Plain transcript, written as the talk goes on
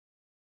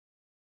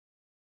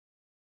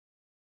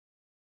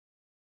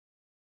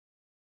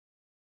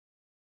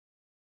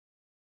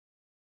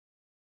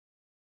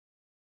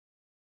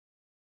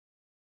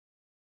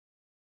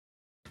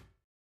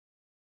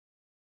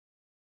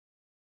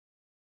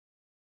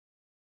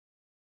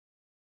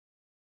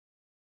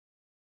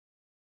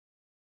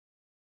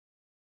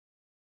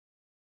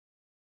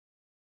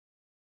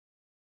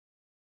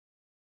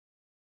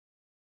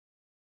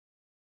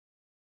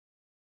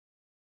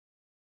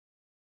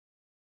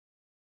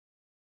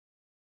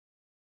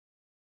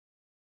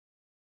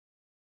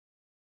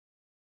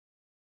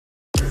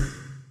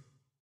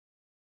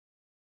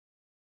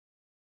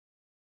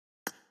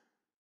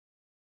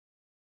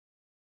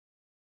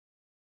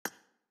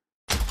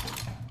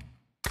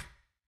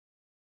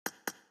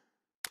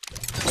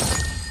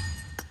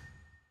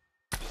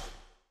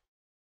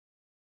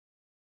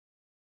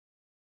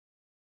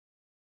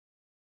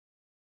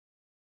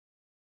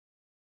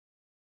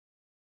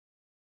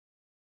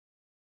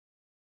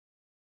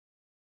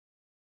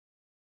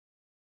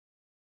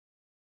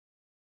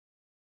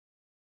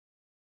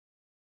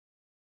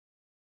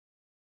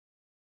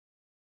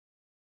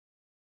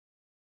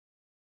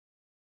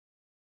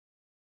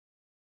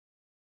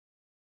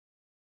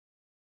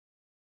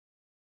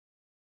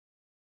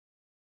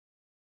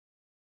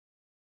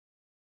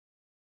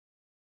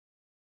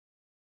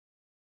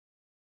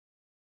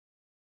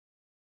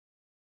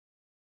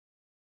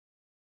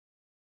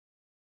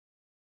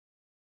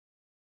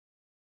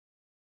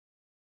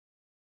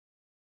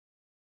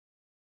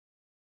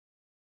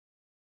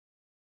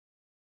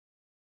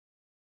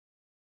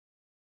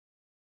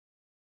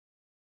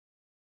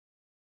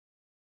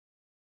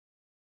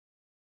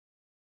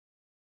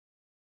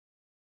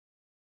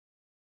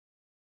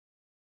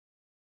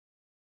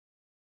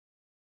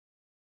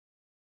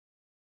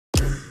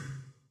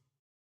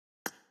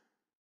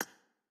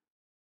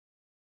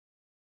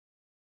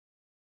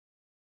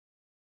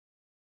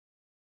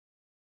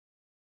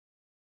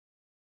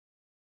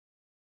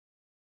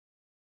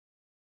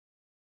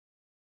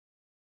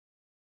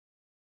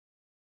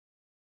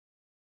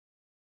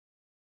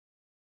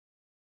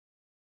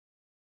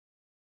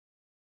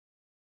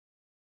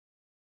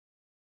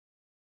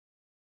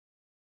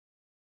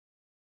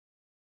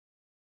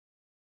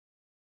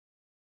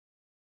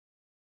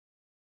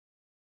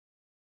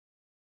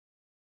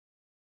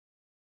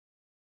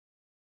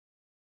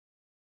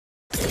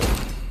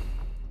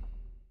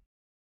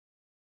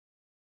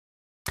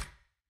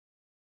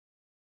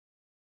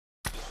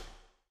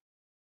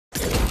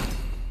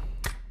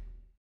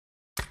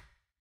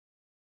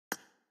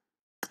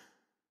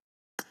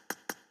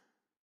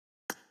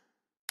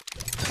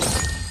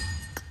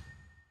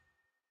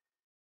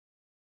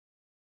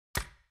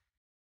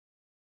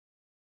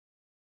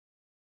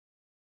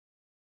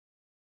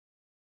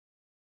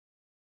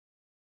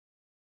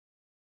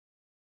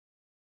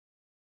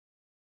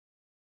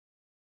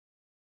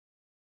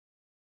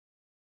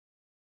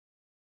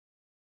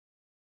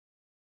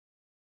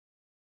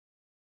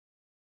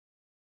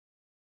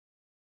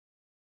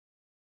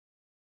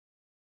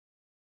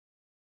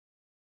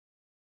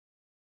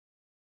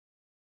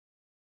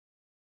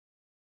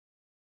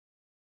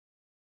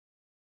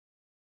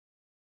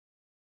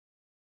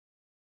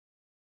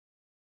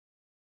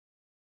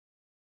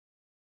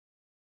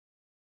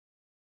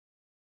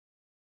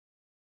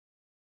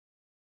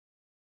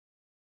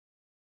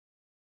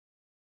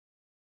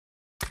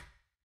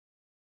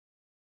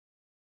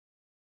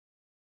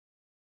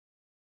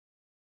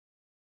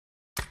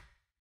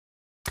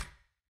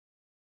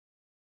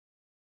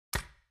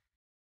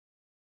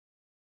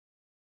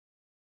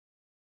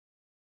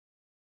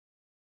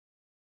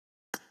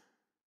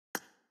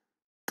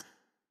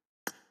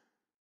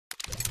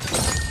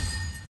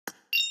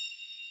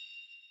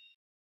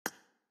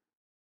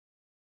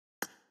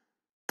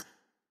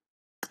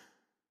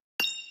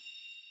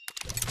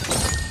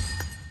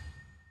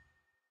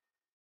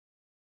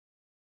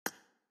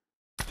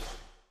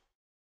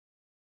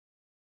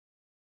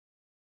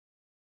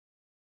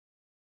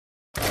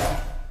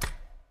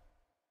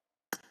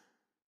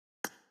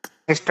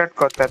Start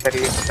करता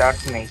तारी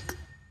start नहीं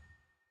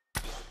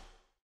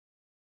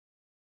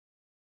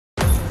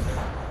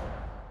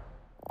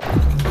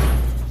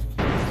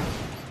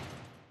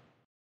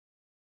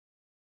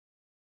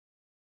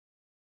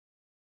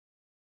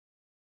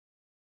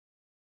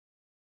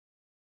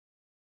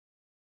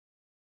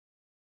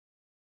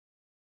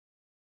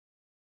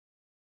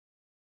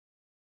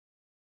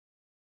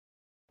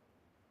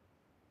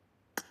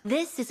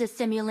This is a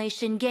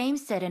simulation game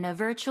set in a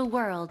virtual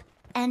world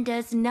and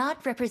does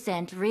not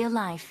represent real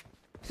life.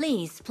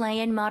 Please play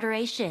in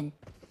moderation,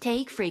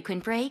 take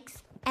frequent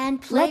breaks,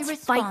 and play responsibly.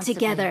 Let's fight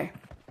together.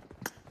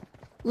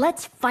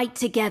 Let's fight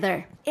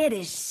together. It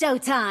is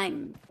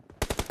showtime.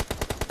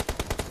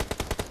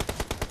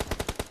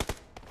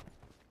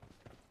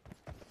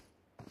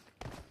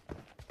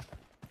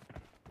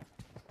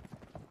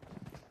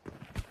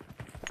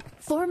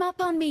 Form up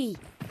on me.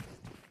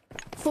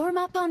 Form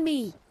up on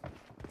me.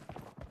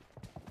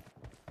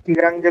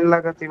 तिरंगे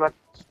लगाती बात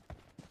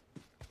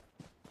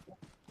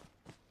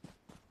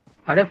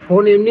अरे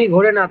phone এমনি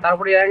ঘোরে না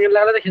তারপরে angle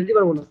লাগালে তো খেলতে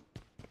পারবো না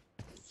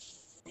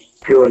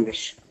কি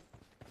বলিস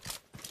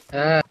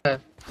হ্যাঁ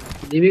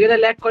ডিবিকে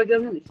ল্যাগ করে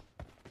দিলাম জানিস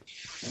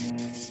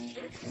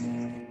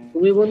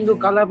তুমি বন্ধু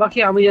কালা পাখি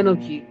আমি জানো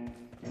কি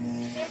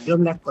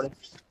এরকম ল্যাগ করে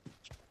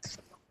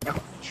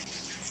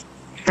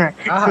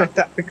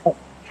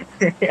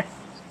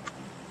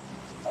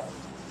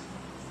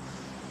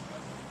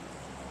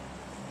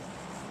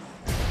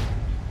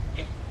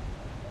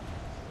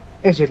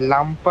এই যে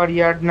লাম্পার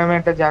ইয়ার্ড নামে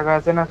একটা জায়গা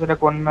আছে না সেটা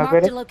কোন ম্যাপে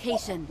রে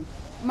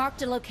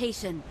Marked a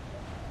location.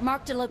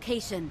 Marked a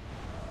location.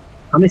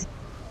 আমি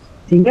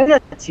সিঙ্গেল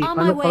যাচ্ছি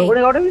মানে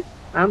ফরওয়ার্ডে গাড়ি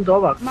আমি তো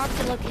অবাক Marked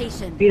a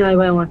location. তিন আই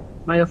ভাই আমার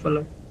মাইয়া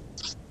follow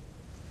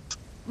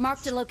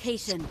Marked a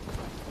location.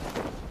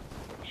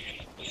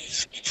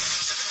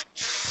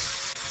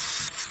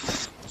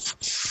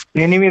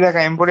 Enemy দেখা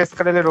এমপোরেস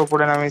কারেলের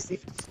উপরে নামেছি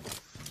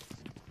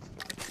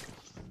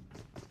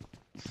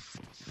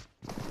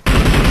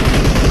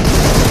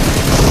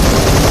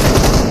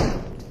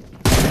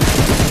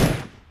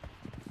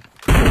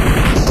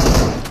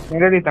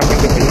मेरे भी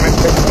तमिल के हेलमेट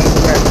पे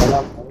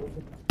चला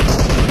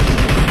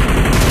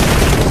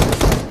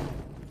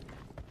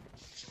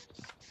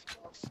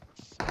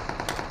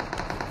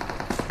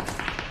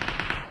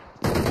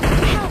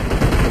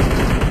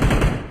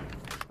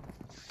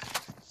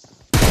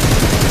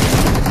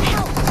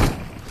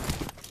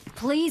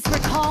Please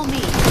recall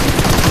me.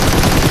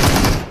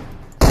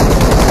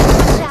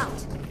 Shout.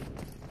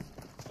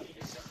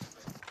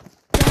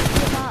 Don't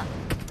give up.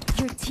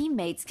 Your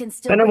teammates can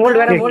still. Venom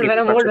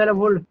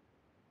hold.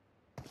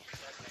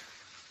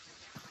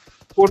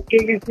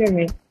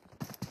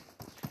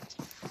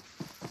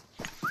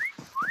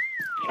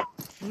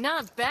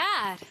 Not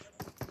bad.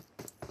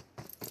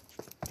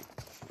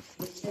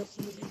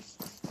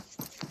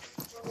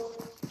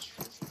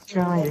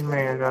 चाहे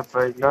मेरा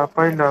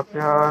पहला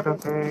प्यार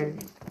है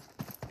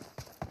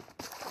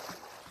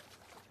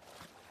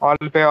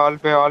ऑल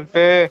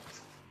पे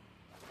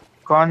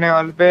कौन है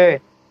ऑल पे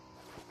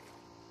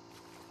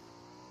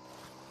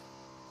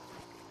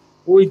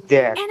ওই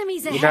দেখ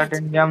বিরাট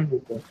এনজাম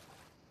দিতে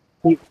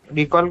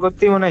রিকল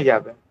করতেই মনে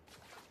যাবে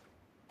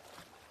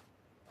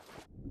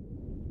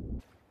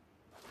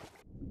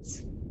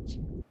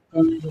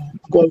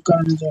গোল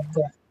কারণে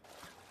যাবে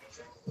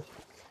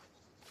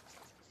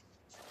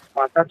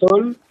মাথা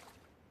তোল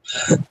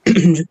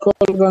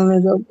রিকল কারণে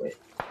যাবে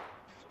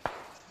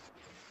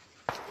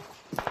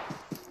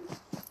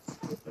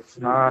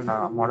না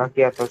মোরা কি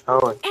এত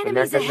সহজ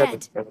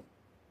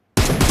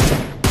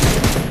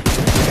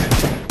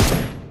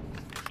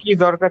কি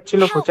দরকার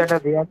ছিল খোঁচাটা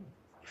দেয়া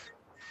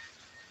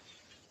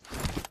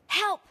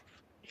Help.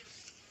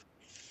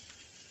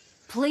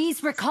 Please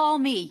recall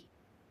me.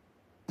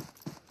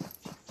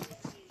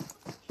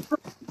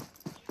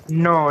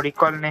 No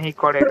recall नहीं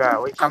करेगा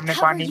वही सामने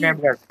पानी में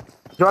बैठ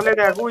जले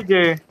देख ওই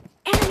যে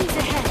Enemies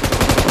ahead.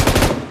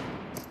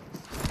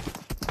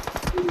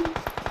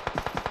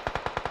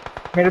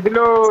 मेरे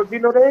दिलो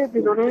रे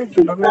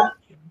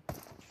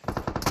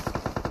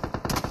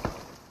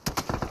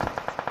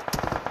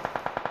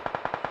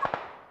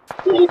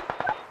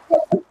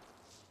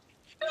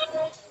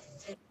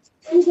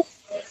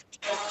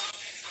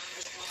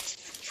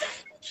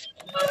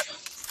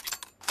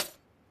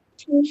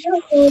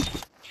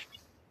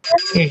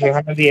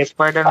यहाँ भी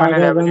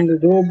स्पाइडरमैन है बंदे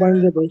दो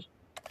बंदे बस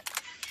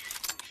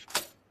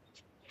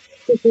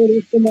तो फिर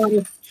इसको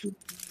मारो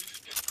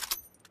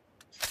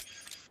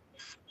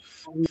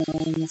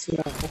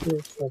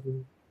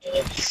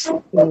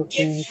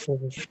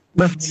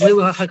बस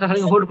वही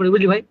खाली होल्ड कर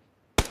बुझली भाई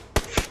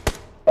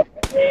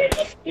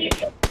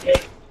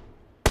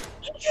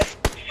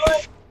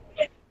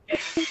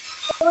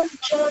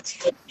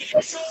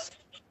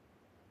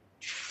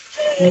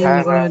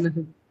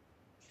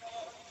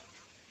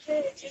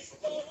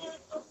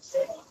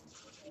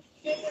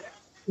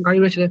গাড়ি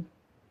বেচে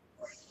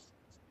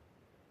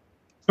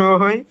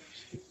ওই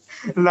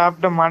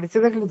লাভটা মারছে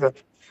দেখলি তো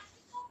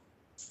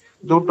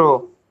দুটো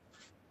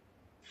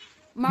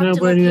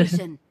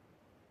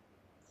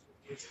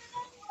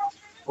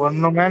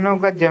অন্য ম্যান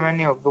হোক আর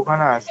জেমানি হোক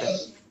দোকানে আছে।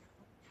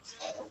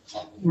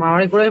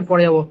 মারামারি করে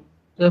পরে যাবো।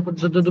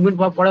 2 মিনিট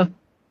পরে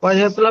পরে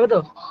হেল্প লাগবে তো,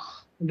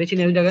 বেশি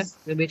নেই ওই জায়গায়,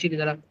 বেশি নি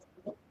দাঁড়া।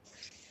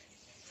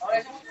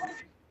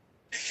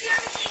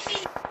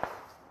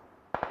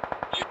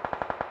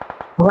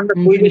 ওখানটা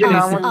তুই বেশি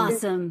নাম Awesome, হচ্ছে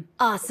awesome,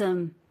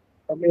 awesome.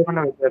 তাহলে ওখানে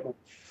হয়ে যাবে।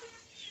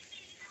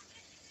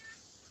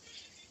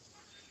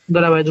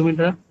 দাঁড়া ভাই 2 মিনিট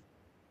দাঁড়া,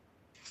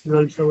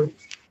 রয়েছে ভাই।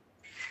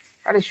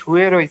 আরে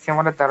শুয়ে রয়েছে,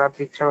 আমার দাঁড়াতে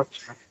ইচ্ছা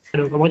করছে না।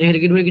 আমার যে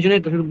হেলকিট কিছু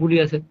নেই তো, শুধু গুলি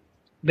আছে।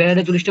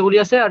 ব্যাগে 40টা গুলি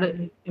আছে আর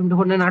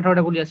M24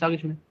 18টা গুলি আছে, আর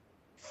কিছু নেই।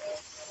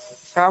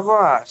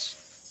 সাবাস।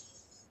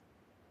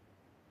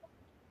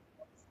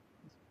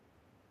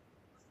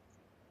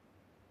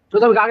 তো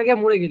তুমি আগে গিয়ে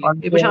মরে গেলি,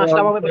 এই পাশে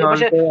আসলাম, এই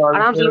পাশে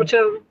আরামসে লুটছে।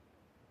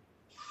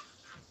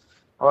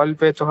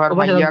 অল্পে তোহার ও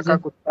পাশে মাইয়া কা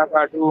দাঁড়াচ্ছে। কুত্তা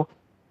কাটু।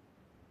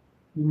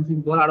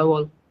 বল আরো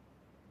বল।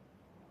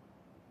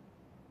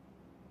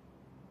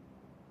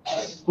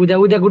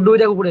 উইদা গুড্ডু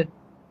উইদা উপরে।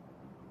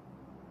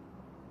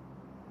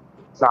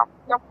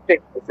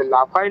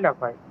 লাফাই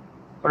লাফাই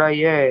ওরা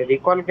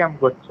রিকল ক্যাম্প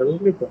করছে,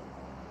 বুঝলি তো।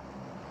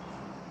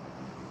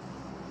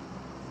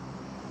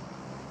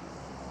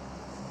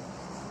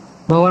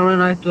 ভগবান মানে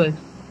নয় তুই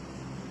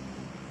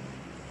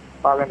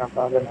পাবে না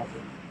পাবে না,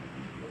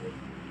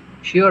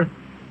 শিওর?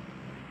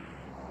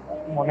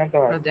 মনে তো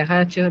হয়। দেখা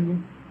যাচ্ছে এখানে।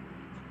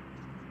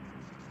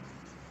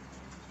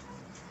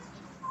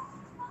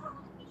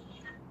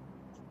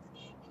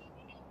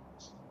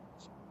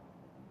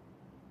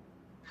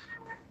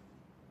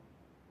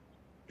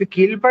 তুই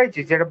কিল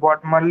পাইছিস যেটা বট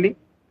মারলি?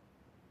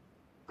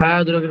 হ্যাঁ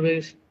দুটো করে পেয়ে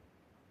গেছি।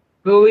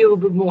 ওই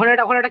ওখানে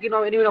একটা কি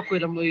নাম এনিমি নক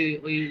করলাম, ওই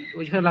ওই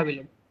ওইখানে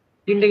লাগাইলাম।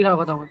 3টে কি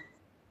কথা আমার,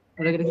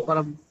 ওটাকে কিছু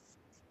করাম।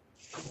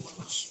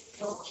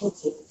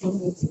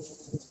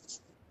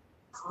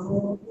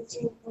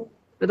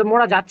 তো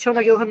মোরা যাচ্ছেও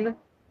নাকি ওখানে,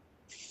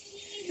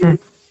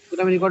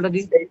 আমি রিকলটা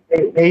দিই।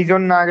 এই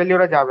জন্য না গেলে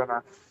ওরা যাবে না।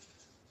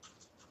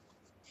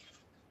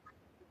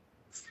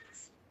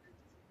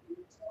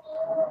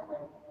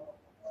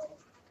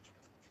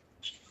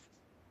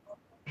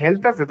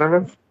 হেলথ আছে তোর?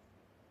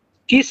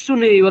 কিচ্ছু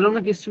নেই, বললাম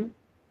না কিচ্ছু।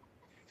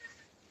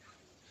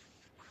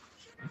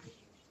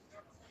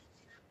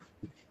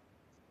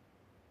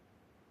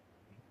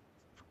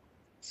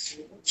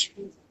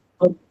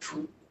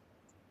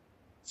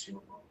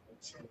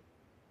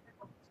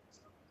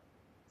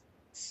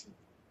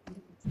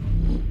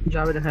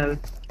 যাবে দেখা যাবে।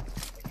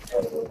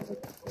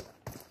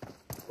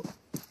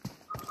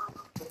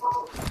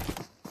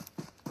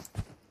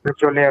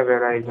 চলে যাবে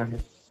এরা এই জন্য।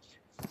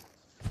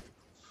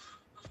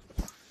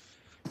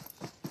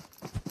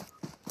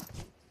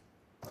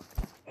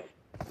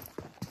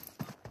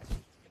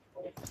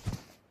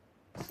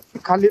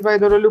 খালি পায়ে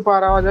ধরলু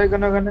পার আওয়াজ হয়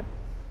কেন এখানে?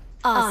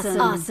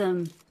 Awesome, awesome.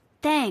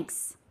 Thanks,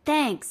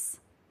 thanks.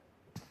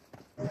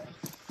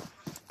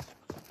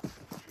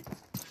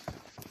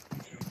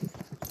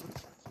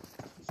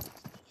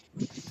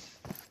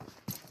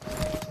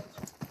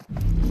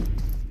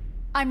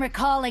 I'm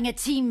recalling a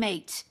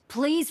teammate.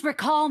 Please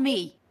recall me.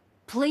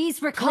 Please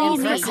recall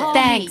me.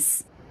 Thanks.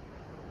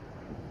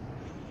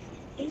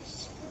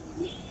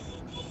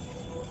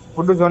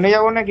 একটু জনে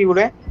যাবো নাকি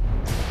উড়ে?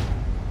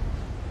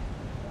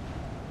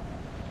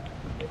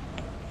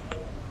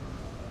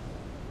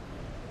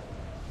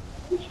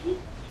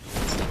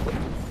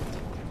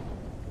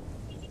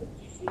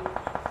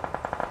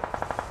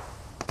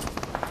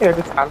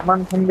 এটা সালমান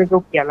খানকে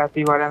কেউ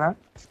কেলাতেই পারে না।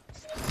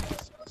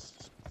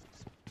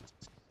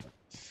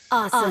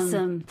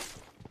 Awesome.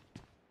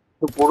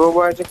 তো বুড়ো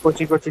বয়সে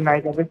কচি কচি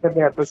নায়িকাদের সাথে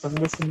এত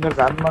সুন্দর সুন্দর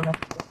গান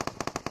বানাচ্ছে।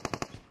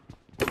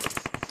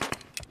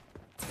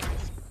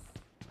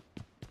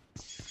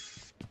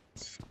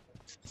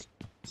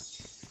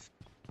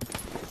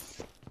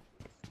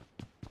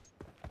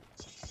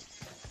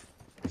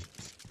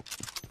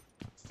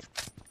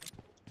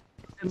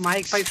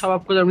 মাইক ফাইক সব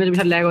অফ করে দিলাম,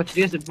 বিশাল ল্যাগ হচ্ছে,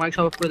 ঠিক আছে মাইক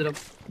সব অফ করে দিলাম।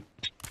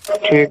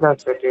 ঠিক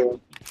আছে ঠিক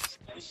আছে।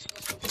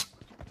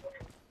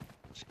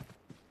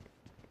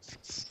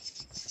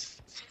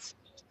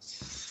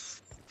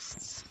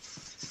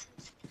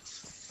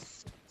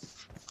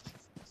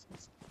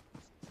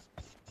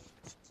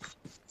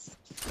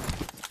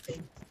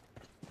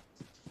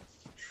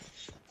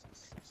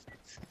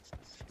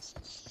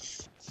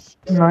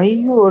 नहीं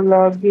हो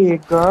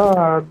लगेगा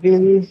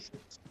दिल।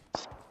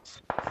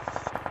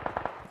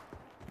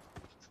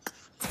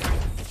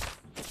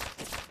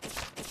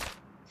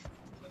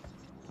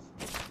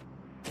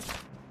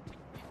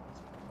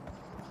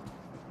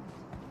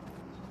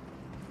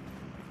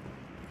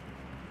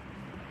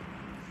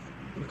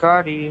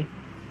 गाड़ी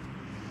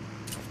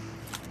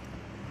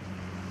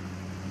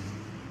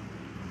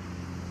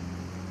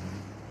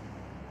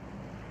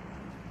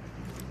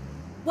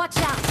Watch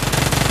out.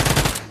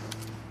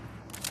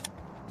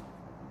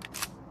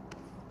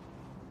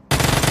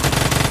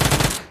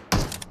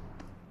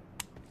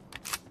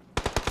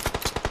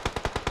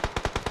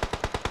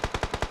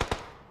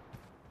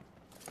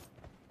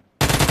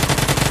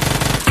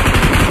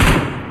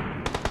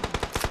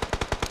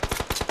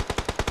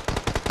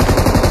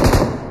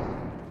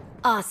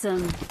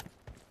 Awesome.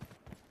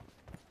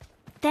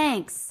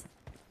 Thanks.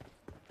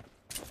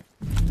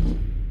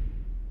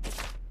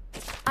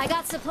 I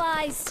got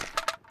supplies.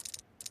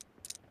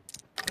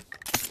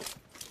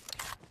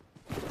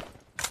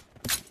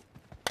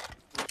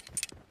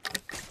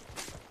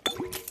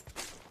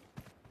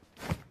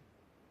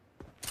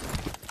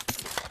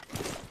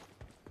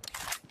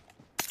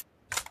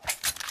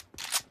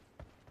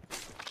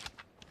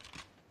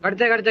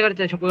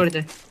 करते छुप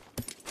करते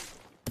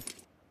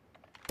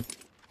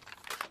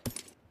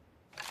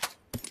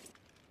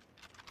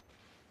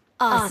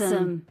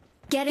Awesome.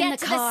 Get in the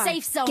to car. the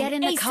safe zone. Get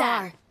in the ASAP.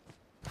 car.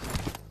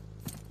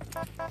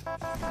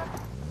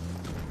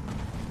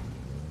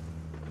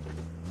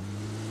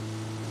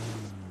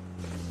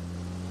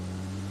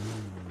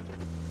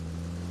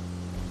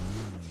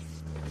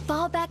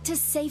 Fall back to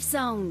safe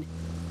zone.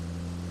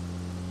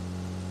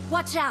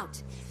 Watch out.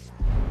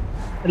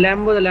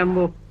 Lambo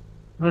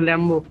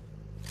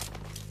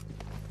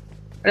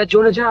अरे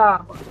जोने जा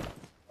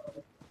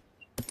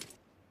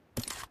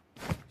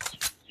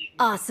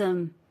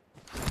Awesome.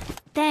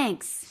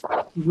 Thanks.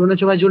 जोने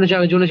था भाई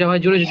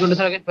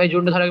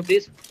जोने था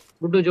प्लीज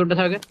गुड्डू जोने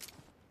था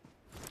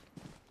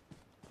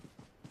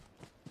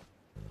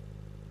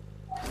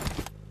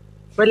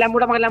भाई Lambo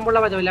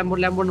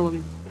no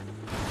mummy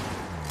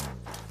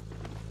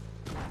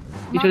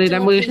Marked a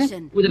Lambo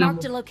location. मुझे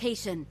Marked a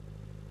location.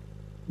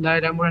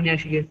 लैम्बो नहीं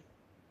आशिके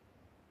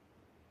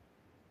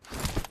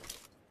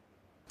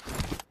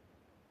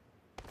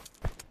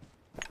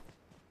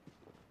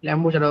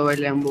लैम्बो चलाओ भाई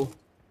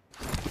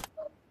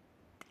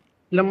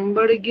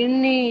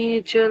लंबरगिनी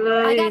I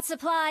चलाए got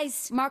supplies.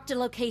 Marked a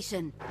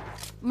location.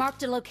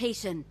 Marked a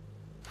location.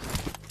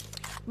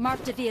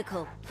 Marked a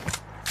vehicle.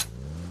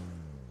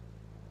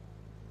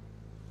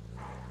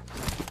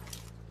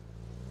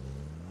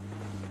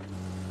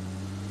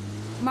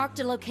 Marked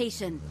a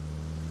location.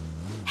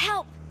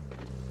 Help!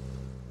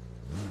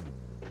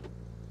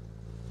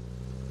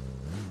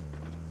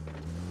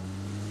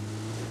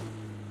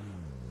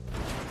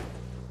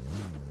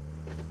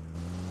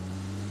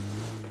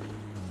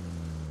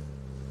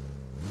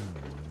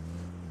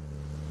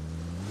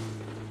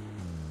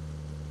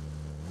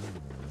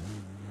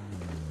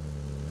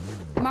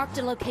 Marked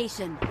a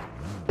location.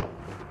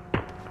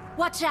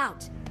 Watch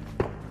out!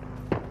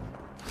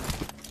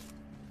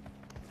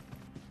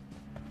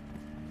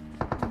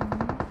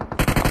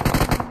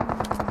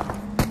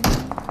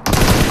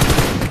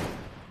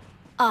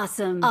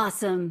 Awesome.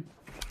 Awesome.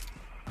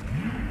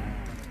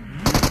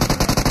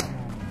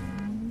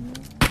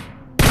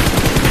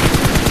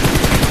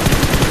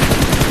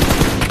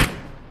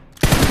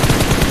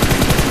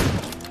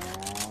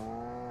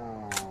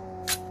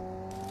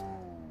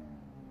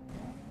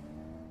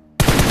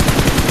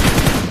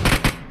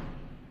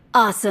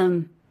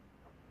 Awesome.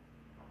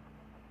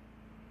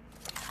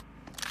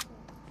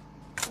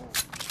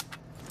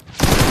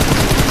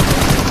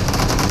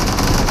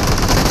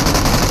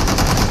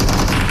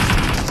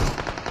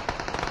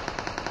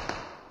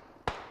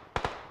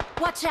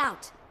 Watch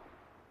out.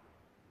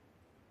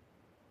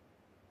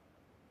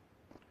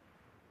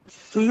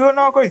 তুইও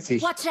না কইছিস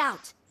Watch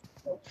out.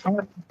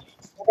 আমার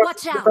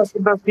Watch out.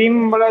 সিম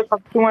বলে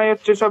সবসময়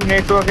হচ্ছে সব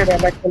নেটওয়ার্কের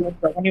অ্যালার্ট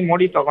যখনই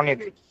মরি তখনই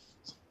দিই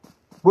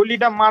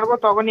গুলিটা মারবো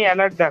তখনই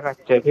অ্যালার্ট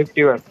দেখাচ্ছে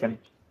 50%।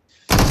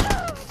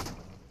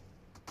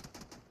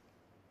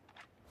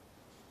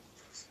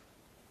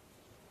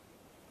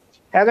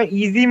 একদম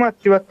ইজি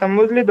মারতে পারতাম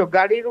বুঝলি তো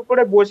গাড়ির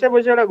উপরে বসে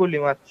বসে ওরা গুলি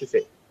মারতেছে।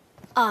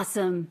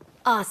 Awesome.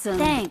 Awesome.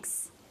 Thanks.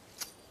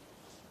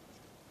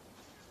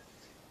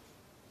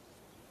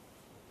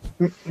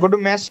 Goto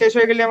match শেষ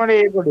হয়ে গেলে আমার এ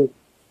করি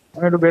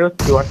আমি একটু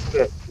বেরোচ্ছি হোয়াটসঅ্যাপে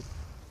যাচ্ছি।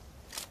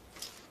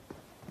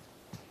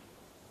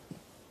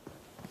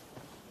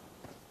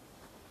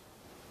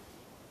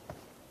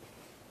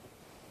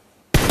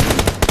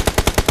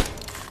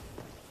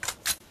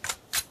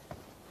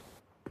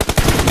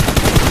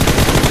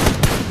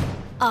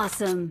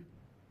 Awesome.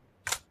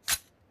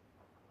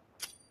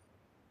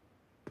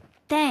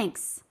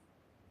 Thanks.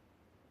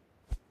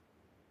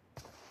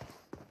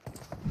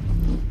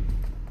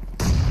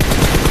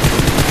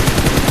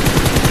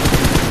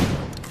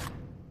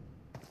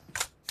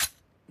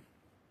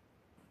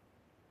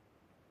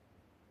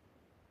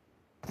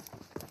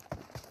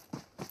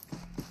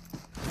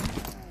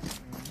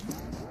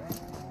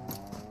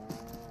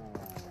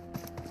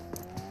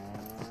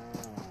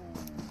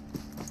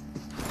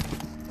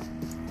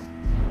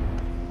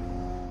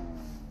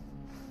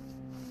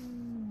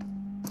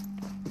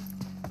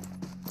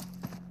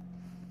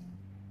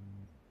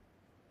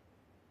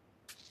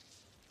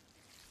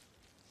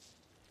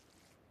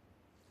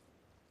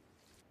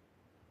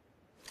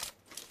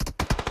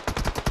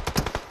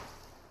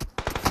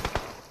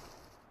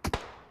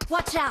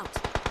 Watch out.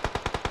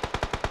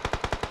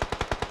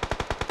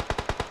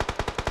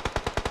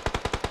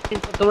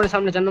 तुम्हारे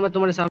सामने जानना मैं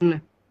तुम्हारे सामने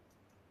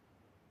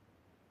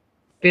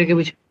पेड़ के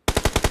पीछे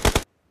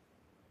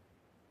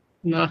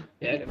ना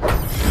यार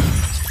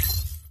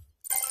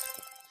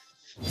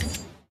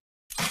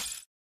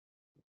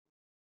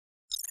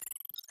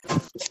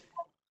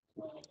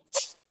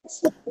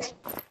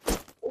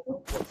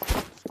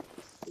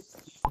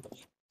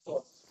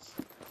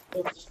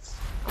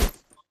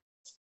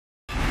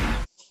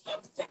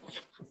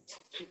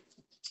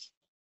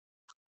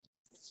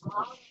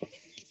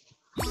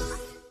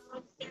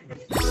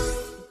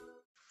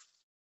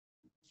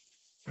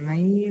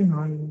नहीं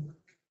होई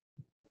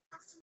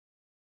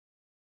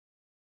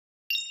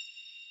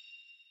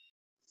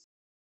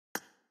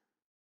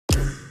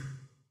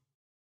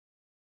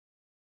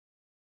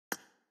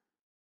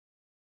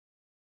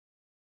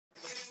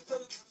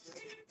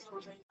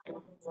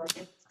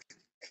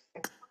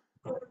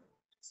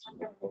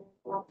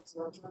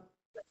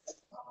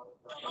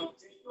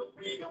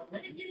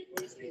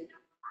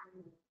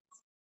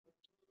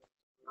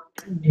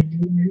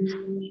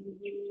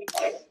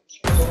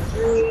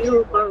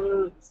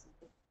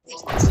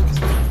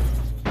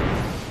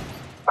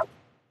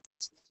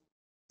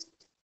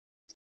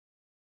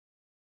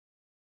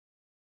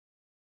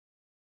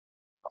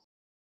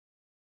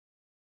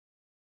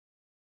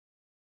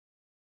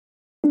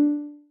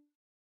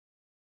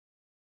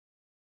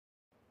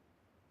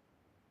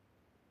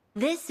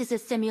This is a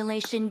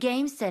simulation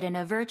game set in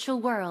a virtual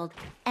world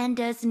and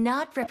does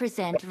not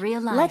represent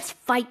real life. Let's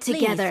fight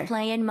together. Please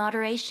play in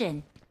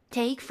moderation.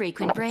 Take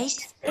frequent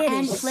breaks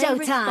and is play showtime.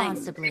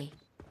 responsibly.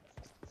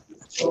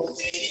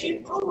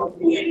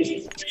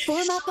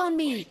 Form up on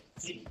me.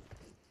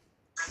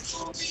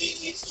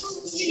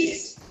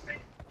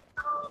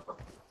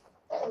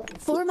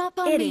 Form up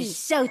on It me. is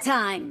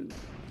showtime.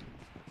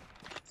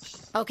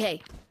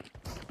 Okay.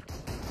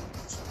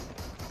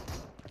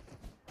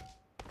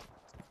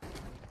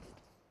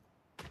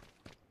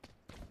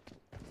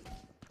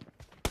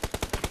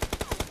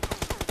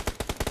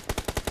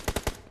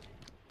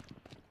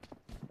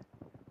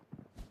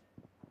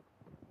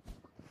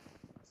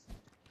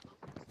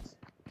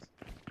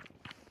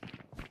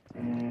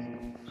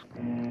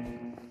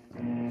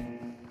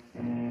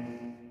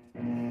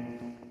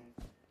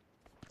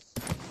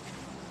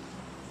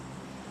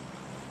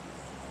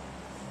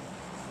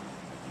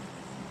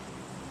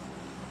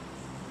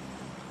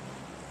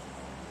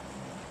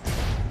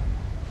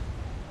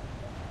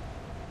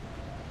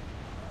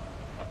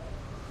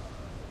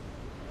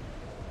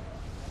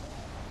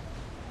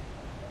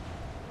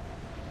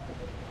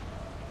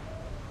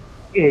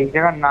 এই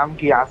জায়গার নাম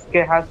কি আজকে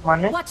হাস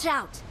মানে Watch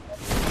out.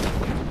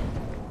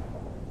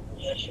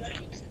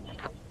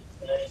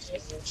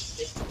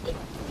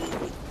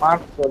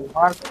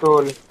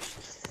 মার্কতল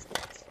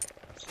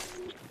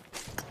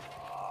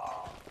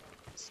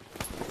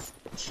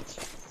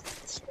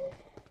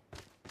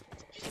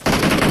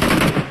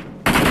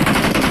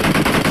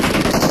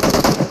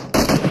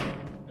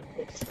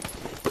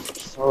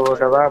ও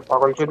দাদা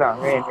পাগল চোদা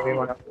আমি এনিমি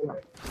মনে করলাম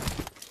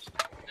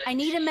I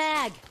need a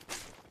mag.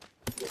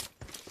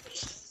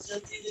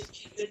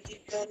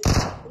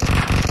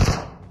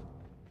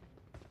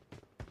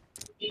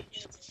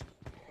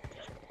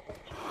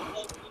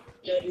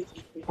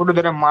 পুরো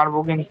ধরে মারবো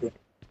কিন্তু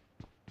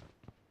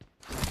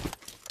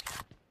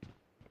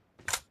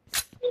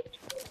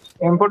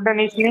এম্পোর্টটা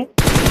নিসনি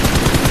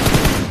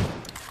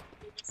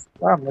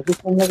মেজিক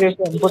সামনে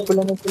এসে এম্পোর্ট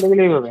তুলে নিয়ে চলে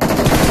গেলেই হবে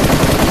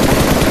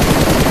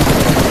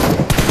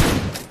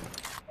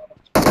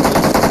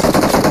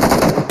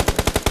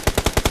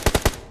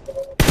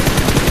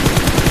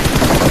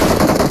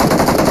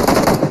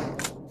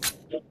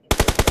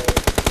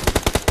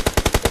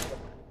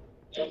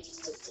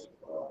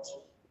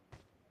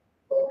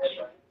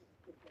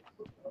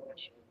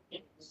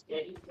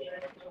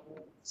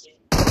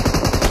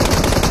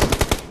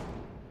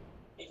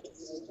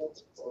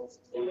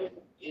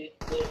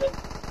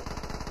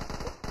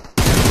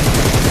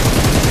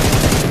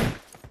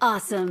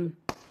Awesome.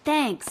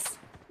 Thanks.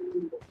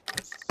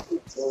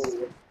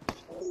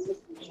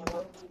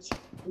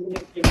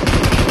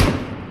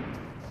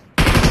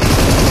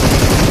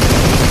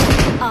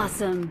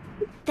 Awesome.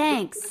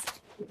 Thanks.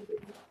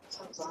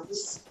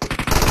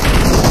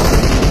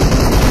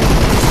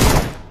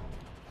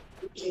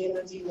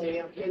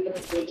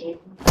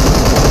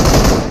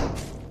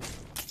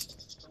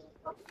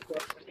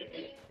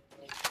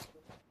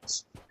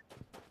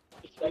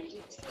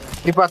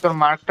 Dipa তোর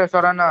মার্কটা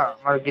সরা না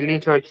আমার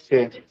গ্লিচ হচ্ছে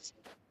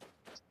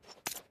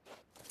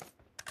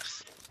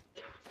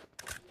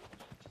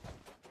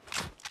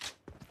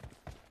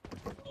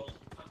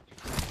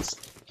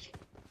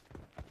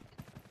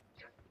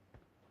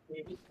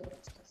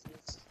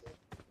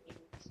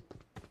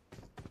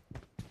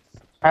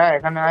হ্যাঁ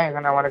এখানে আয়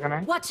এখানে আমার এখানে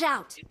Watch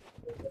out.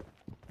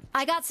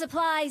 I got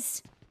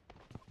supplies.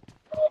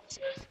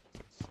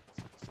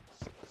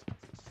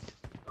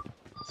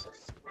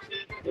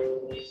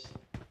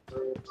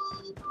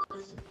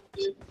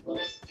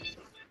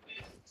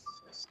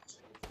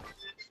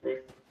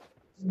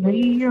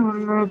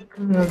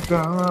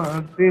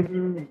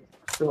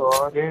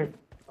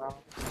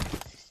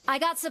 I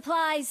got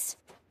supplies.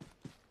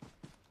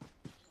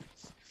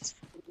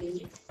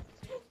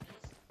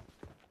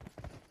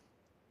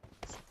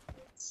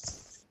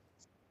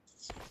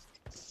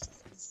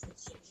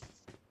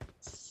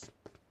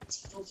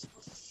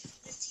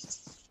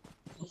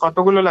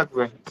 কতগুলো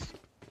লাগবে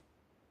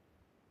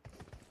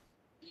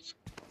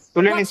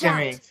তুলে Watch নিচ্ছি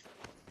আমি out.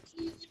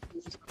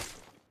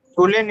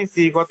 তুলে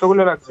নিছি,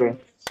 কতগুলো লাগবে?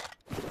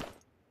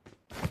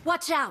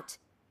 Watch out!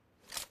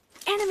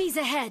 Enemies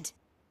ahead!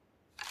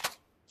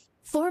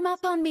 Form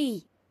up on me!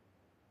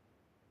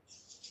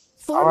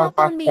 Form আবার up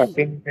on 5টা, me!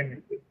 3টে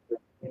নিছি।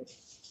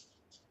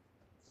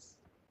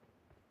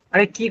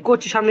 আরে কি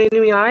করছিস? সামনে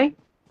এনিমি, আয়।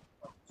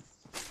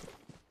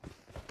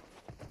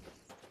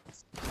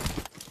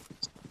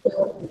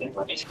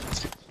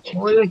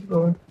 ওই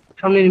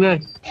সামনে এনিমি,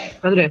 আয়।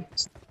 কাদরে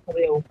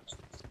আরে ও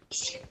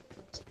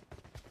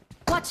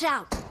Watch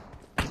out!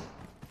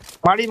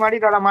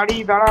 মারি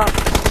দাঁড়া।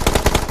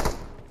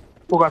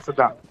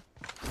 ফোকাসটা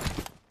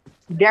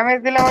ড্যামেজ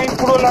দিলাম আমি,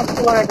 পুরো লাস্ট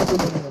বার একটা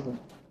তুলে নিলাম।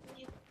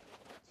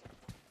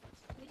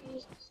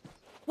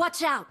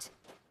 Watch out!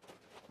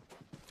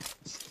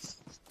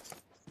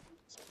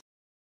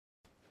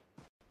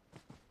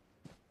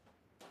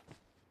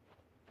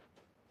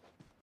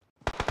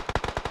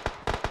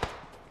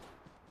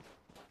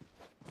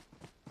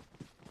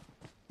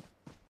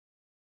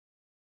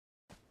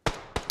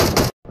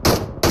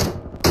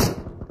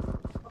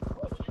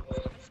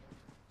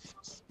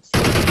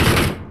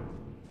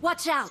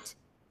 Watch out!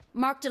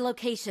 Marked a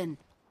location.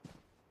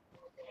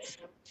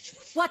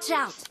 Watch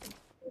out!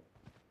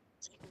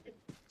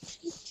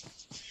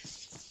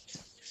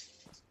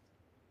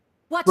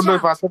 Watch পুরো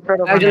out! পাথরটার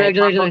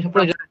একজন ওখানে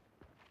পুরো জন।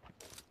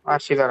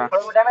 আসি দাঁড়া।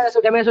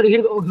 ড্যামেজ আছে,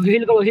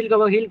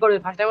 হিল করে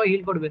ফার্স্ট টাইম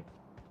হিল করবে।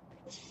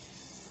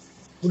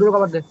 দুটো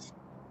কভার দে।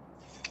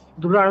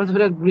 দুটো আরামসে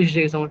ফেলে গুলি শেষ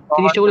হয়ে গেছে আমার।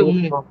 30টা করে গুলি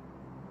নেই।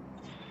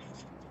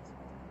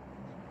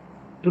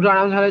 দুটো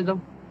আরামসে ফেলে একদম।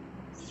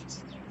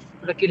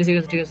 ওটা কিল এসে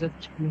গেছে, ঠিক আছে।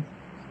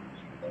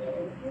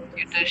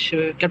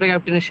 এটা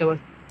ক্যাপ্টেনের সেবা।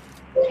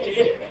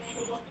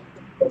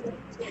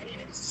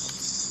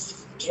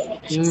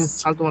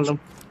 ফালতু মারলাম।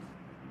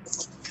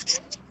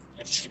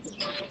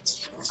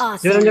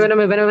 Awesome.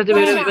 Marked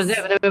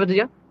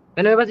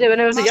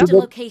a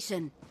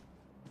location.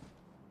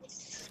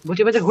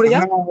 বসে বসে ঘুরে যা।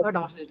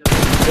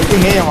 এই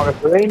নেই আমার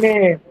কাছে, এই নে।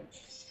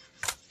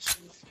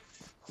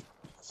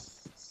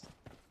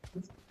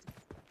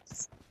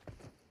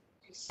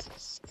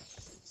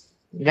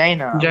 যাই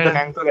না, আমি তো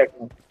র্যাঙ্ক তো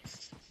দেখলাম।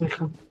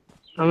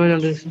 আমি না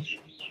দেখছি।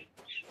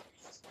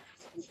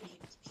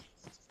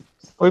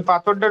 ওই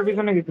পাথরটার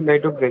পিছনে গেছিল,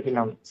 এইটুক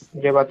দেখিলাম,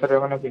 যে পাথরের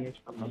ওখানে ফিনিশ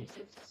করলাম।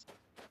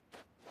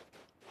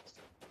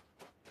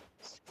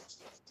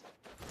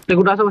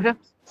 দেখুন আসো বসে।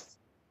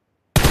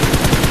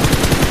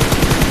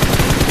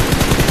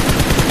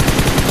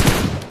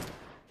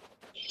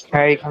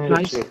 হ্যাঁ এইখানে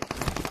Nice.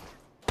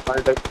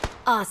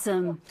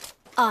 Awesome.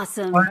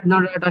 Awesome. না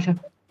এটা আছে।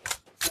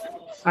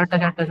 আটটা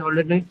আছে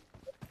অলরেডি নেই।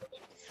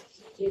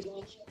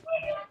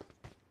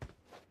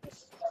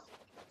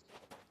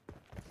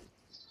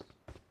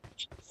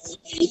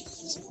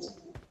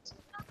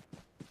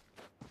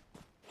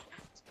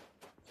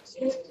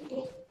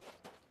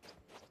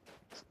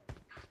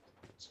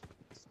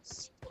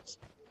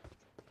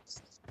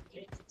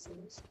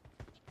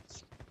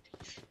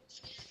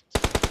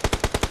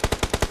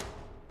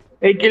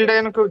 এই কিলটা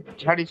যেন কেউ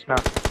ছাড়িস না।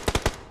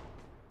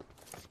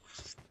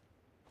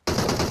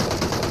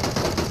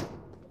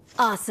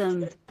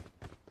 Awesome.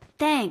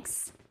 Thanks.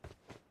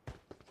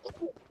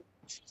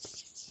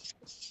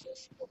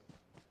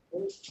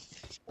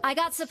 I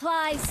got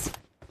supplies.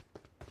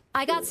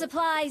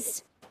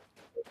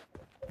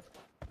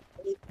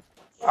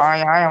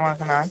 আয় আমার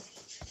এখানে আয়।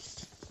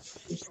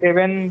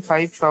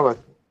 7-5 সব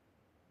আছে।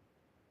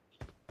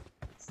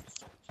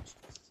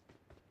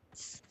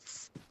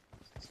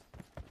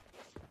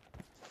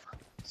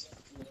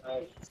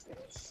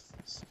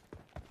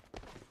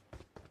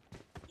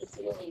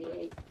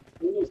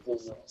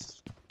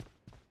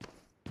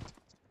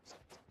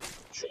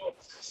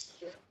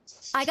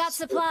 I got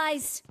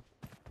supplies.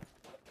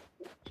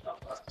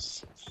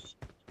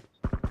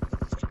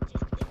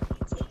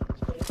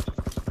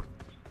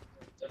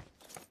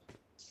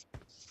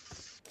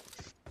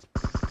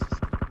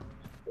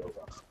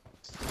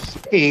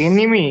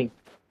 এনিমি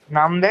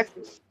নাম দেখ,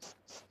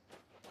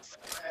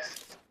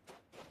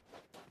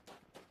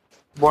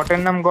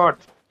 বটের নাম গড।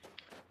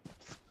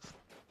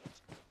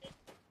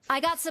 I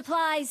got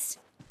supplies.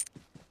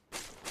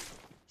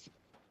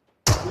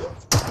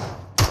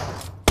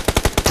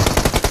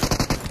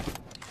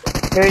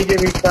 এই যে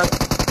বিশ্বাস,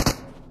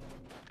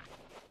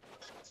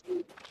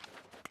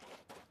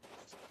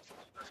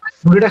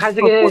 গুলিটা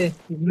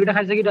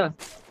খাইছে কিটা?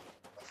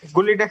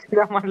 গুলিটা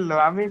কিরা মারলো?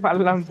 আমি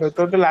মারলাম তো,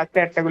 তোর তো লাস্টে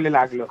একটা গুলি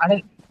লাগলো। আরে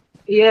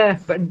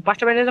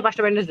পাঁচটা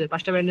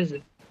ব্যান্ডেজ দে।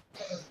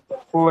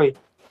 কই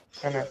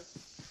এখানে?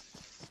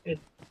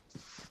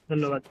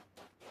 ধন্যবাদ।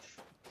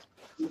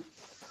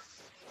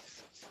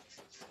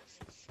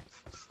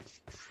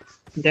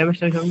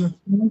 ড্যামেজটা সব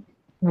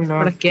না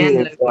ওটা ক্যান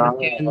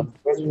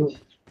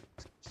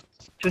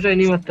ছোট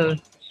এনি মারতে হবে।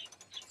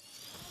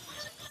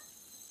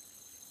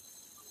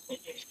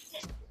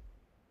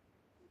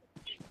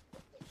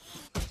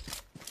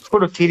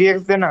 পুরো 3x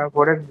দে না,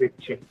 4x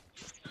দিচ্ছে।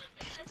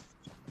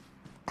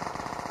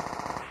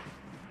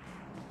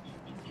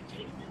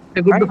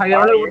 গুড্ডু ভাই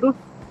আমাদের গুড্ডু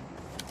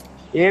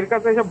এর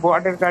কাছে এসে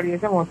বটের গাড়ি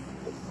এসে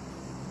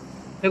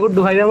গুড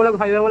ভাই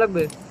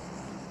লাগবে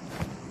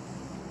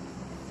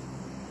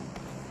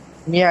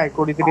নিয়ে আয়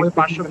 20-30 পিস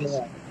 500 পিস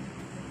নিয়ে আয়।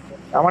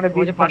 আমারে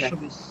আমার দিচ্ছে না। 500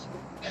 পিস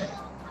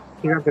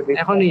ঠিক আছে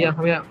দিচ্ছি এখন নিয়ে যা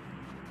আমি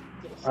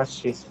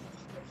আসছি।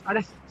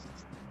 আরে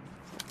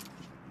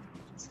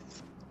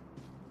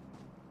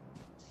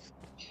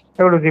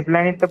একটু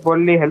জিপলাইনিতে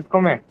বললি হেল্প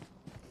কমে।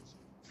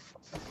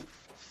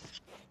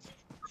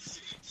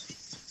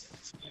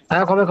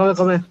 হ্যাঁ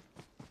কমে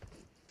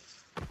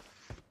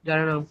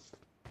জানি না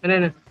এনে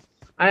এনে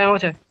আয় আমার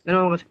কাছে এনে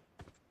আমার কাছে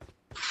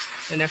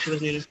এনে 100 পিস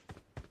নিয়ে নে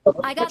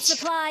I got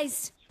supplies.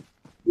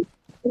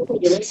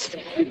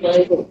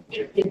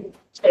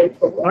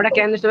 আমার একটা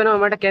ক্যান দিস না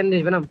আমার একটা ক্যান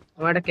দিস না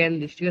আমার একটা ক্যান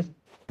দিস ঠিক আছে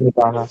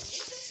দাঁড়া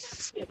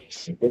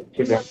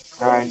দেখছি দেখ।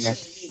 হ্যাঁ নে।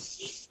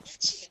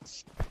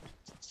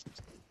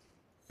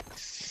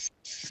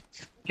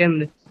 ক্যান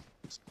দে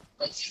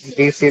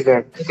দিছি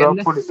দেখ ক্যান ড্রপ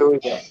দে করে তুই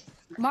দেখ।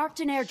 Marked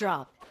an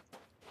airdrop.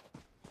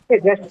 এই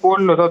জাস্ট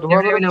পড়লো তো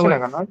ধোয়া যাবি না বেরোচ্ছে ভাই না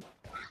কেন?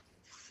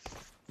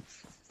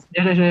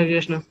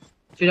 যাস না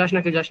তুই যাস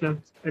না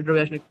পেট্রোল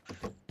যাস না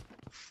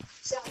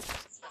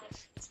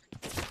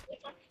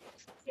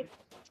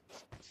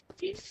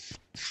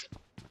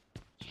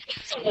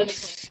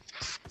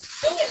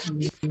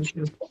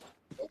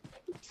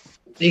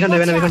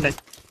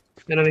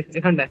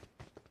এখানটায়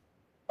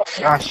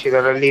আসছি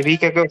দাদা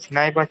লিভিকে কেউ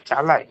স্নাইপার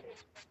চালায়?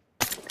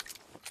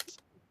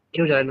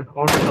 কেউ জানে না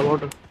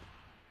অটো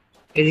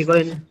এদিক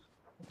করে নে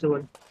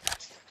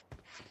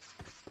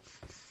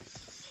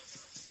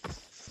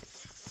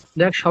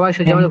দেখ সবাই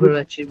সেজে আমাদের ঘুরে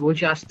যাচ্ছি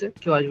বলছি আসতে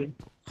কেউ আসবে না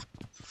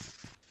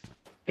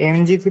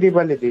MG3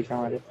 পালে দিস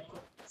আমারে।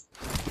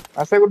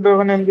 আছে গুড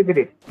ওখানে MG3?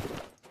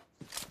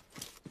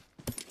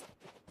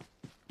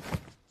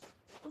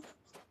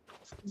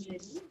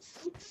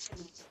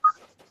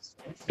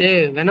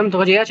 ভেনম তোর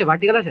কাছে আছে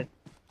ভার্টিকাল আছে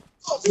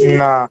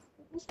না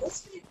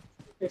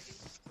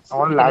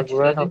আমার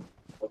লাগবে না।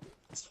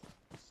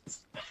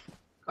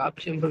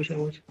 কাপছে ইনফরমেশন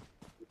বলছে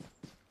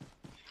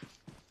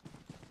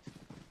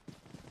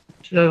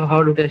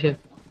হাওয়ার উঠে আসে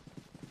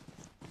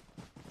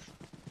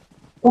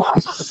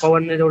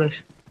কভার নিয়ে দৌড়ে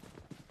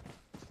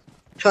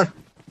সর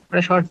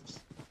আরে সর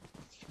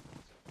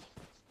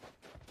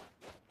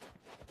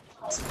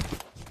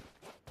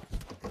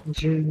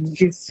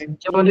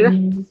কেমন দিলে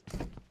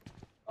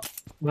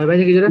ভাই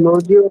কি জোরে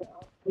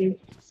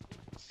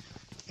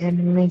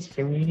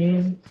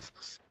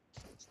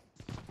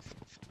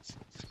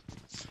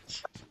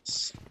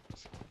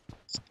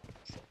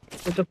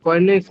তো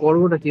পয়েন্ট নেই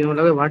করবোটা কি আমার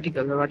লাগে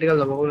ভার্টিকাল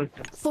যাবো কোনো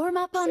একটা Form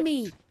up on me.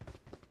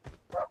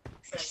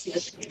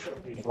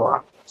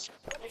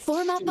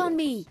 Form up on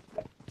me.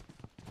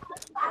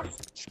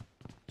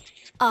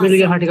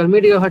 Media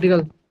Awesome.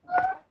 Vertical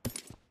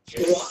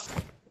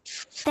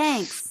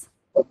Thanks.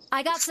 I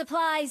got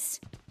supplies.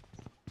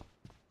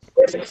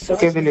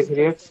 কে দিলি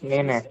ফিরে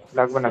নে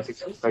লাগবে না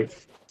কিছু ভাই।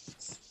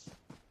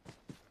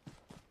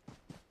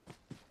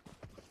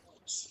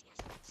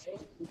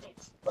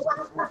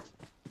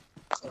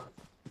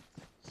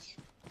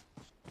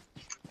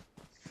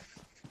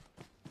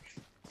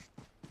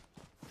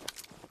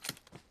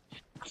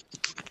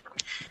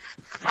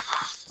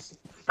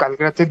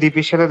 কালকে রাতে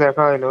দীপির সাথে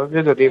দেখা হলো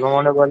বুঝলি তো। দীপ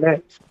আমাকে বলে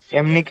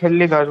এমনি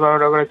খেললি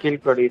 10-12টা করে কিল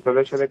করি,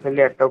 তোদের সাথে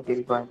খেললি একটাও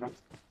কিল পাই না।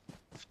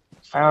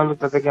 আমি বললো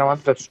তাতে কি আমার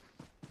দোষ?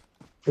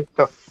 ঠিক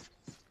তো।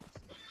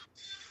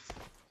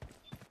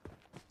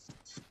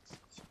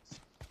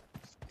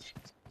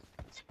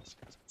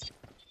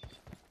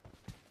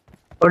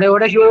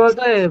 ওটা কি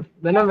বলতো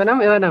ভেনম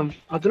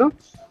অতনু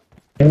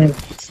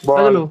বল।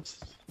 অতনু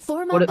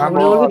Form ওরে up on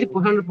বল। me. বলবি কি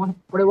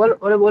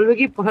বলবি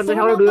কি প্রশান্ত Form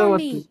সাগরে up ডুবে on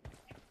মারতি me.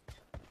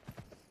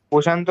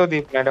 প্রশান্ত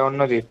দ্বীপ না, এটা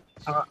অন্য দ্বীপ।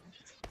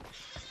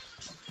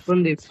 কোন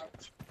দ্বীপ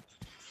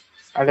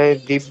আরে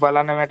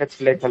দীপবালা নামে একটা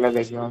ছেলে খেলা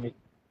দেখি আমি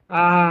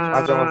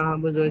মাঝে মধ্যে।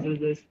 বুঝতে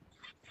পেরেছি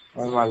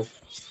নর্মাল।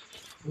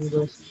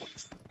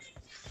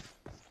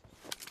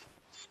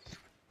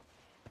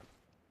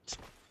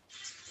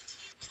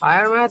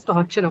 ফায়ার মায়ার তো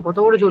হচ্ছে না কত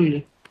বড় চললি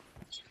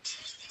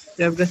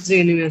ট্যাব কাছ থেকে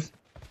এনিমি আছে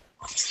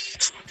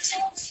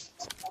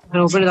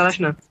ওপেনে দাঁড়াস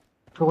না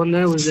তখন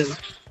ধরে বুঝতে যাবে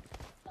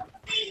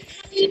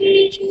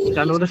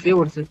জানো ওটা শুয়ে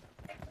পড়ছে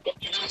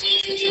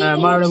হ্যাঁ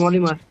মার ওটা মলি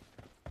মার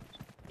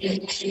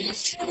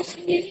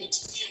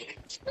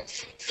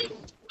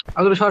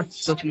আগে শর্ট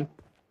তো ছিল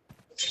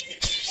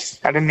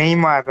अरे नहीं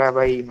मार रहा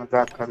भाई,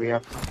 मजाक कर रहा।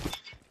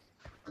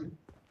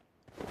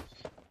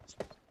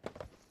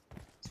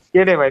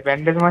 ये रे भाई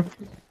बैंडेज मार।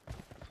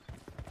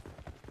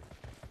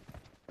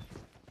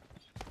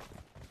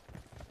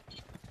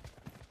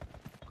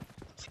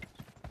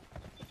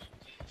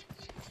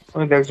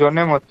 ওই দেখ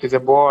জোনে মরতেছে,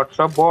 বট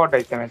সব বট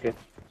আইছে মেতে।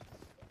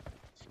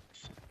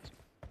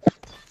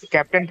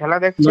 ক্যাপ্টেন খেলা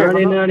দেখছে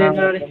এখনো? না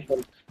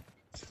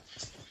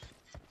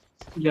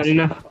জানি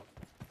না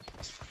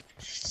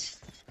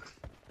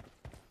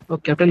ও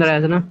ক্যাপ্টেন দাঁড়ায়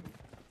আছে না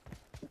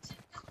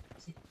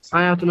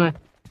আয় তো নয়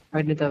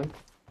ফাইট নিতে হবে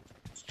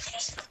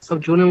সব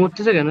জোনে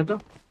মরতেছে কেন তো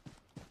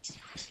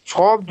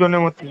সব জোনে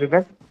মরতেছে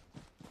দেখ।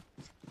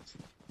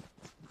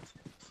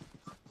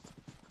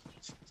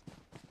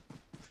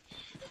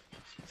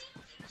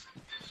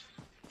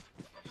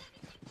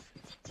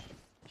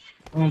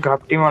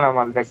 ঘাপটি মারা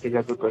মাল দেখতে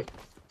যা দুটোই।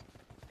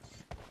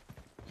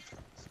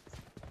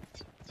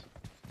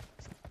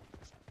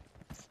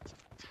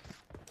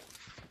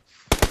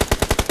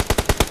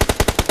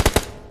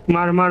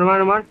 মার মার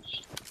মার মার।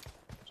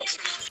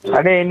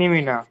 আরে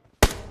এনিমি না,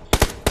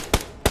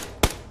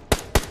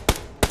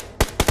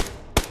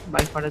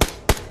 বাইক ফাটাচ্ছে।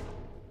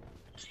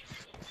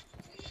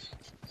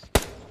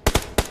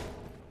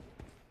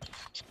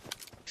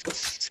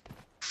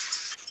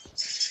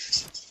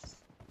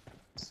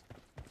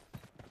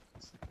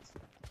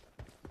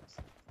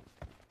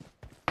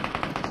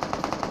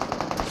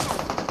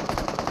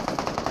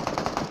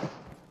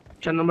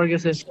 চার নম্বর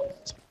গেছে।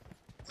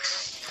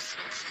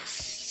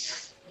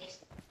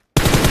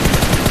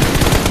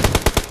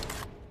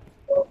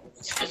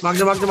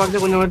 মাগদে মাগদে মাগদে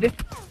কোন জায়গাতে?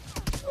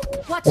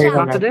 Watch Hey, out!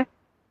 মাগতে দে।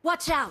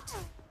 Watch out!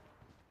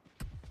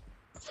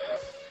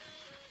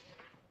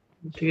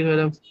 ঠিক আছে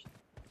ম্যাডাম।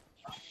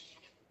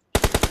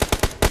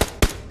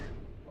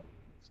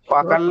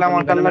 পাকাল্লা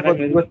মাকাল্লা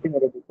করতে করতে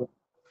মেরে দিত।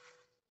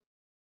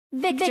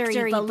 Victory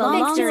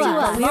belongs to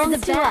us. We're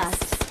the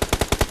best.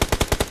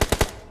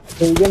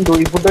 এইজন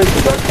 2 ফুটের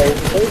ছিল, 4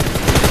 ফুটের।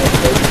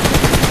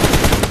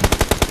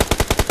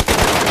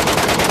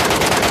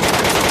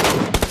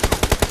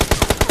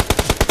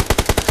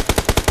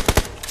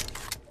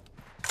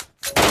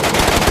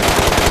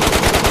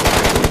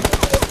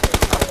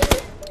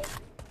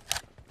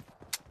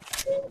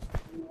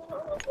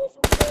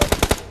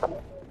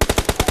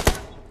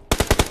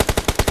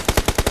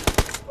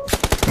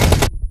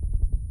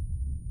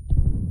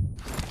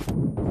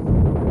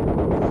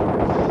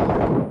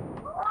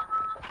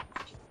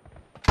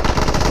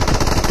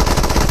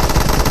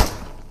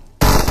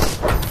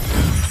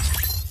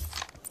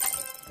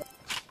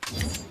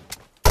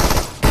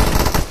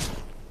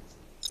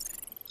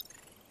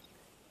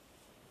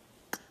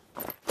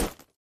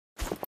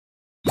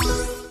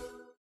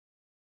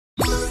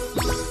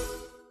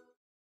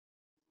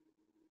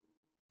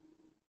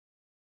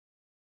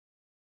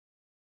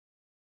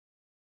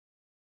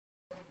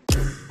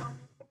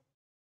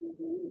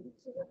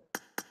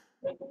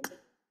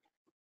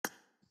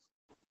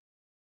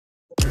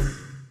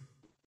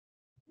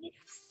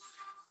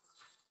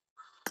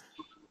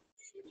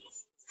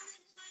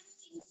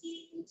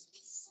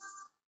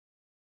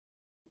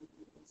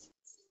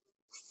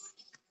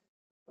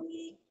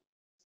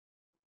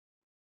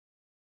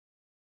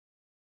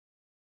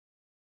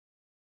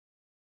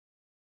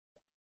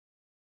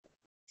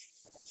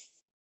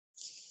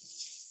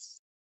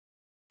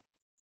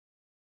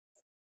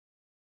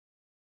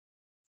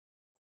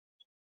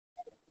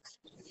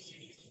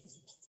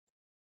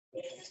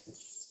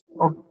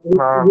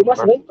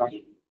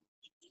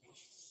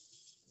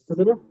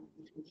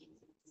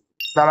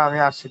 দাঁড়া আমি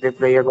আসছি,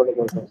 দেখলে ইয়ে করে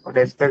বলবো,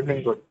 রেসপেক্টিং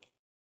করি।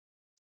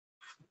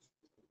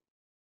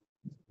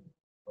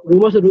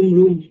 রুম আছে, রুম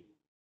রুম।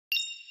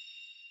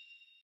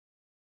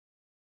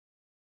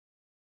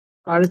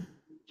 আর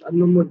 4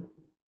 নম্বর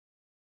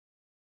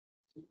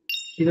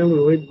কি নাম?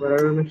 রোহিত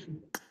বারার নাকি?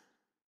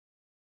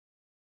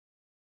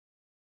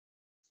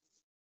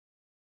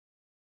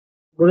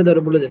 বলে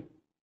দে বলে দে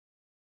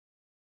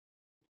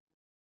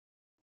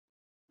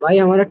ভাই।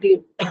 আমার একটি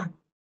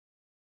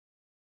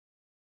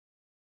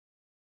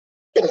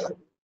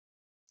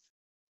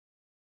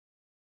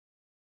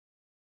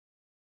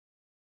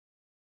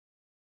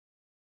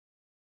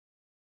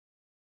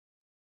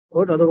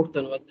ওটা তো করতে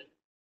না।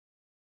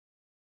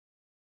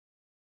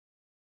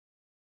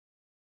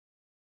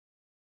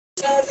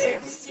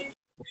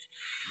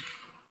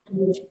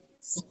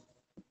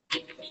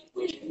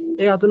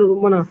 এই আতনে রুম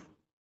বানা।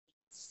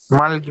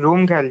 মাল রুম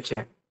খেলছে।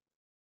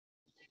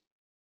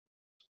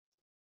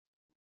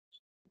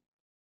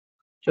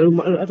 চল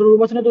এত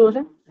রুম আছে না তোর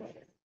কাছে?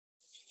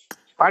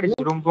 পারিস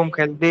রুম ফুম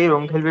খেলতে?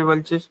 রুম খেলবি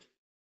বলছিস?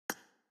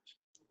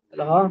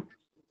 হ্যাঁ,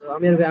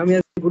 আমি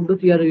আর গুড্ডু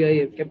তুই আর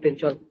ক্যাপ্টেন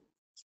চল।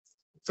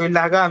 তুই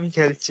লাগা, আমি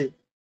খেলছি।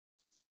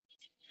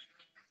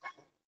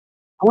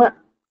 আমার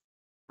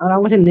আমার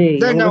কাছে নেই।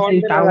 দেখ আমার না, কাছে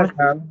ওয়ানডে টাওয়ার। লাগাস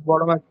না, আমি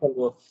বড় ম্যাচ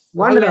খেলবো।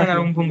 ওয়ান ভাল ডে লাগে দাস না না,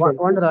 রুম ফুম খেলতে।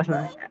 ওয়ান ডে দাস না।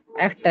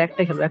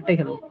 একটাই খেলো, একটাই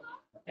খেলো,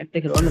 একটাই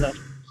খেলো। ওয়ান ডে দাস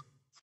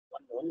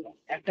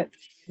একটা।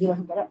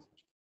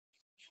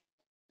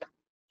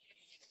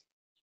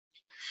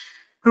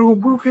 রুম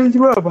ফুম খেলছি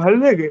বা ভালো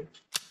লাগে।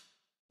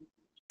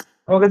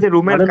 আমার কাছে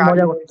রুমের ভালো কাজ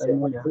মজা করতে রয়েছে, হবে,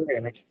 আমার মজা। ভালো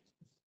লাগে না।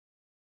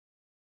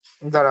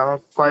 দাঁড়া আমার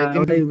হ্যাঁ কয়েকদিন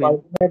ওটাই মেন।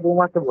 রুম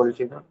আছে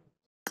বলছি না।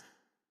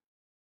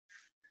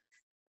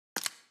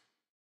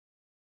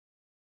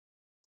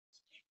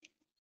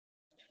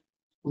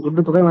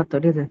 গুড্ডু তোকে মারতে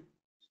হবে, ঠিক আছে?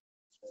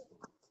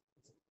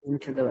 আমি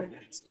খেলতে পারি না।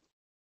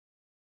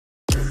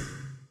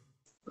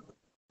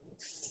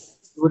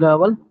 Good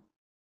ball.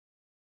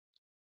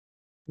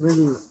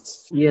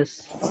 ইয়েস।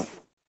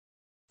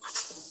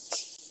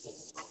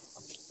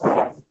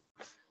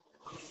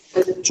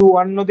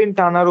 54 দিন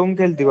টানা রুম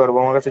খেলতে পারবো,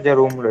 আমার কাছে যা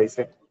রুম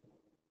রয়েছে।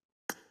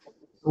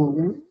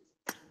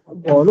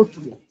 বলো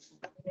তুমি।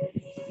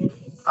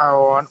 আর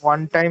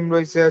ওয়ান টাইম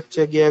রয়েছে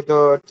হচ্ছে গিয়ে তো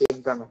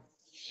চিন্তা না।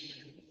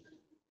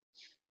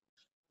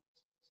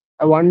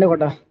 আর ওয়ান ডে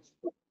কটা?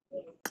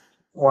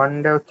 ওয়ান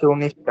ডে হচ্ছে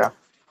 19টা।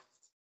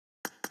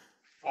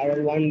 আর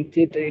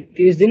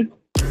 30 দিন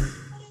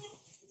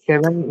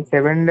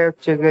 7 ডে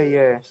হচ্ছে যে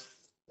ইয়ে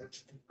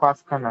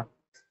পাঁচখানা।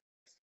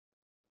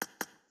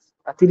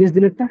 আর 30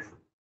 দিনেরটা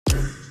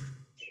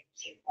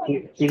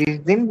 30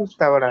 দিন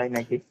বুঝতে আবার হয়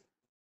নাকি?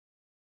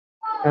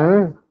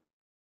 হ্যাঁ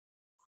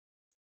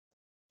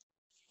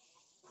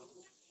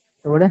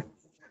তারপরে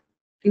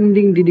টিং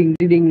টিং ডিডিং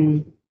ডিডিং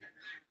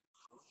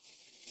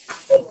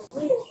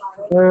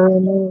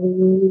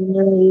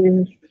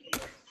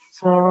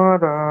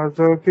সারা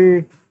যদি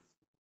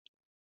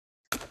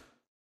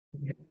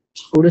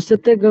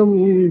फुर्सत गम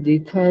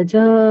दिखा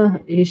जा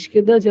इश्क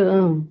दा जा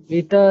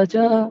मिटा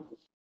जा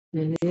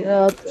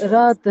रात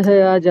रात है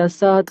आजा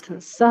साथ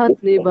साथ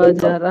निभा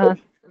जा रात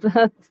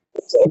रात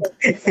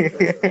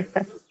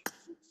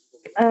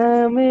आ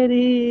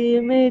मेरी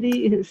मेरी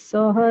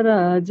सहारा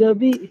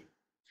जबी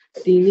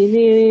टीनी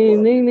नी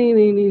नी नी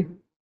नी नी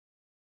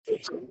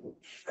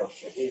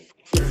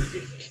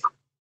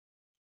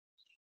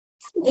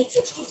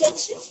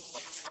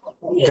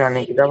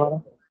জানি কিটা বলা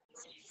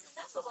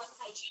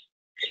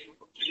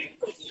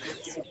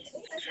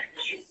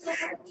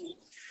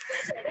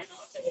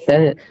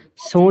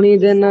सोनी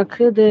दे नख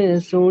दे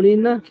सोनी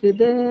नख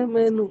दे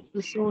मैनू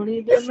सोनी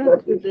दे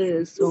नख दे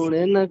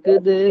सोने नख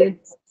दे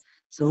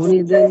सोनी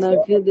दे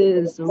नख दे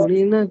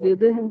सोनी नख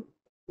दे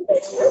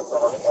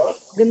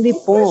गंदी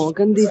पौ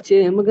गंदी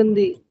चेम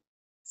गंदी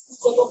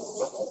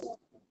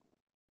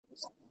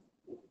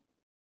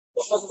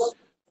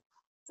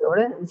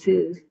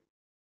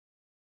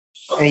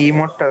এই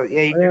ইমোটটা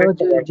এই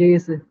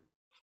জেসে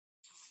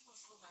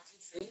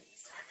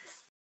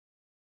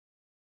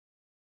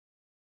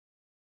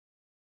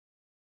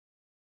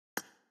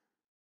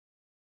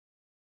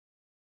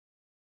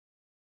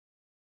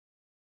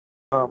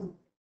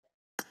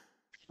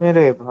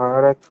मेरे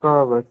भारत का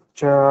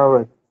बच्चा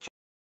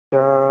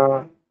बच्चा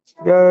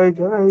जय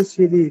जय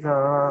श्री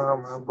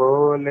राम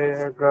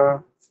बोलेगा।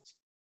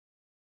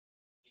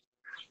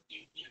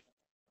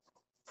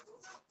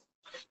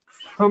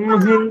 हम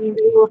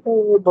हिंदू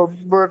हैं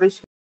बब्बर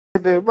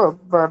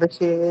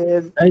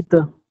शेर এই তো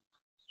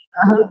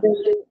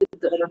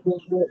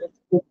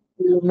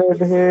में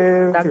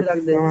ढेर ডাক দে ডাক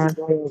দে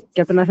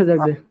ক্যাপ্টেন আসে ডাক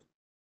দে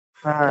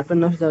হ্যাঁ ক্যাপ্টেন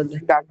আসে ডাক দে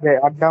ডাক দে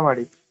আড্ডা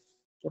মারি।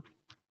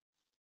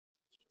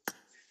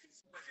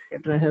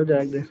 ক্যাপ্টেন আসে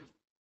ডাক দে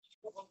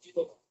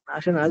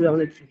আসে না আসবে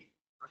আমরা দেখছি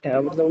টাকা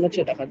পয়সা মনে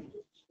হচ্ছে টাকা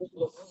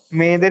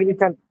মেয়েদের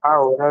বিশাল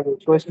খাও ওরা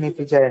রিকোয়েস্ট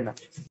নিতে চায় না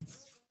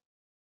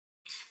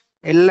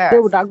এল্লা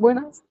কেউ ডাকবই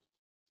না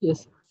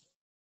ইয়েস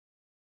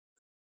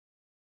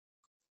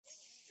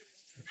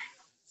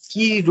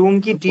কি রুম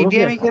কি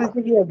টিডিএমই খেলছে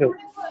কি হবে?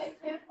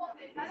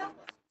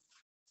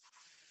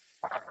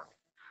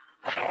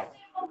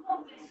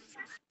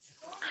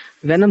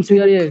 venom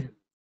सुयर ये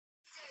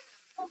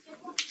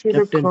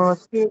कैप्टन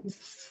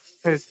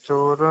है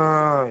चोरा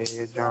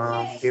ये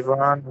जान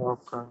दीवानों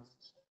का।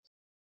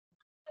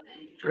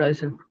 राइस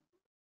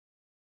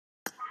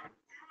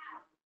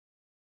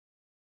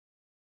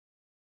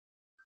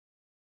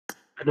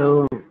हेलो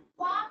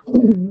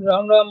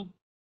রাম রাম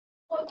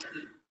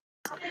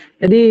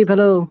এদি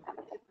হ্যালো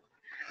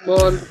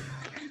বল।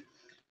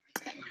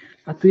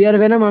 আর তুই আর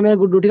venom আমি আর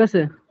গুড্ডু ঠিক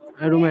আছে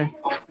রুমে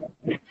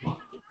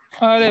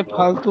আরে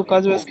ফালতু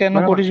কাজ বাজ কেন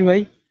করিস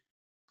ভাই?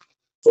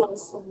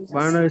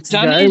 বানানো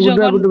জানিস গুড্ডু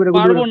যখন গুড্ডু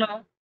পারবো না,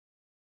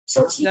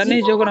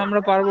 জানিস যখন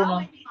আমরা পারবো না।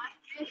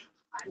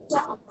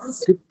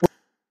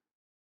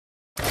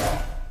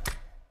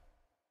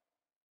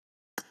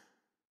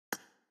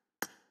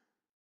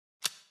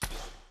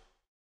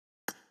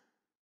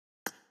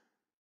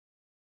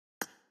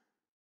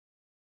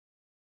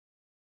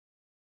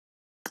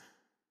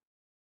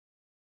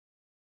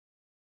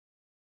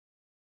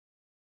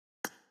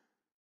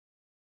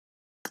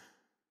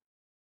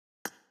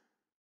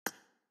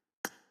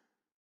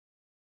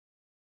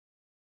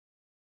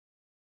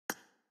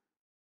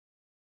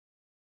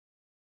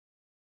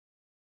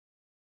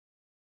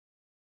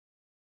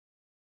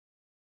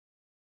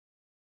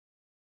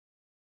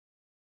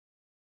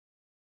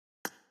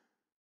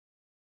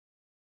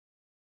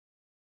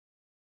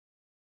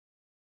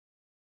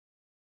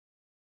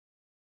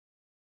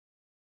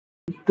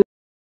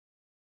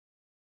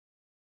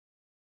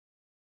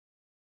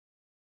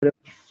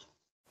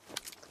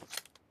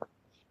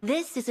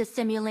 This is a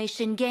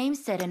simulation game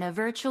set in a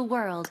virtual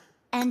world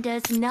and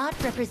does not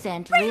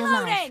represent real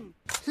life.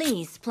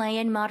 Please play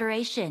in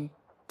moderation,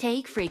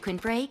 take frequent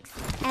breaks,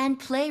 and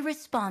play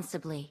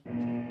responsibly.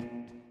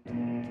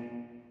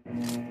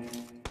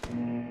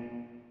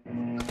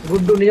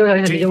 Guddu নিজের মতো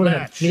খেল নিজের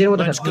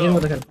মতো খেল নিজের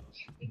মতো খেল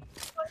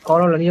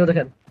করো নিজের মতো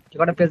খেল যে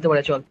কটা ফেলতে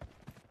পারে চল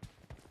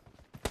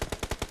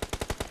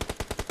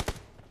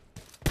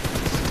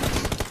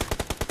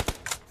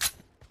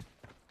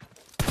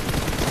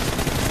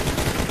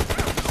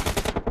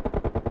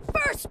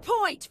First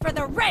point for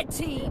the red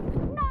team.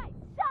 Nice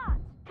shot.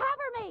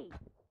 Cover me.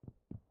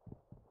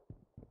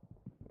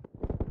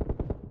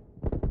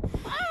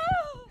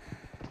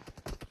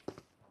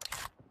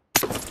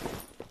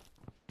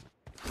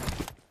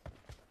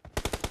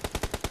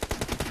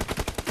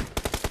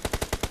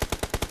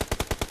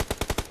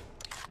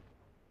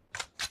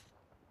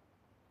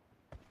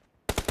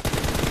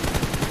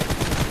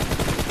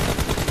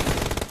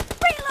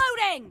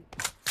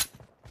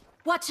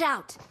 Watch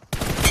out!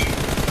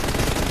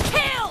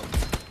 Killed!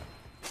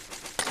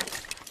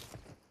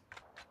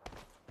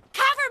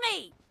 Cover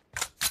me!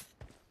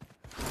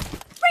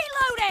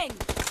 Reloading!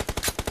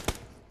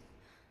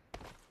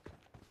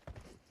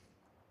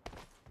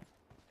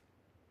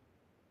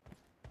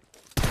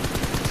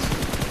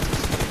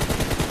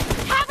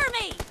 Cover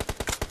me!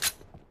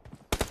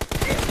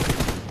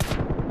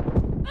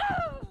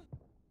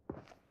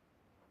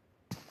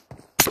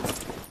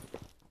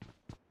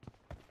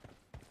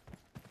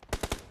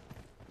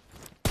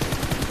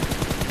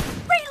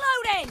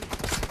 Reloading!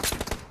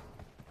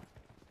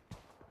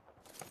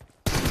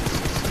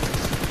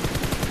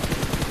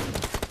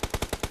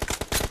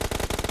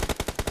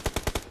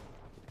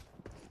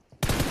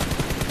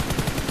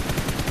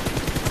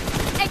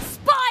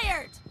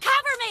 Expired!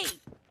 Cover me!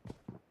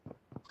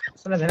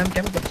 साला venom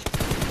क्या करता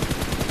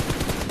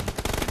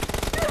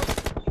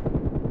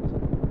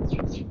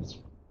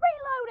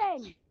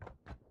Reloading!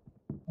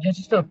 है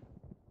जी stop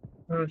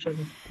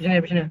चलो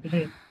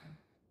पीछे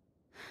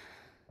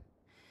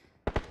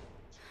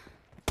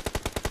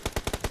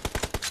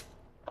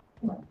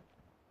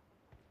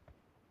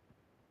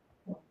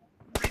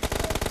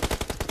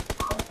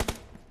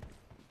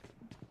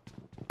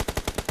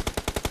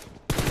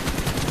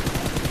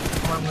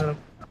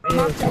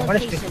Mark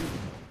the location.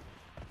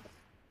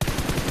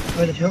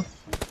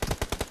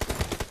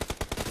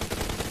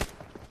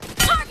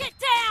 Target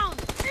down!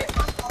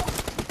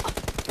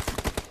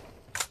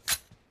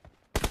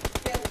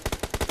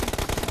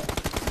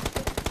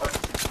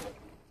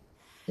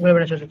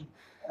 बड़ा छोटा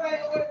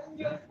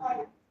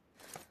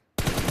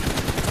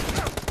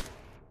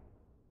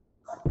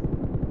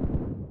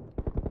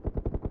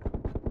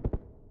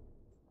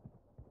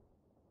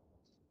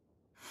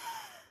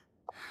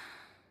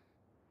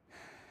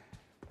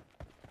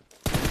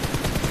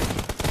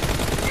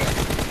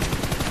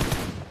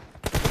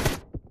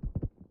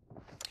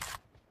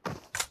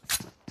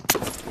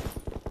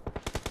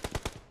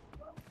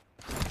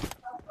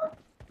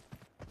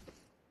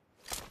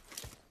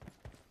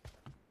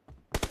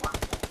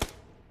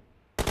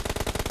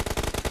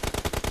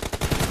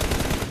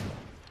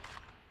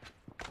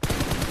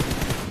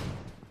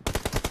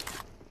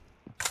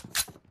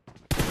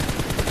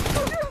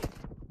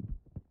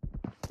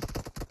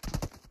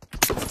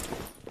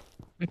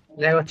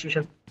لا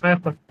واتشيشن ما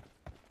يخبر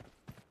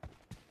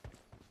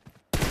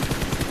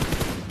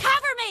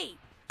Cover me!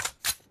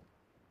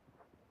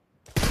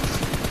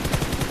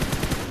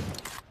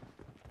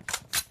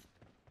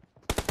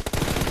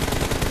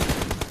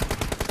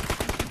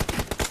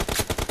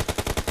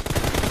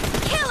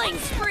 Killing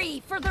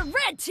spree for the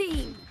red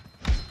team!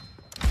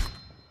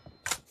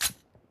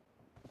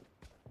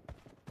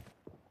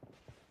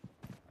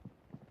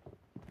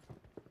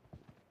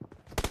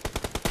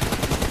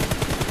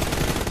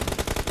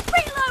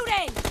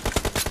 Reloading!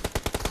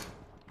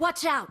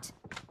 Watch out!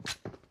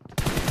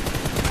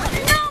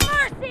 No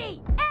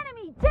mercy!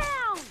 Enemy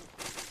down!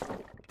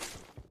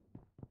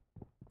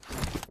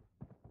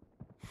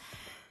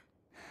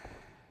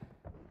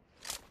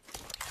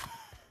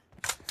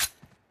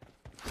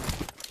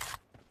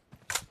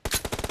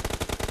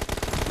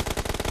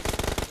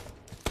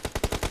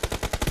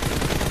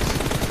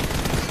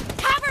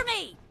 Cover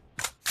me!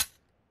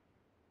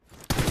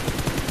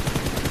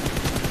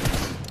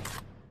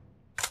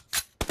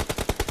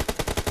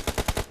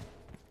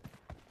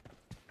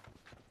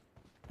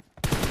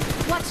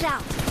 Watch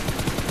out!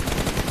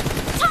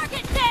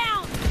 Target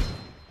down!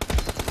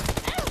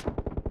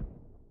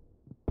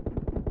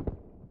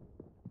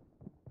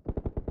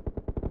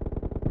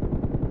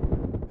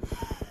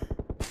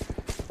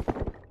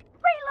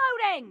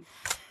 Reloading!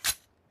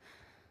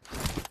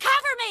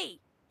 Cover me!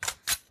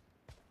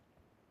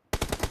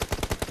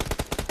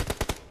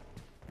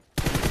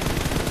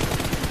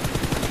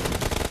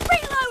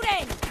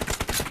 Reloading!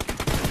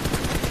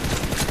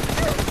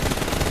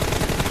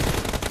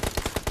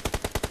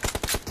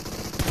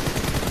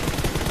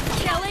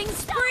 Killing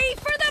spree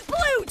for the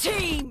blue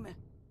team!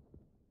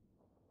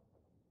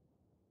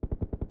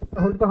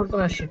 Hold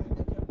पर आशी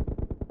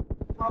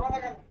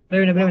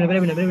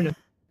ब्रेविना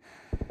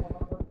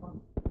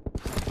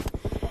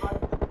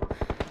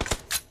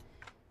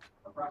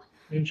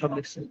इन सब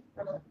लिखसे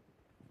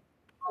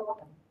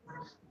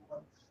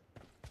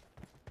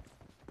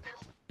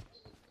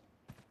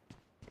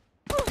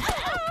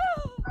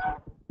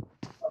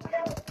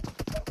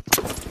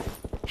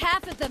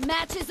Half of the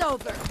match is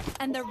over,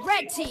 and the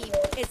red team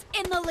is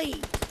in the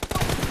lead.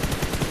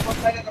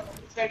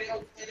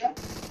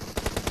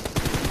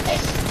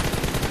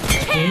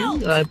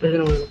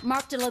 Killed!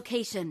 Marked a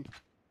location.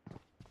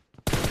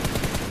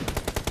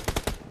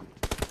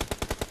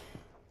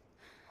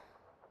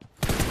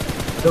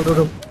 रुक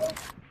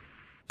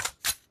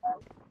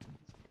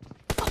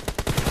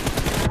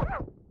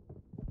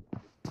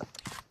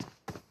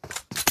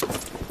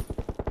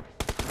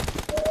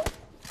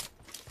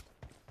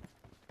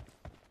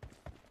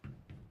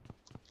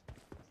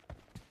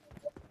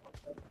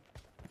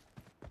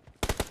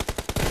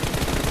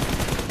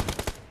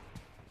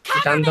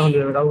जानता हूँ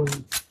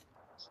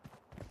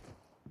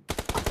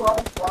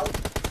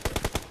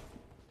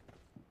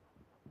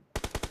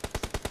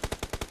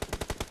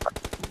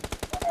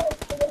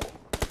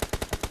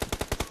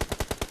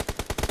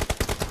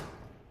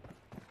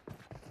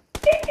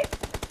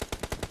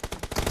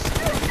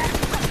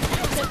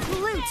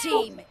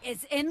is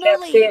in the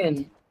captain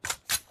lead.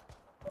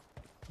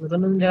 নতুন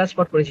নতুন জায়গা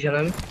spot করেছি শালা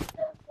আমি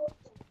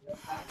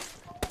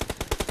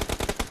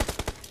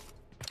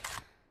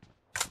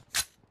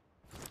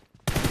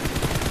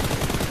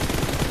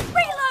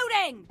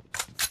Reloading.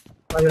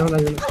 লাগবে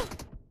না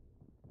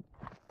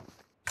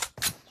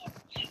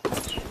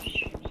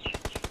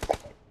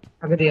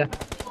আগে দিয়া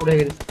উড়ে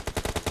গেছে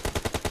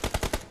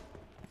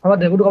আবার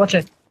দে গুড কমাচ্ছে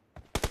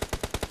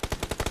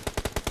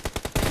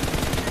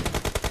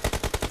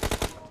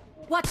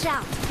Watch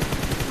out.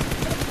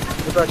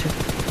 দুটো আছে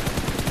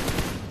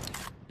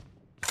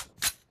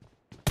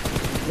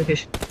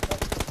দেখিস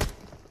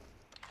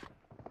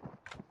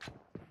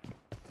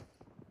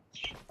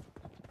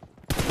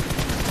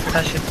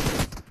আসে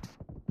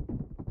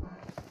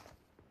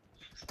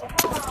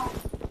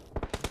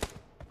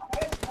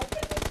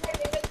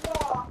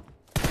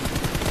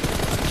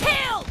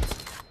Killed.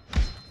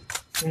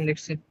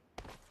 দেখছি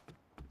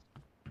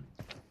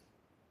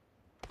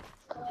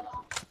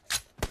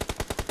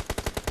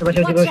Watch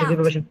out.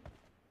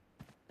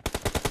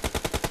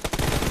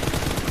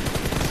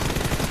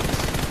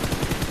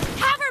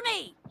 Cover me.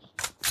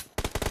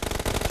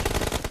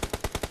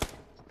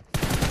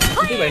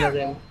 বাইরে Clear.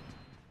 যায়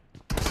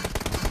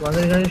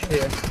ওয়ানের গাড়ি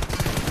শুয়ে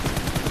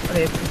আরে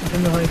একটু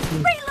জন্য হয় কি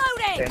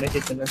Reloading. ট্রেনে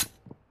যেতে না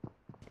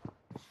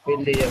ফেল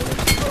দিয়ে যাবে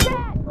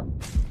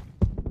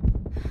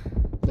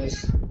নাইস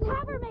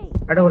Cover me.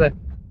 এটা কোথায়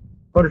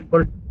হোল্ড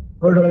হোল্ড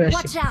হোল্ড হবে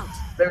আসছি Watch out.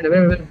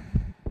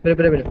 বেরে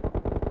বেরে বেরে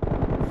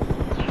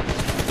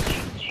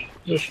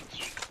ইস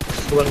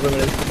সুপার করে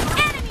মেরে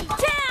Enemy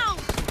down.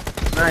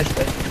 নাইস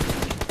ভাই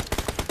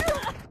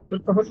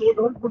hold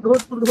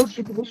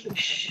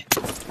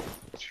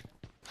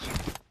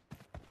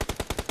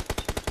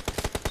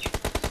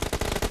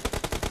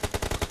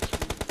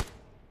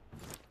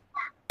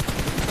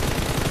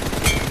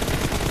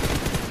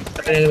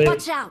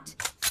Watch out.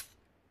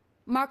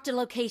 Marked a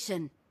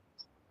location.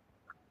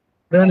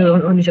 বেরে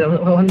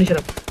নিচে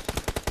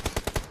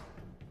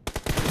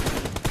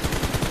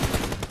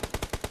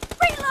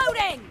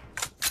Reloading.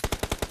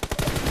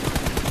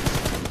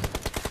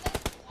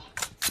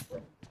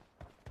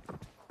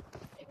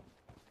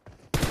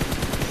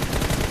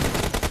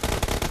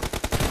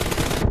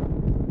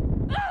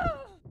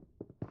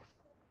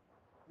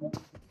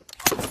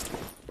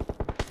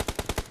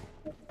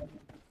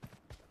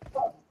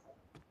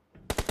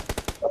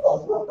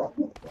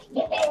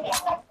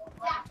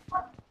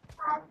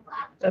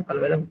 তাই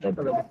পারবে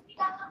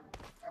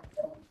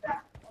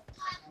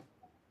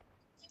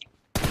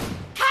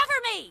Cover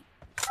me.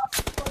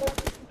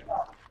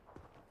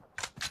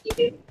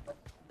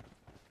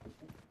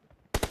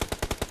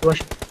 বস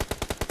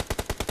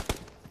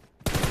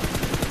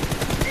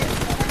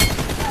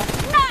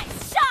Nice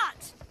shot.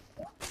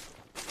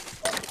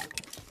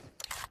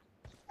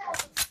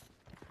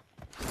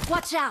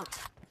 Watch out.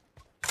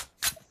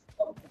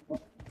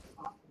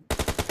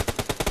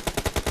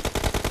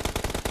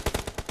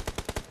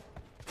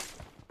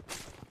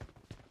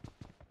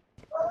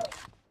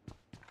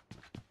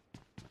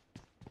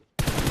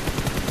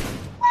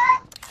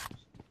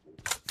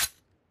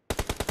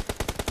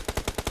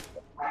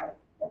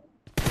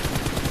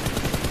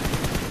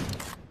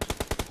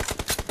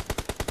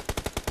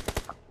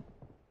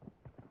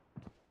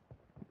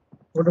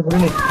 ওটা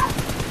ভুলিনি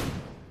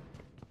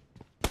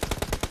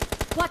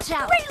Watch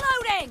out.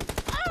 Reloading.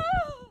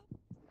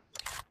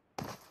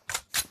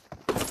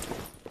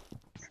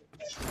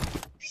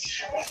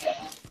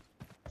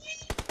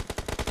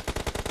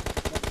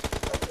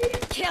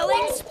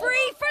 Killing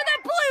spree for the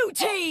blue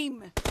team.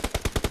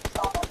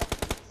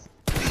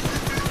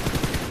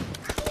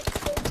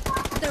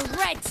 The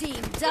red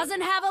team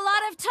doesn't have a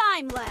lot of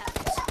time left.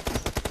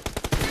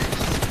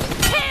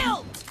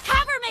 Killed.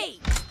 Cover me.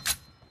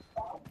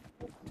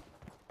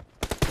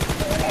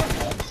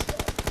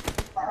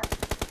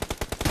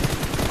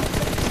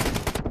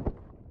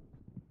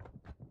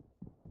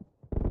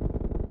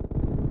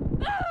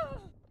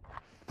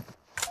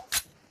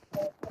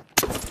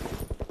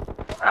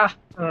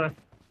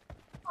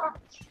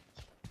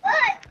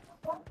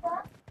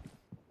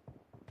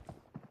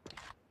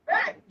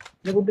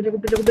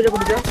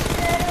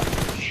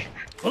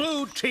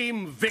 Blue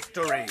team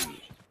victory.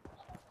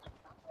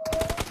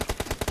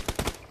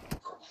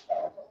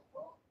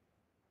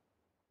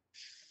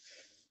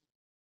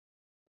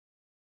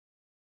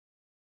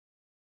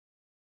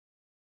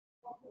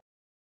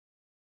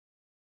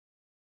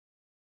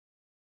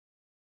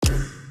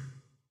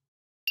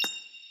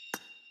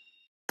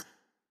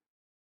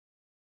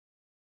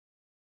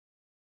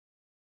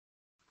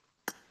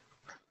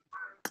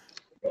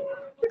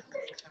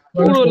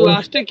 পুরো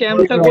লাস্টে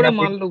ক্যাম্পটা করে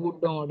মারলো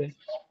গুড্ডা মারে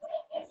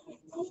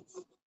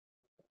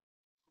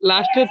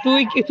লাস্টে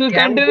তুই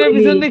ক্যান্টেনের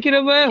পিছন দিয়ে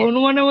কিরকম ভাবে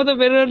হনুমানের মতো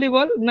বেরোলি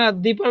বল না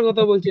দীপার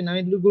কথা বলছি না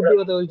আমি গুড্ডুর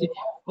কথা বলছি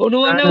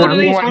হনুমানের মতো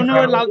দেখি সামনে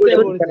আবার লাফ দিয়ে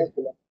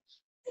পড়েছে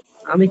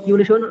আমি কি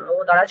বলি শোন ও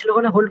দাঁড়া ছিল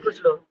ওখানে হোল্ড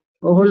করছিল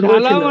ও হোল্ড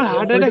শালা করছিল আমার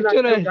হার্ট অ্যাটাক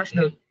চলে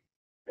আসছে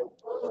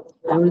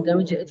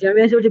আমি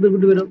এসে বলছি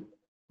গুড্ডু বেরো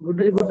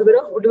গুড্ডু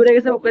বেরো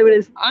গেছে ওকে বেরো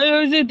আমি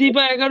ভাবছি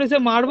দীপা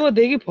 11 মারবো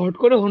দেখি ফট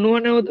করে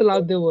হনুমানের মতো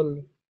লাফ দিয়ে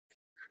বললো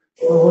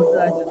বলতে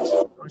আছে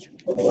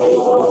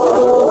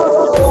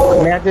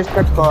ম্যাচ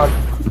স্টার্ট কর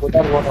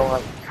ওটার বড়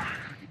ভাই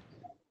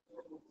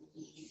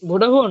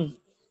Vodafone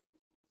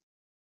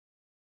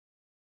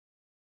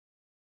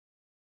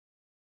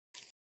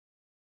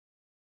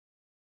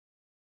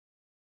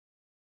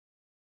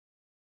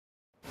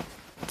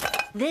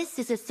This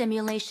is a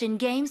simulation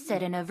game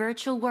set in a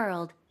virtual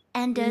world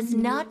and does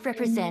not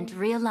represent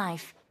real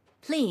life.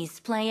 Please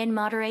play in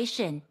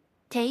moderation,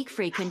 take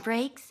frequent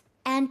breaks,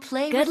 and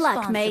play Good luck,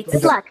 responsibly. mates.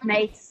 Good luck,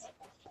 mates.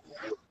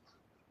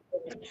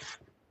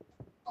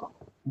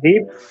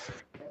 দীপ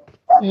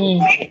হুম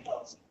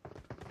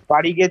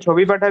বাড়ি গিয়ে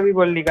ছবি পাঠাবি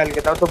বললি কালকে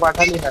তাও তো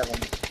পাঠালি না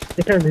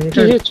এখন এটা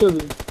কিসের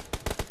ছবি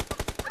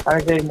আরে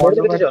সেই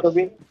মণ্ডপের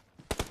ছবি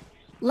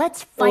Let's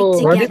fight Oh.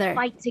 together.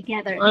 Fight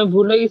together. আমি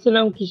ভুলে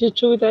গেছিলাম কিসের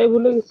ছবি তাই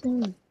ভুলে গেছি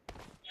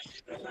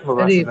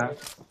বাবা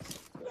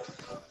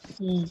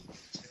হুম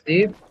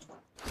দীপ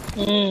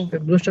হুম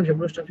ব্লু স্টপ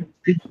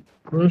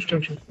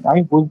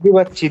আমি বুঝতে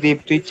পারছি দীপ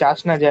তুই চাস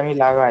না যে আমি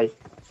লাগাই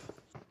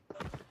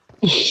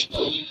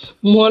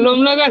মলম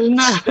লাগাস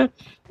না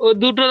ও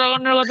দুটো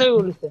লাগানোর কথাই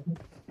বলেছে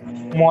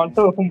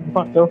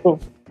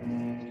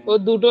ও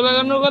দুটো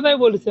লাগানোর কথাই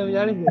বলেছে আমি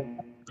জানি তো।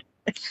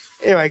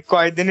 এ ভাই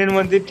কয়দিনের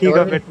মধ্যে ঠিক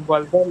হবে একটু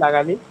বলতো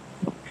লাগালি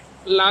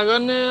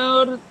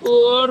লাগানোর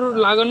তোর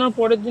লাগানোর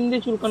পরের দিন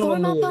দিয়ে চুলকানো Form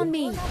বন্ধ হয়ে up যাবে on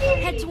me.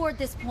 Head toward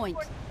this point.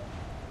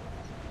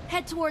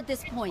 Head toward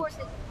this point.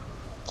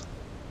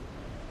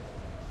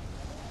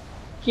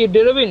 কি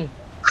ডেরোবিন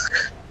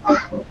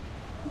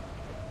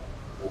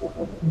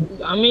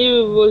আমি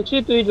বলছি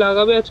তুই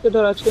লাগাবি আজকে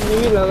ধর আজকে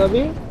নিবি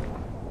লাগাবি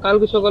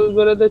কালকে সকাল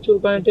বেলাতে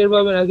চুলকানি টের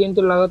পাবে না কিন্তু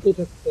লাগাতেই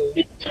থাকতে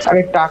হবে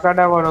আরে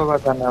টাকাটা বড়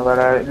কথা না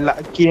বাড়া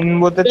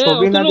কিনবো তো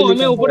ছবি না দিলে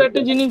আমি উপরে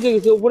একটা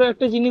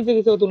জিনিস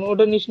দেখেছি অতনু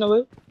ওটা নিস না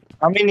ভাই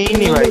আমি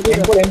নিইনি ভাই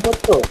এম্পোর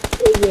তো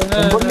এই যে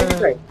এম্পোর নিবি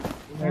ভাই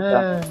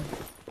হ্যাঁ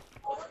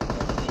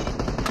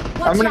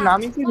আমরা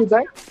নামই কি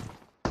দিদাই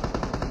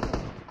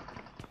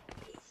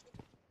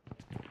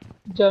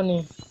জানি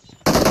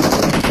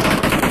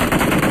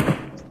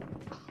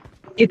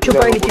কিচ্ছু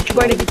পাইনি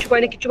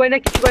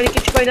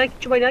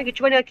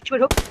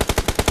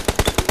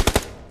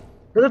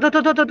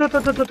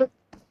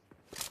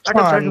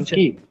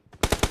কি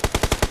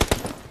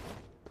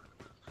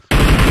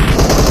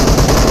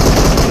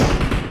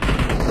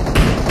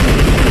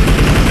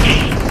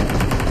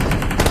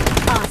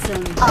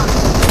Awesome.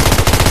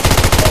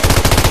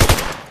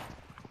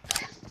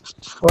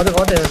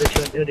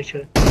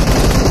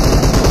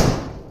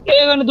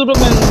 এখানে দুটো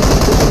ম্যান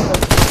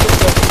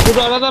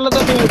দুটো আলাদা আলাদা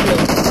টিম আছে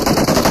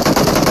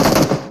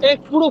এক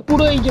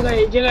পুরো এই জায়গায়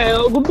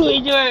গুড্ডু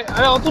এই জায়গায়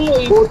আরে অতনু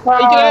এই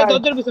জায়গায়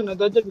দরজার পিছনে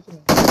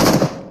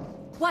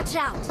Watch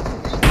out.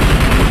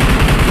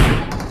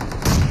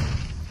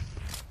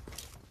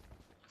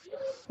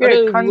 আরে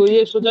ওই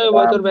সোজা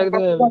ভাই তোর ব্যাগ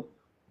দেখা যাবে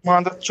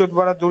মাদার চোদ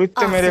বড়া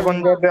দূরত্বে মেরে কোন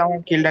জায়গায় আমার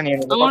কিলটা নিয়ে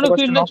নিল আমারও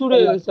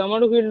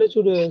ফিল্ডে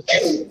চুরে গেছে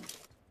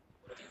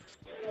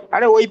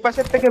আরে ওই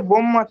পাশের থেকে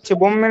বোম মারছে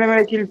বোম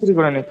মেরে কিল চুরি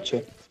করে নিচ্ছে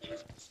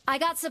I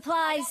got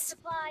supplies.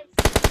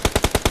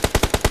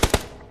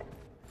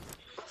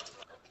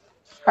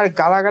 আরে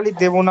গালাগালি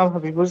দেবো না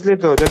ভাবি বুঝলি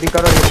তো যদি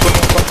কারো হেডফোন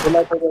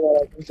খোলা করে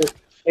দেওয়া কিন্তু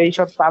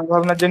এইসব তাল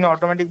ভাবনার জন্য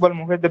অটোমেটিক বল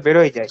মুখে দিয়ে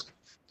বেরোয় যায়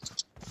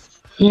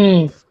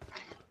হুম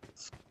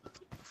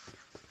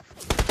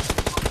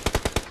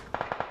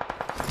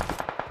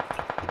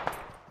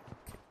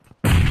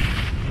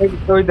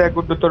ওই দেখ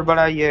গুড্ডু তোর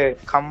বড়া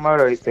খাম্বা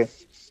রয়েছে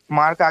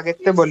মার্ক আগের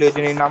থেকে বলি ওই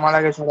জন্য নামার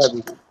আগে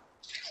ছড়াবি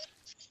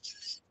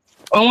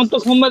আমার তো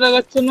খাম্বা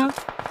দেখাচ্ছে না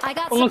I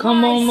got কোনো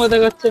খাম্বা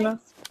দেখাচ্ছে না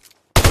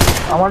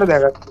আমারও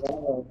দেখাচ্ছে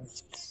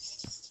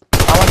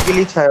আমার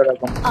গিলি ছায়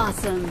ওরকম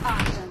Awesome.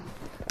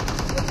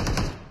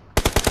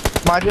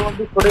 মাঝে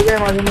মধ্যে সরে যায়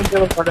মাঝে মধ্যে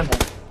আবার সরে না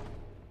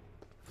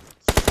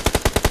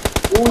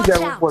ওই Watch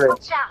যাবো out. পরে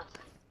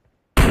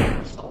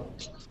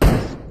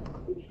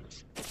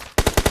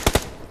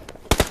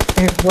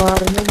एक बार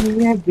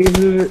नहीं है दिल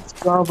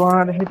का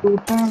बार है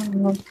टूटा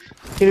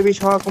फिर भी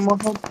शौक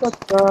मोहब्बत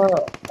का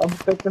अब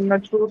तक न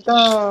छूटा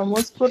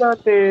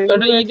मुस्कुराते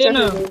अरे ये दे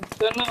ना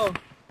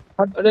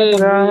अरे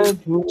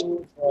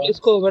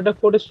इसको बेटा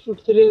फोटो शूट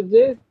से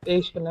दे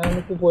एक ना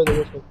मैं को बोल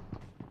देबो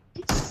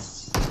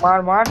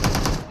मार मार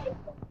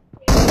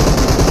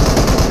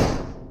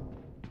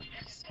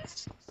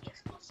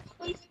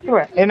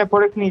এনে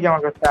পরে নিয়ে যা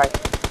আমার কাছে আয়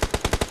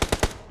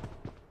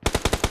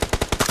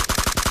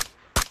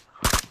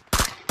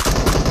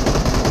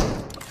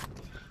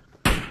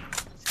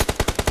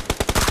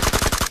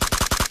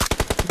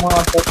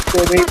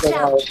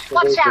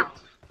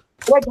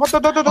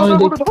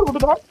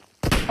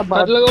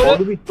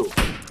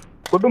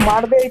গুড্ডু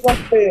মারবে এই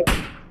পাশে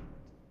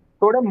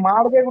তোরে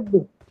মারবে গুড্ডু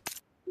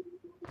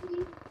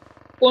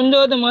কোন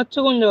জায়গাতে মারছো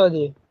কোন জায়গা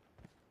দিয়ে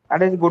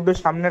আরে গুড্ডুর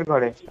সামনের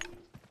ঘরে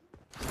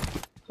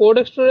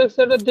প্রোডেক্ট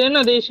এটা দে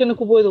না দেই সেখানে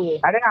কুপোয় দেবো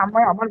আরে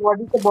আমার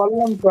বডিতে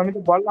বললাম তো আমি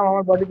তো বললাম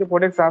আমার বডিতে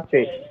প্রোডেক্ট আছে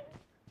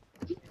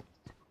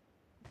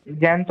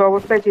জ্যান্ত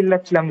অবস্থায়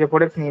চিল্লাচ্ছিলাম যে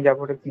প্রোডেক্ট নিয়ে যা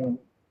প্রোডেক্ট নিয়ে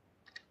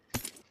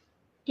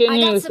কে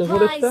নিয়ে গেছে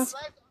প্রোডেক্টটা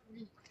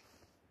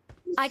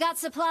I got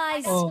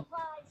supplies.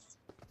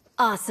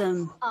 Awesome.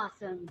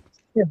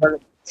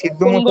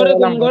 Sindhu কোন মুখে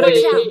ঘরে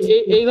গেলাম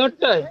এই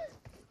ঘরটায়?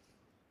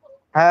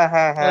 হ্যাঁ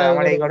হ্যাঁ হ্যাঁ, হ্যাঁ,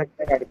 আমার এই ঘরে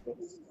মারিছে,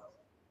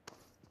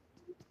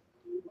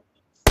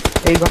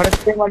 এই ঘরের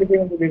থেকে মারিছে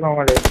কিন্তু দিঘা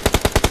মারে।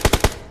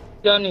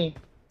 জানি।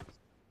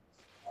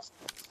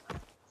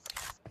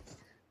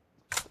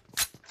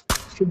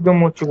 সিদ্ধু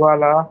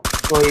মুচওয়ালা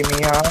कोई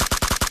मियां।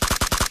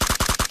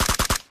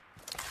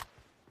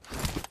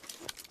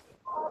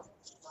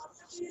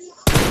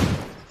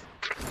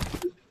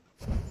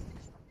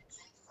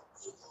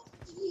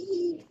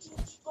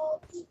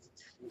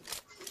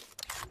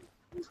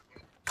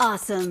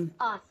 Awesome.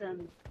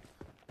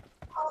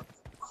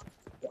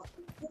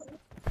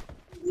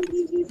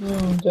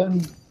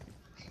 জানি।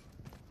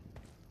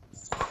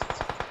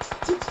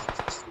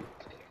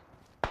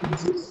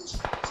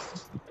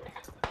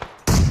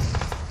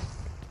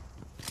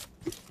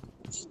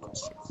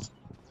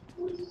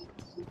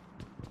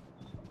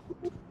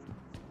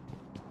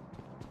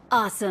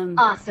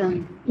 Awesome.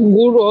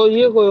 গুড়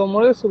ইয়ে কই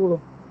মরে গেছে পুরো।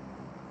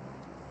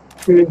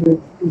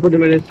 উপরে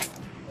মেরে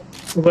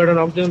উপরে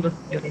নক দিন তো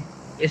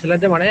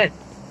এসলাতে মারে।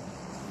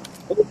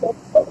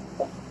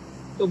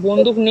 তো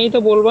বন্দুক নেই তো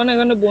বলবা না,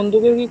 এখানে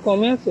বন্দুকের কি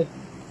কমে আছে?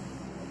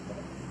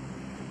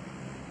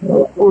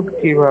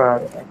 উঠছি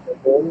ভাই,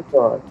 বল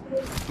কর।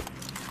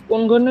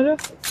 কোন ঘরে রে?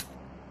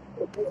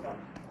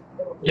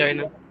 যাই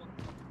না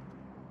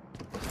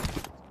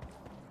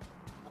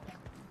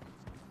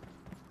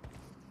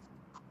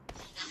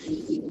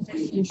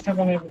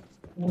ইনস্টাগ্রামে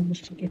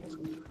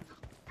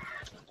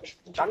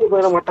জানি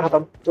বড় মারটা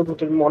খাতাম তো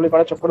তুই মনে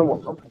করা চক্করে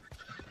মরলাম।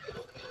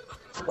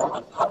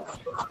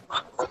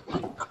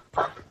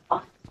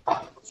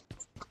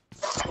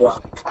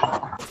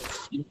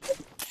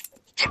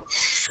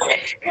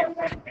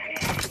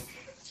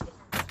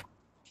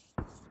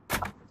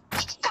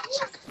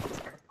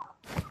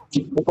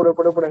 উপরে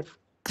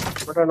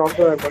ওটা নক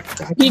দেওয়ার পর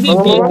কি দিয়ে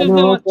বিএসএস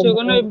দিয়ে মারছে?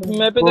 ওখানে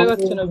ম্যাপে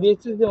দেখাচ্ছে না,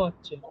 বিএসএস দিয়ে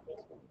মারছে।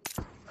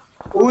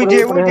 ওই যে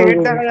হেড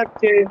দেখা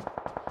যাচ্ছে।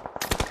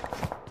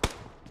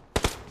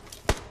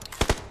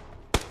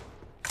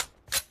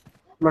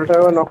 মালটা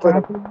নক করে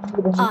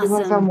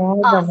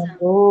দাও।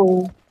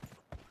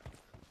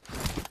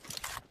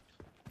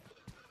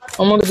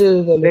 আমার দিয়ে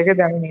দে তাহলে। দেখে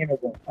দে,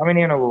 আমি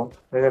নিয়ে নেবো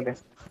দেখে দে।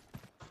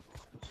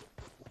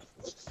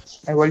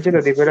 আমি বলছি তো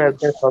দীপের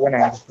অ্যাড্রেস হবে না।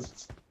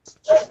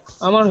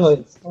 আমার হয়,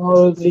 আমার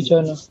গ্লিচ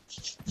হয় না।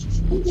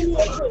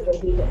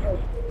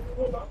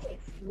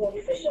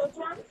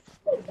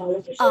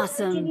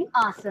 Awesome.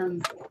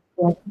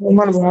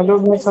 আমার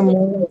ভালোবাসা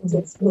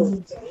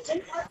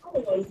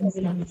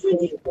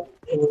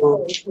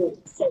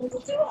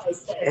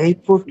এই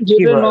পুটকি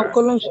যেটা নক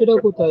করলাম সেটা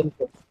কোথায়?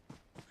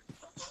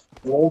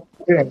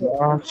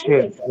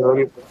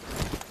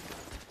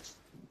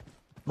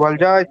 বল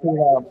জয়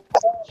শ্রীরাম,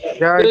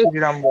 জয়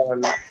শ্রীরাম বল।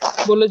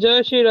 বলে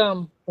জয় শ্রীরাম।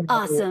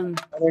 Awesome.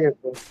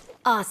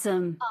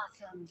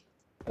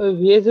 ওই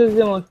ভিএসএস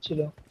দিয়ে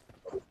মারছিল।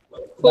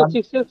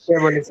 কে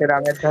বলেছে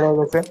রামের ধারে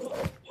গেছে?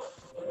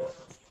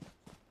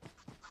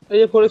 এই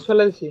যে ফরেস্ট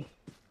ফেলাইছি।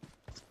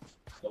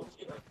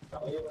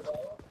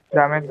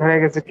 রামের ধারে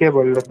গেছে কে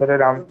বললো? তোরে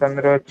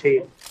রামচন্দ্র হচ্ছে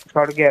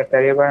স্বর্গে আছে,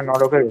 আর এবার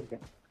নরকে গেছে।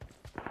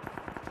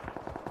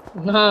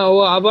 না, ও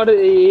আবার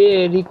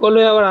রিকল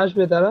হয়ে আবার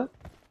আসবে তারা।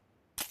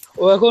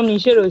 ও এখন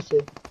ইসে রয়েছে,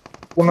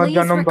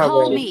 পুনর্জন্ম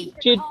পাবে।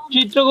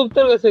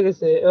 চিত্রগুপ্তের কাছে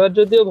গেছে। এবার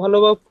যদিও ভালো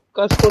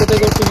কাজ করে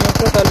থাকে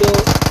টিমমেটরা, তাহলেও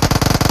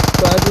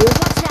আসবে।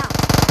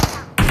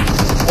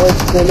 ও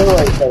চলেও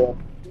আসতে হবে।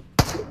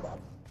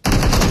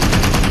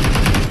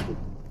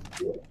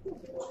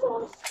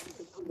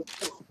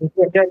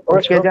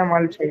 যা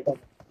মাল সেইটা।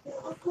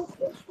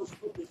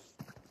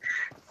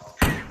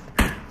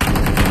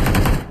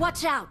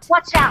 Watch out.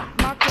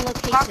 Mark the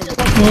location.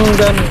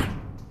 জানি।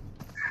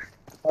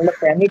 তাহলে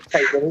প্যানিক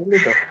খাইছে, বুঝলি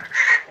তো?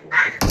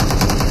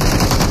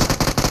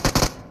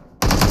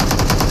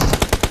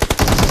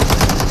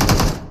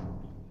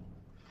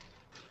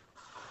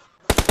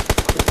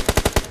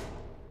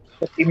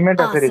 টিমমেট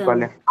আছে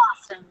রিকলে।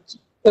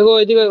 এগো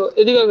এদিকে,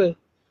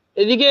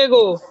 এদিকে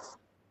এগো।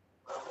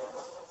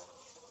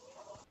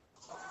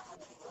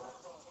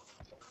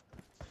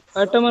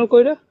 আরেকটা মাল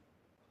কইরা।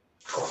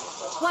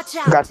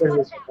 গাছের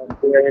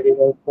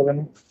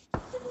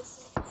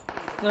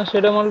না,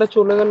 সেটা মালটা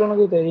চলে গেল না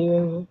কোথায়?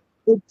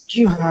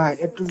 কি ভাই,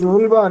 একটু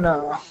ঝোল বানা,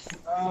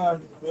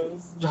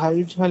 ঝাল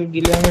ঝাল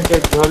গিলে আমি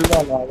ঝোল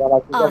বানা। আবার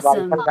আজকে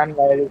বালখার গান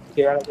গায়ে দিচ্ছে,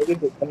 এবার দেখি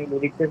দোকানি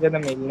লিরিক্সের সাথে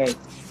মিল নেই।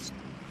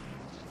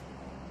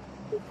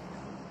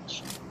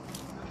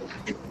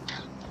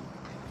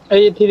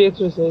 এই 3x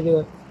হইছে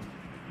এদিকে।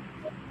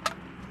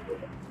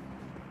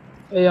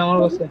 এই আমার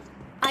কাছে।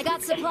 I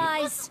got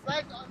supplies.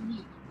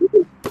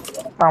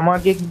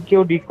 আমাকে কি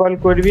কেউ রিকল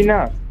করবি না?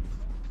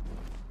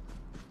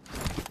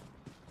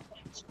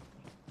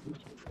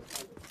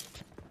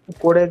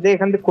 করে দে,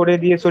 এখান থেকে করে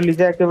দিয়ে চলে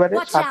যায় একেবারে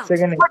 7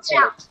 সেকেন্ড।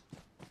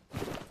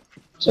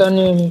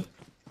 জানি আমি।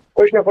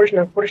 করিস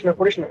না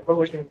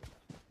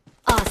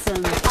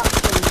Awesome.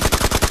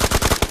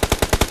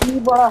 কি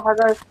বড়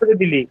হাগা করে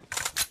দিলি।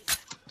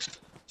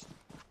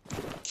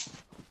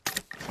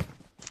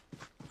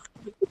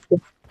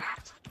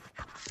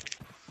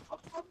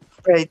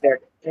 এই দেখ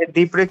এই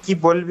দীপরে কি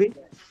বলবি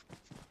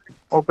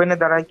ওপেনে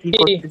দাঁড়ায় কি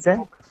করতেছে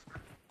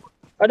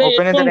আরে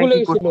ওপেনে হেডফোন দাঁড়ায় খুলে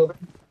কি গেছিল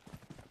করতেছে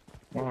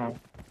হ্যাঁ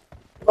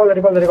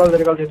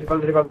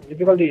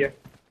কল দিয়ে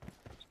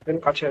দেন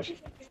কাছে আসে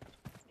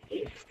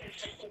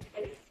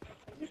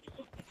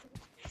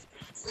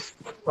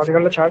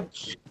কলটা ছাড়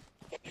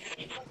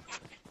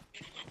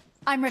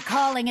I'm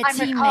recalling a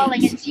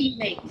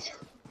teammate.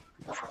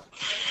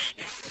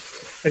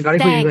 গাড়ি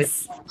খুঁজি ভাই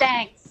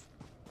Thanks.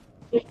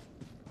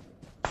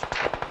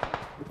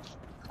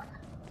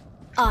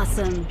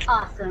 Awesome.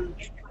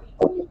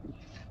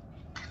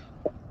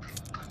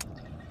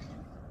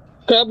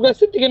 ক্র্যাব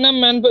গাছের থেকে নাম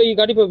ম্যান এই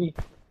গাড়ি পাবি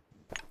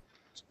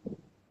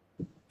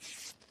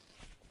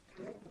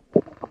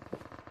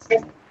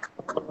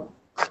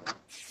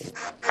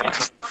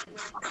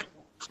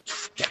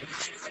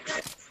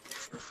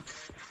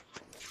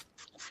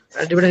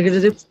আলটিমেট হেলকিট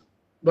দে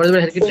বড় বড়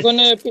হেলকিট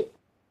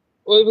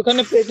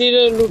ওখানে পেটির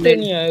লুটে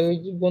নিয়ে আয় ওই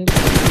বন্ধু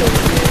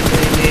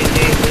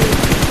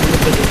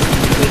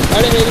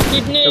আরে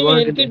হেলকিট নেই আমি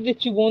হেলকিট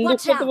দিচ্ছি বন্দুক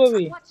কত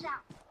পাবি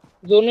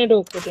জোনে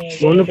ঢোক প্রথমে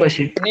বন্ধু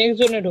পাশে নেক্সট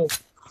জোনে ঢোক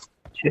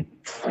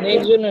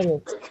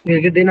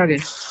হেলকিট দেন আগে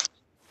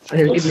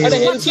হেলকিট নেই আরে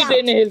হেলকিট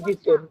এনে হেলকিট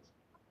তোর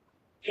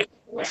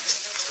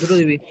দুটো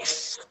দিবি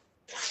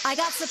I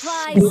got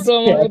supplies. দুটো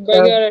আমার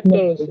ব্যাগে আর একটা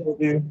আছে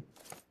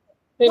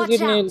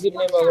হেলকিট নেই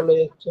পাগল হয়ে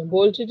যাচ্ছে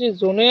বলছি যে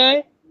জোনে আয়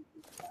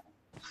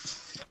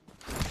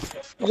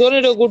জোনে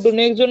ঢোক গুড্ডু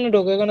নেক্সট জোনে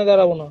ঢোক এখানে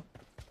দাঁড়াবো না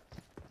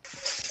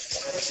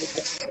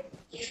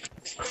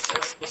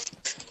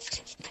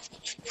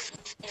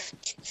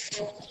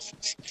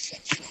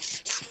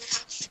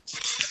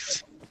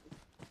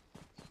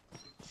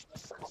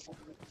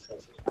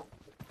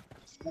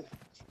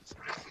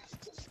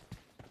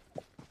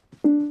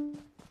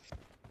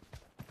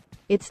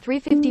It's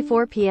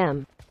 3:54 p.m.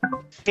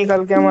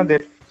 কালকে আমাদের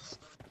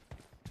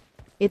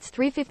It's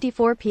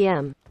 3:54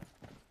 p.m.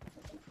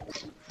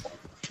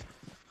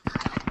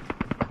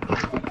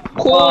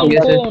 কোন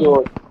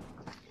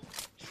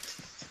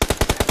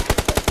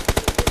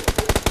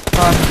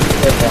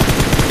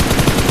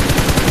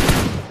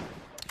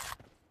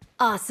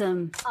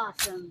Awesome.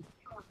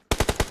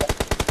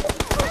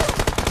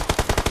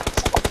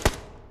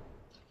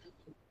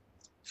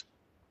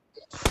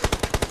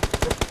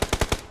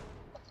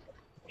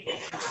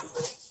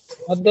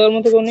 দেওয়ার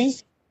মতো কোন নেই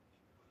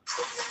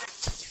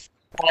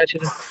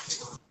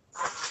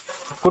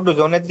কুড্ডু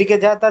জোনের দিকে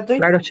যা তা তুই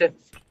গাইড হচ্ছে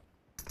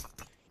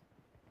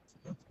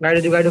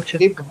গাইড হচ্ছে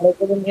দীপ ঘাড়ে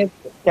করে নিয়ে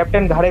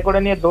ক্যাপ্টেন ঘাড়ে করে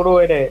নিয়ে দৌড়ো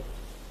এরে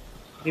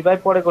রিভাইভ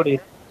পরে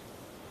করিস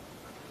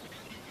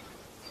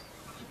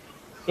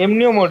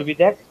এমনিও মরবি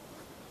দেখ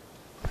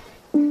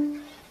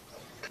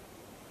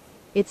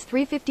It's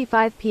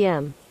 3:55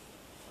 p.m.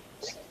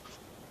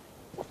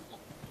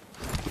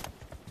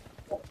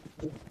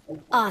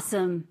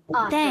 Awesome.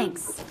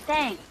 Thanks.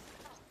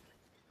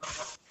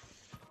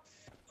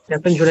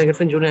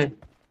 Captain জোনে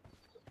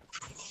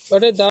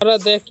আরে দাঁড়া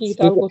দেখ কি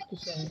তাল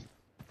করতেছে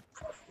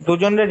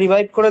দুজনরে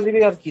রিভাইভ করে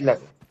দিবি আর কি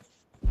লাগে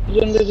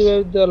দুজনরে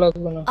রিভাইভ দেওয়া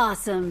লাগবে না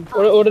Awesome.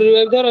 ওরে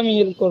রিভাইভ ধর আমি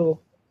হেল্প করব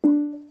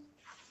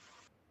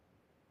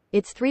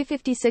It's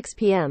 3:56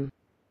 p.m.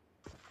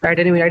 Right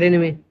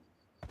enemy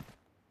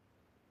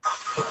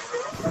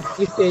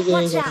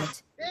Watch out.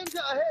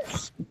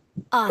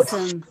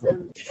 Awesome.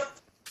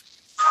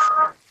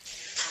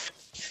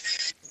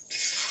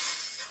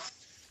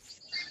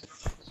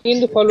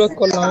 কিন্তু ফলো ব্যাক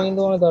করলাম আমি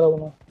কিন্তু ওখানে দাঁড়াবো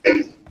না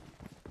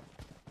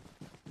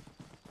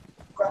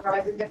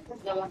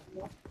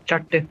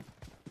চারটে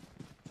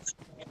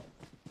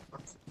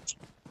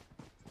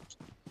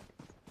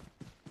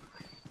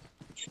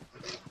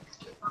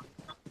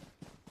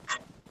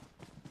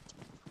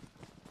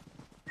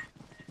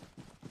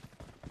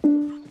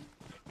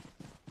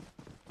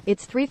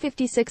It's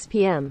 3:56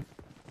 p.m.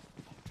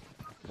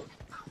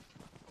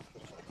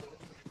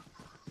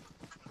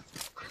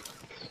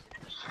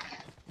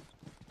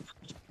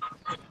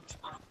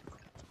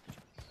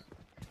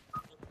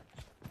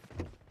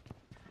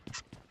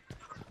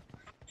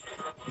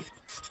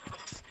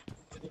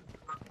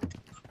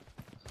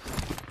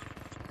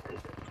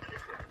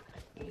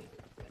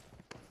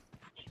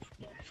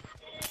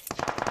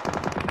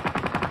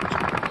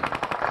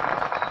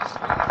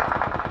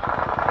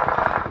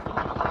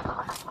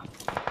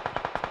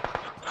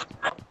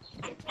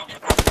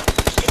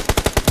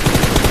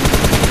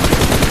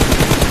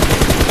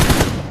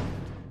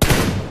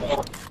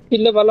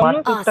 কিল্লে পালাম না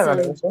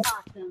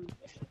Awesome.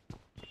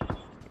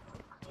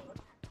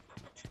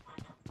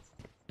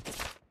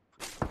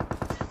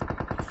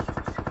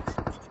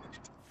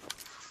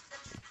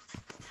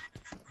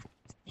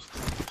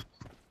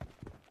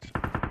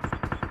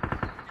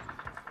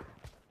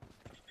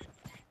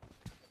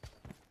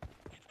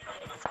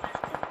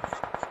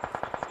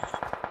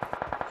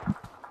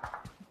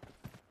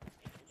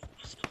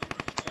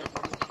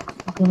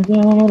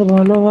 আমার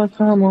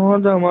ভালোবাসা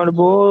মদ আমার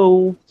বউ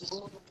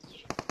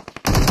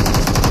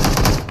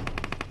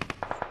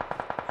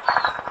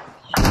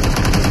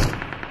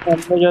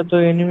সামনে যত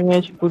এনিমি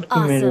আছে পুটকি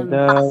মেরে Awesome.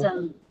 দাও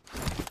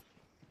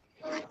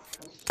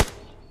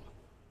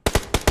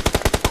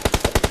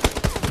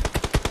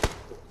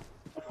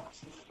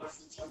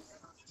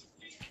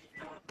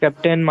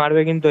ক্যাপ্টেন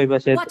মারবে কিন্তু ওই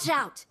পাশে। Watch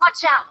out!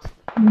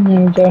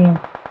 জানো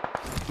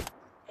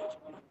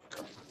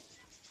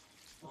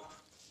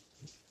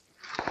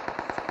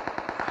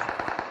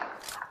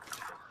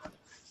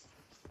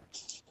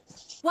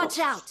Watch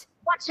out!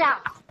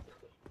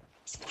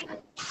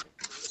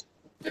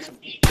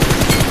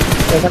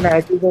 এখানে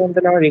আইটি যখন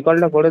তাহলে আমার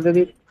রিকলটা করে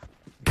দিবি।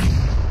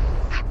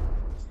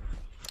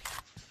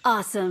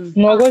 Awesome.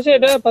 নগছে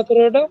এটা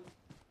পাথরের ওটা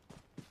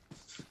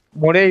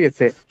মরেই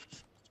গেছে।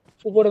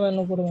 উপরে ম্যান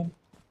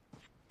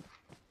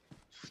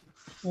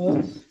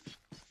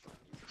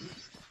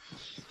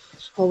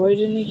সবাই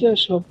জানি কি আর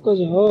সব কাজ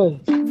হয়।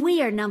 We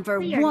are number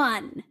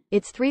 1.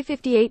 It's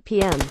 3:58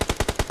 p.m.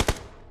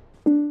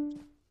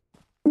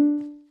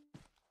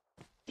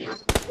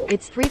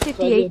 It's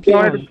 3:58 তুই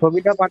আমার p.m.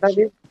 ছবিটা পাঠা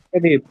দিস।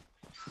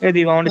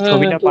 এদীপ আমার হ্যাঁ,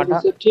 ছবিটা ঠিক পাঠা।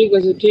 আছে, ঠিক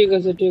আছে, ঠিক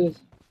আছে, ঠিক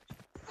আছে।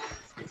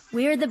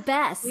 We're the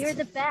best.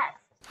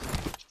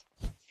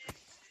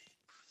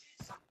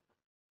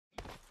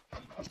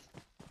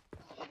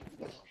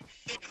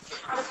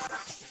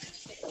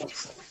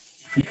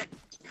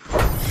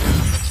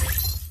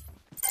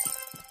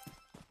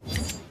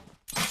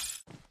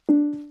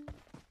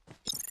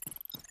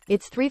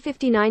 It's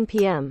 3:59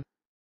 p.m.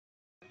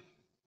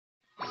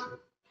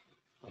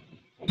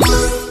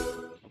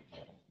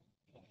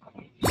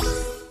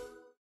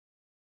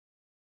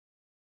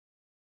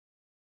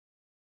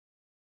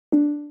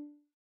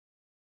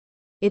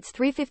 It's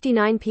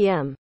 3:59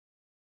 p.m.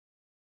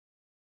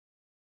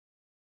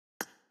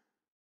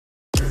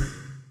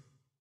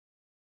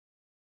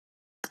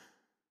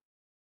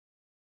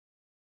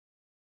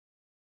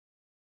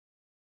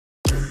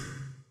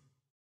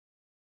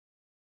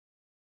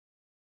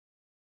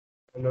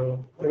 Hello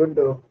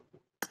রুন্ডু।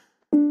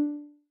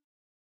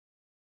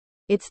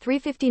 It's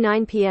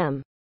 3:59 p.m.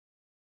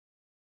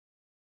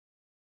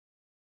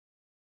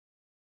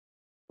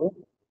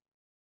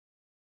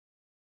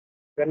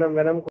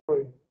 Madam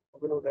কই?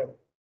 ওখানে উঠে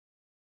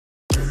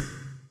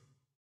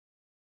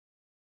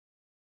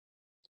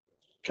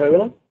ছাড়বে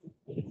না?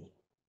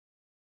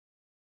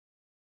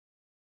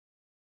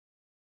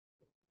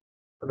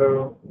 হ্যালো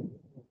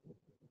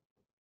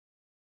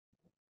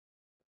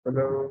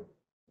হ্যালো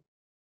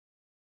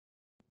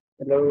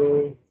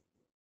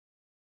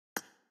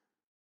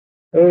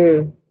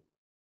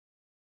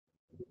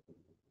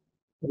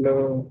হ্যালো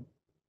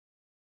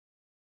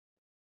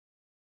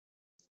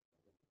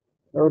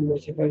হ্যালো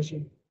বসে পাইছি।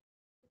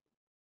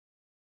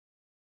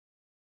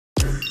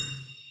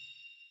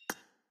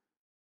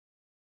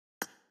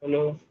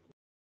 হ্যালো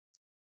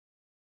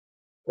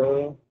হ্যালো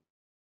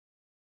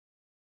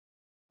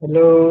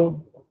হ্যালো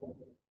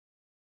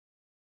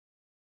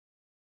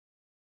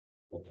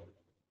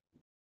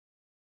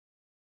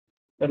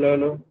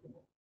হ্যালো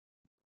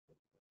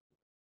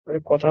আরে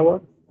কথা বল।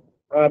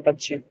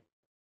 পাচ্ছি।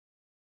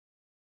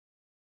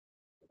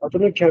 অত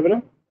মিনিট খেলবে না?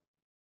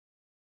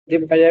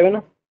 দীপ কাজে যাবে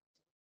না?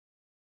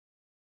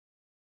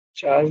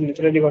 চার্জ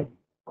নিতে রেডি কর।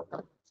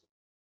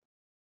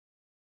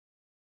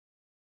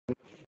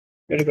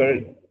 রেডি কর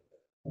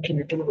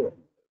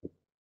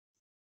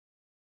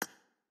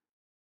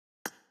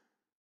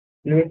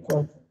লিমিট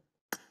কর।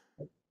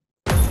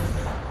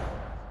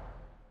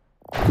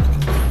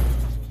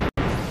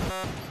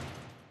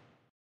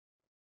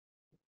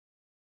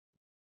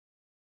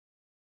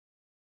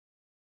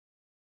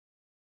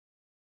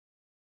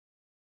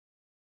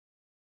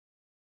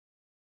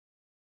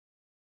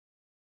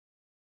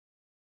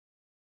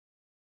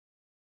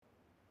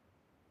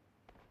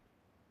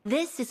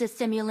 This is a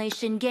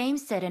simulation game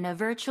set in a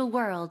virtual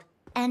world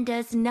and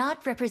does not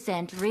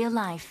represent real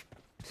life.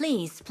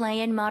 Please play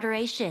in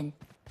moderation,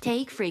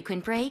 take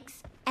frequent breaks,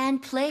 and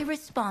play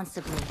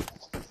responsibly.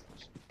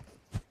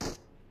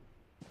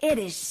 It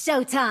is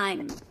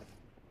showtime.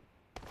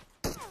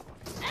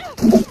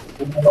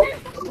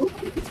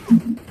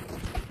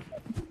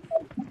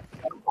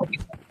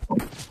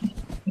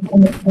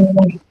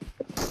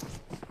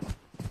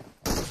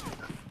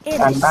 It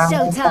is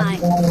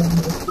showtime.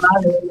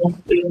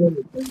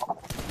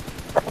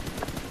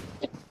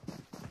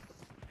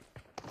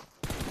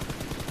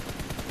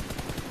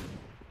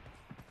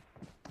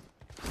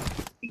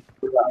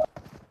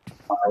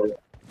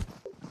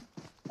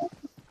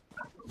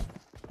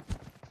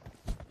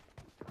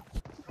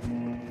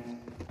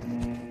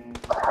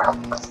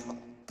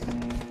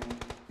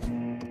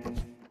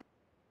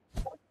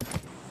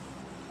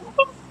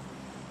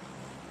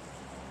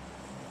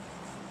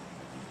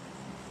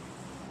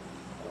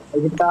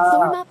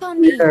 Form up on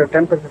me.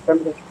 Temperature.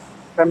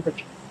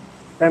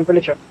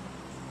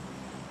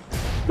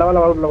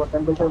 Lower.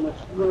 Temperature.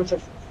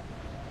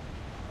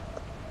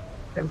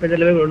 Temperature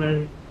level.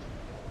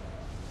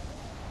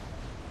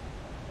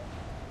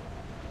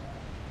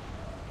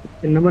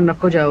 3 number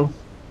नको जाओ।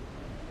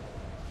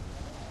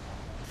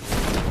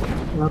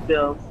 वहाँ पे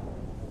आओ।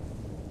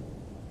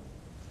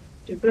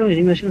 Temperature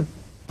healing machine.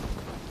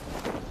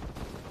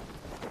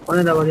 कौन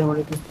है दबा दिया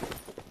हमारे को?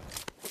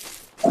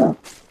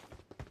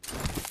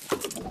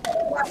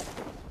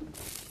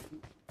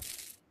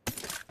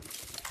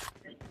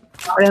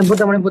 अरे इनपुट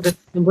हमारे इनपुट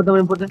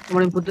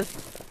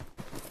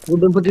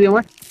উডন প্রতি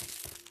আমার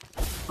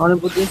আমার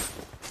প্রতি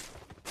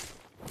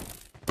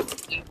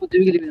কি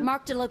দিবি না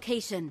Marked a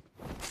location.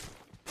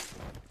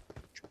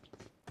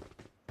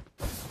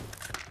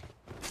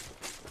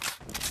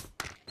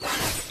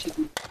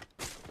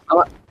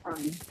 আমার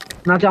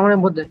না আছে আমার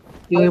মধ্যে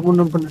কি ওই পূর্ণ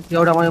পূর্ণ কি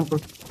ওটা আমার মধ্যে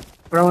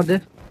ওটা মধ্যে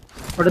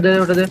ওটা দে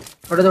ওটা দে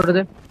ওটা দে ওটা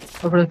দে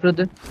ওটা ফেরত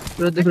দে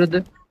ফেরত দে ফেরত দে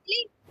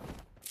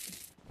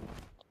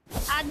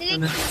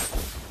আদিলে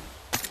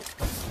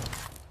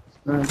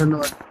হ্যাঁ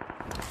ধন্যবাদ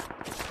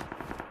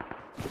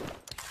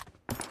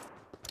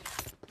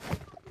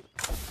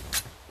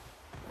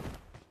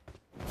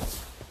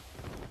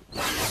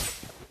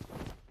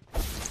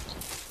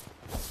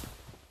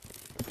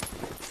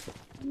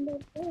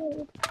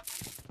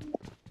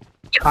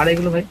ছাড়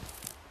এগুলো ভাই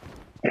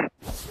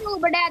नो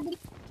बड़ा आदिल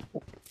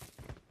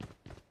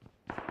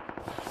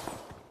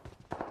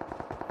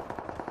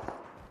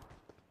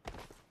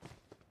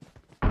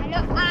हेलो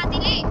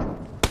आदिले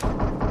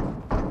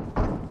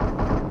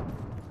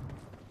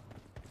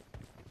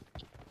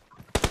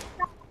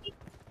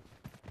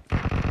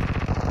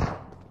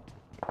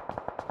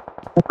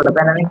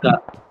Pertanyaannya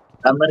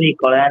Kamari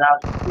kalau yang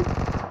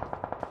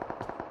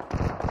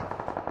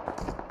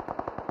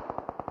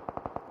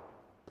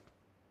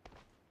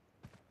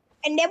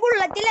എന്റെ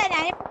ബുള്ളറ്റില്ല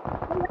ഞാൻ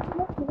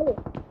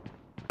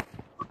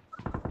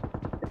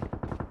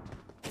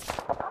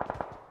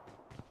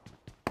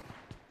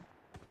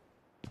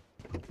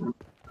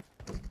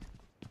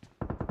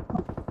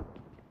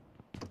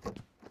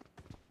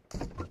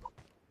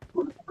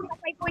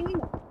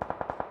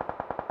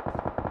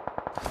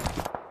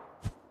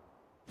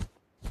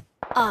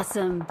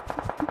Awesome.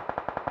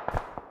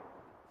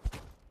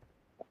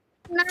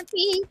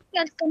 Napi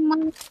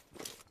customer.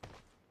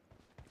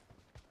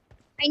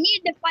 I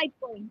need the 5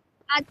 point.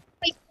 At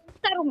 5 point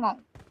taruh mo.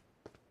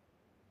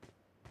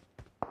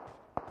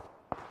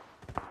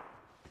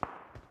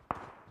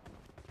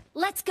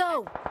 Let's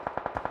go.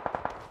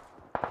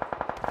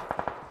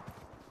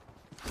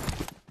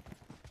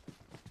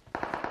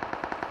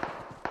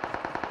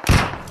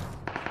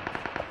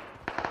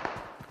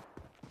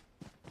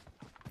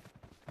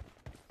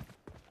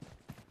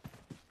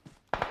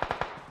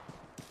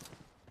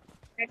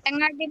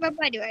 Tengah pa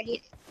പരിപാടി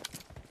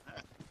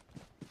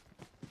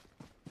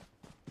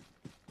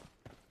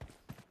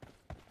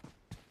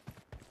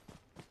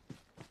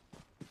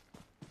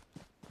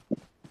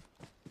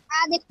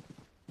ആദ്യം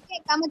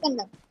കേൾക്കാൻ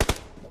പറ്റണ്ട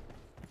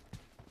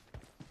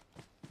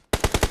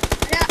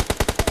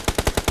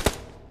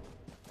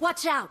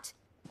Watch out.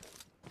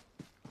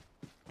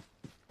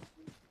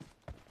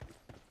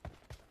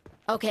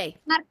 Okay.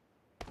 Mark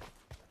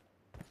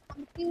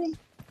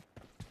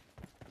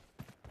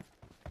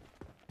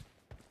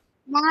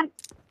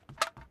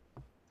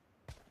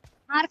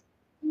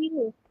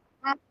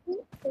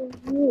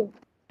you.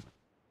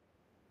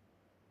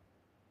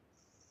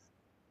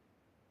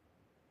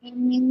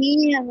 Enemy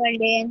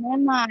അവളേനെ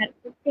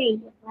mark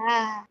ചെയ്യുക.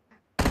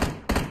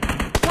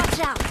 Watch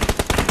out.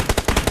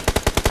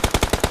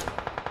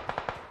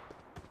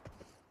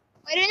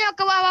 ഒരു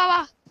നോക്ക്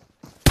വാ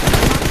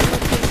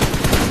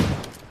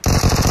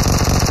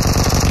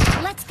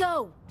Let's go.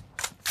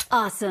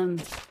 Awesome.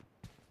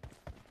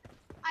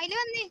 അതില്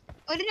വന്നേ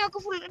ഒരു നോക്ക്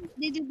full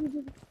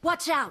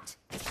Watch out.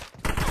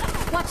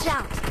 Watch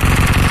out.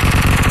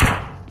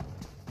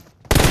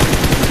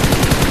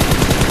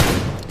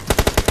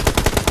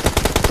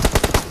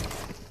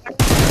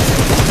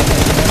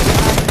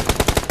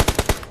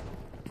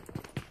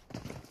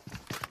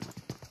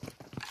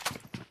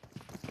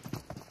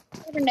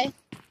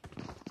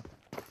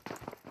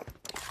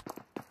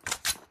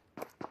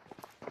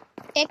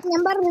 एक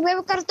नंबर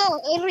रिवाइव कर दो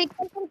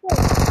रिकॉल कर दो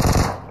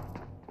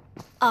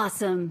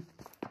Awesome.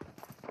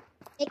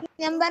 एक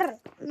नंबर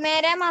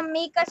मेरा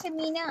मम्मी का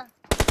Shamina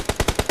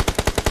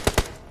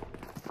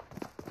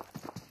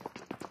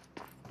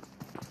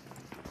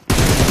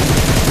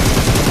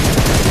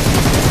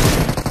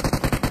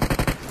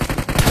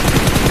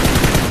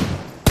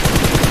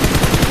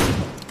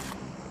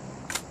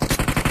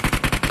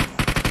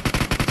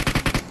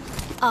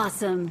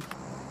Awesome.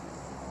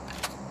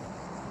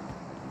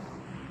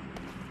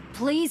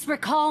 Please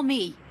recall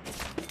me.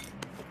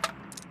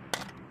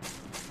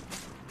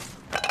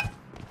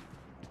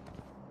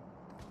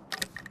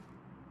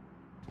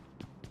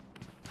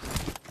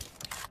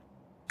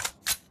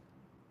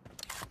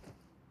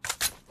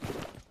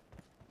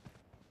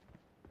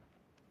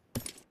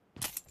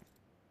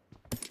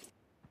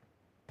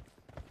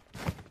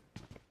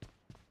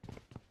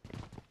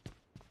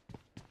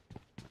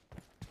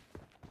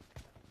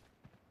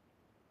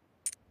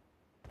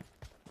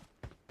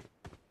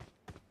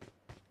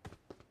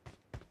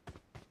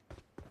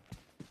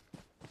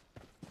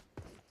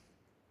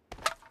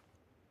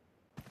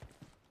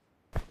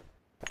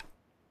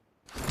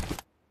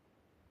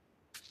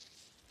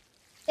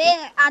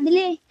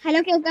 അതില് ഹലോ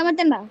കേൾക്കാൻ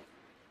പറ്റണ്ട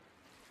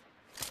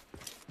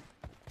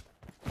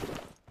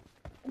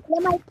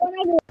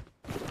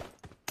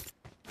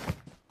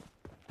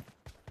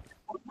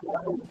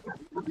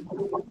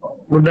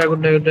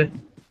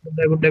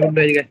good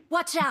day.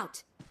 Watch out.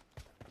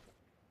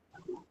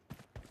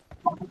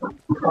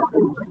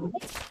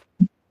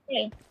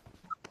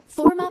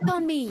 Form up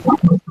on me.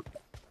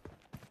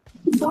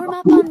 Form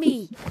up on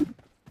me.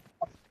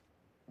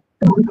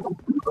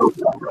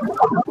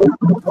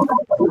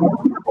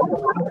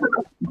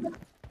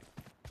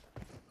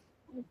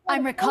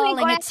 I'm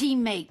recalling a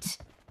teammate.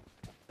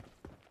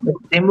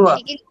 Timbu.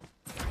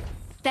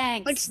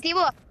 Thanks.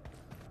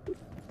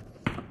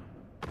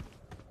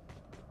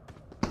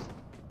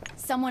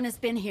 Someone has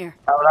been here.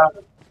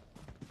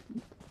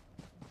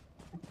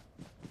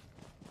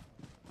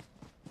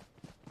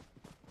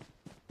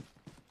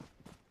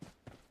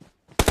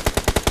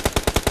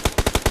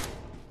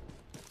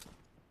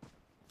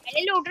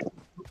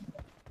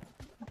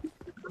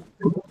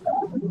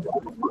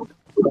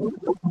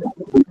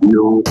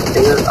 You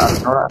still are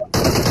not.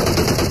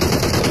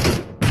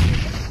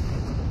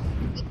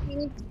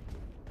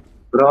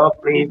 Bro,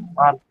 please,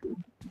 not.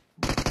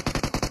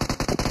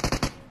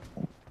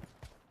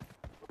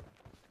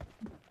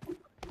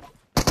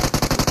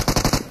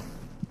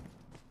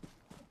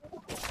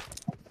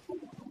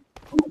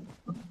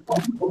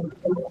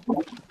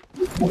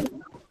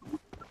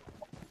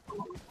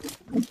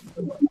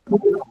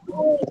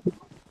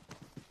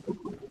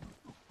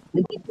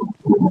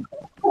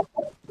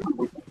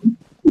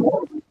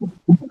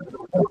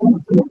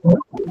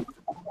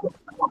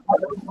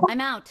 I'm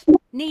out.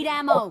 Need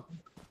ammo.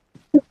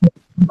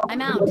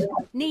 I'm out.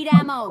 Need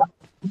ammo.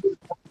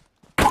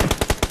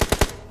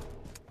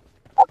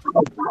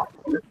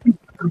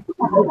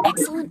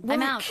 Excellent work.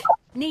 I'm out.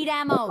 Need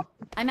ammo.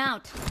 I'm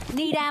out.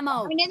 Need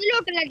ammo.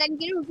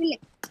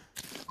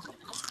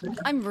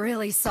 I'm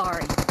really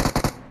sorry.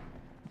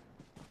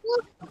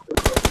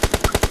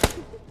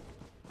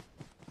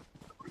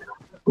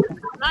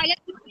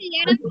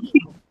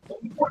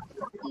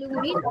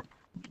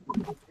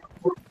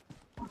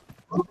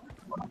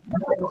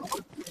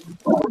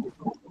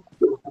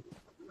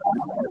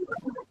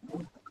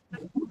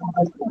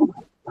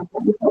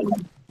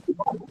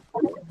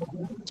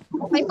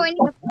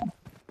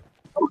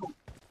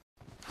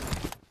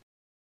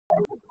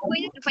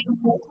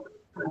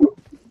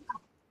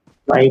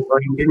 Like,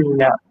 or you didn't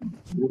know.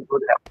 You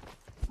could have.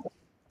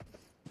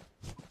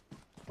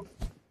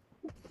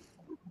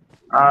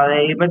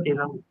 But you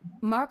know.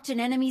 Marked an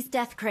enemy's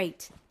death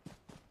crate.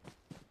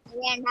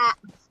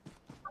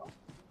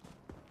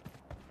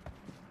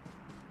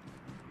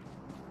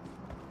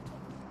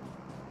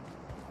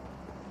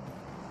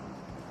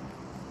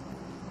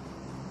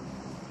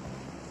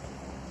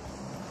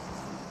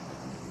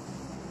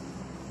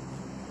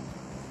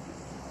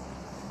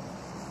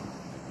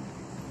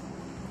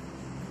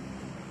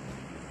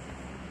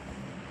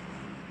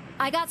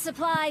 I got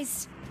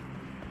supplies.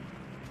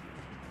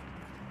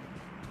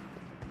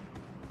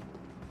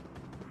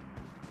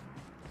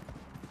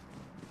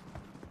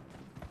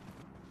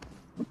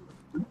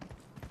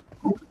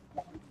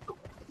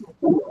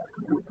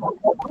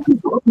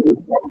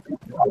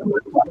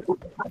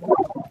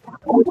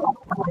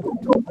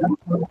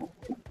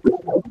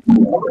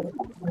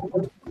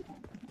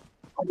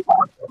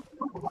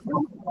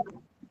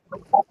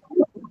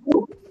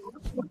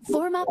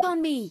 Form up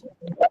on me.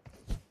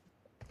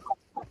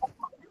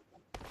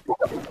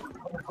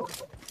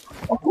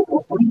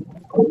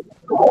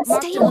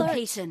 Stay alert.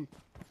 Location.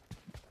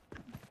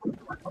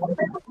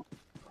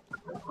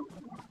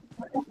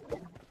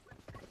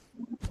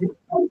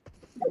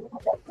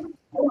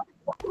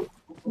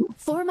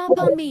 Form up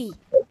on me.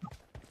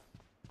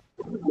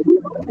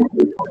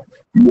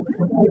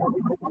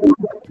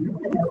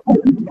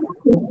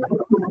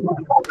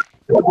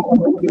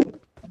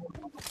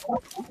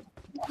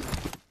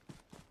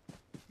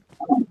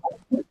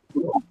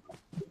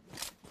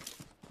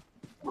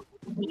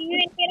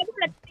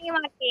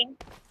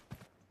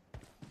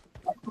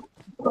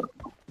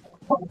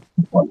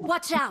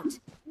 Watch out.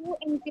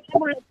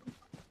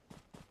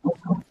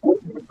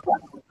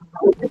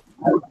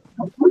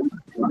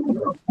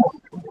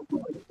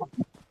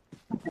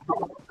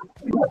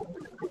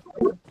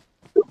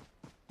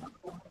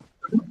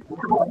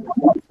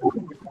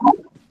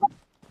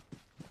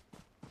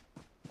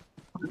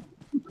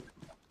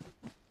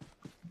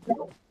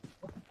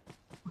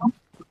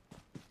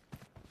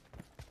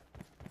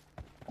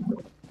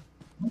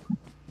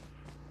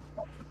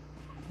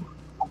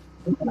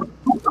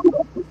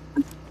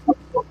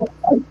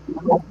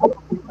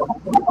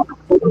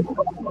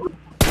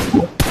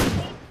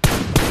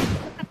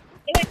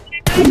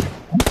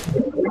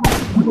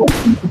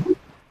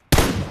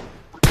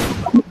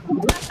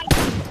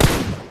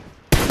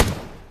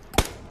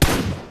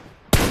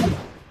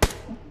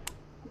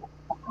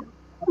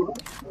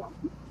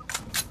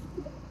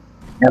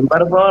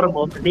 Number 4,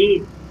 both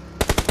these.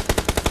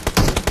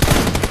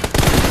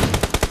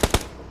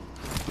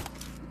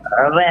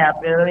 अरे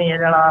happy नहीं है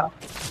जरा.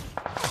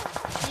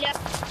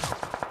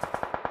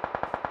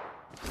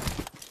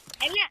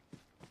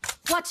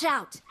 Watch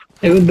out.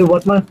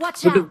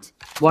 Watch out.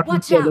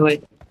 Watch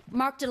out.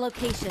 Marked a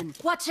location.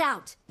 Watch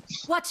out.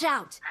 Watch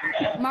out.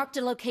 Marked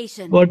a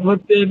location. What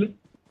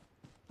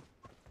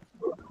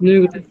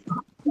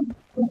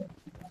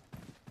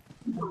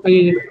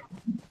नहीं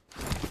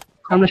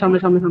सामने सामने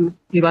सामने सामने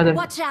ये बात है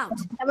Watch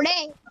out! तबड़े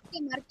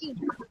मरकी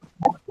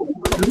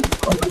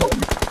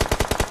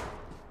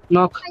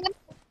नॉक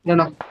या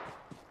नॉक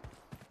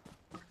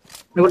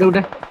उठे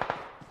उठे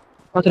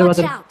बात Watch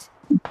रे out!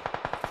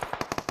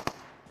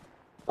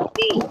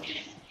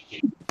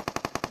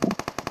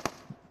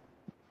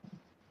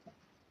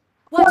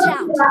 Watch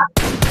out!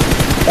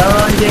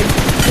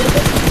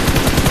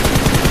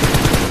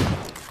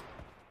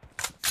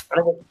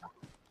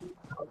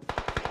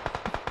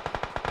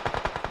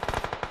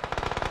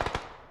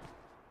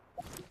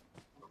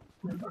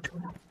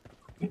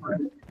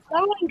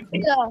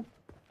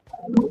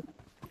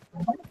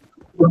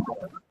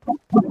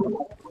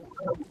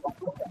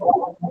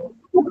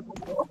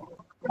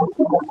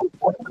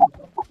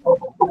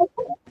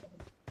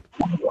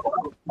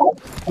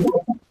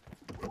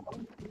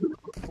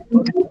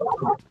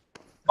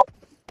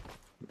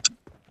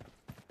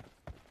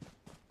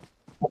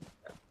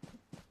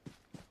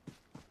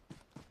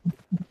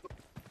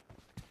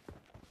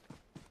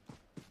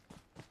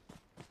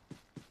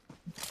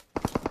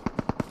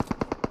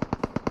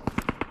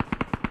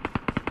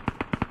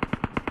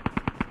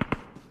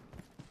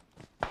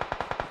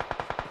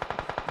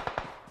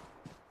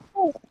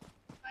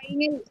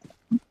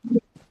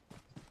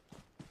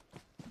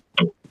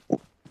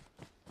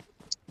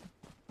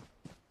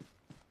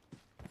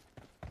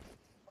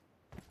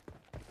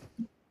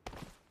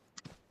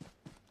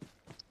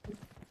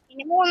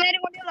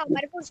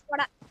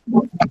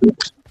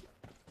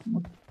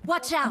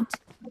 Watch out!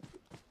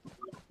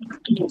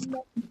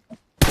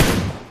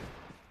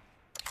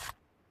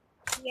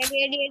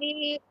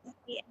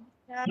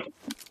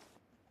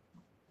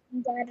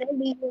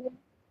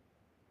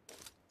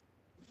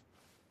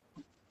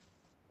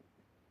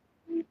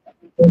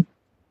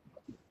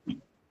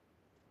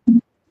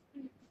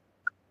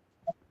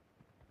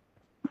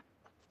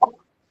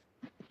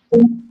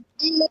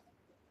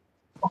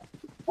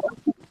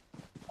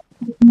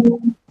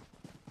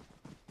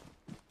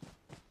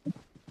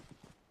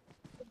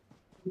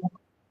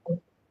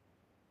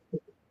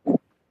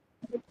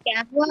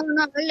 क्या हुआ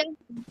ना बोले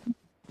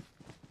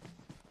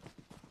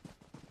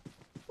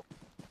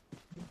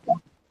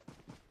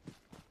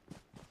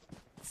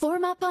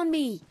Form up on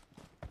me!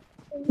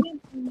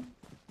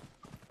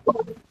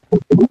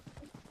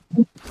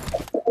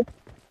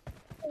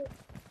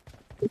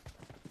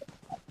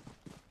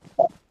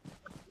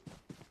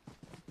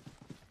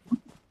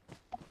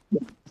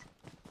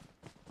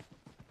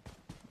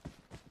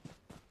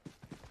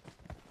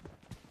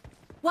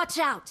 Watch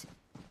out!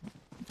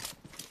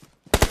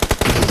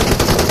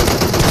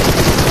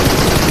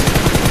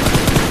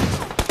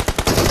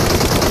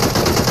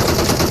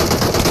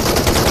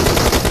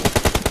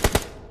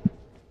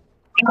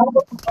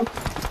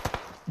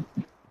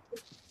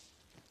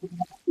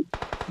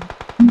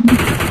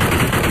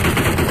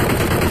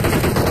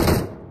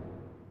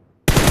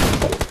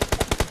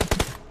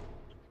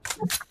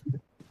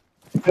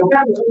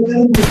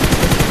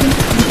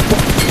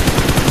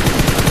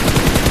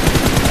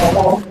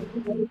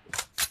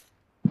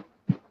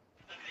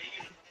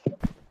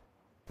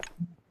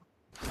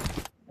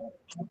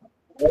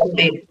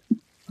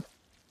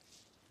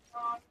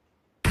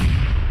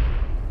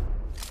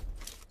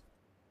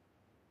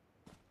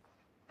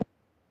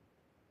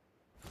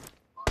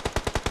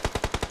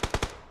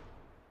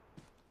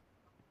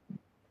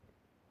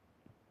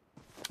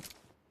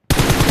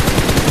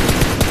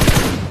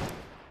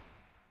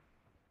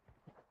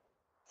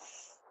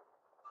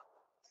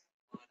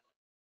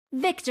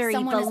 Victory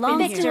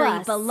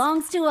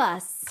belongs to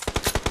us.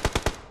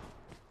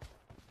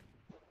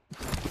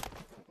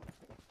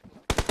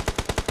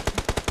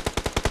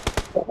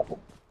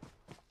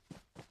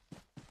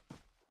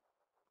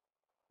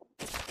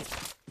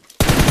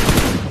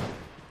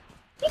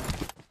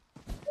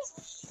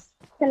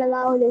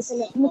 सल्लल्लाहु अलैहि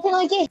वसल्लम मुझे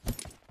नोके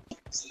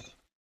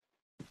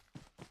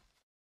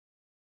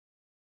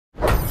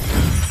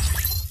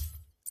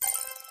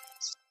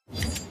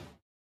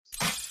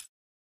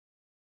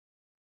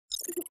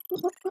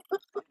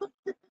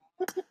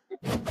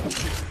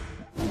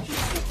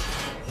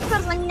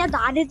Permainan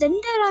ada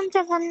denda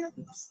rancangan.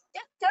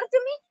 Ya, cari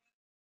mi.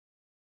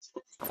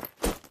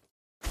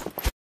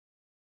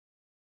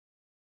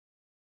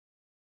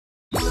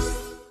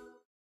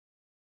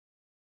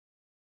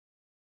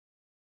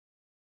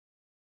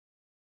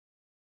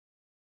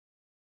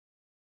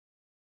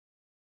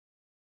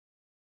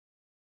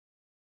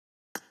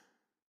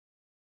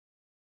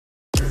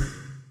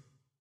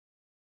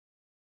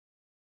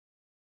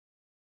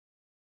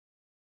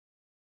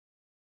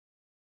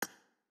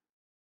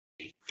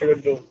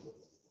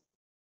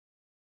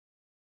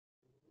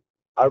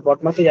 আর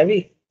বটমাসে যাবি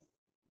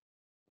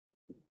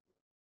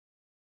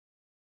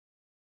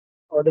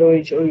ওদের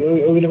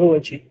ওইগুলোকে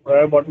বলছি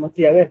ওরা বটমাসে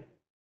যাবে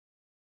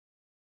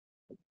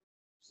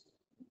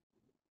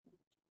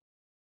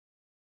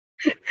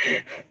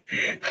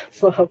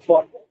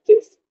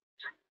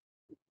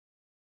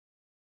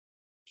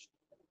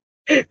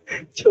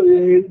ছবি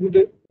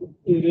দুটো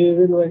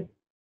ভাই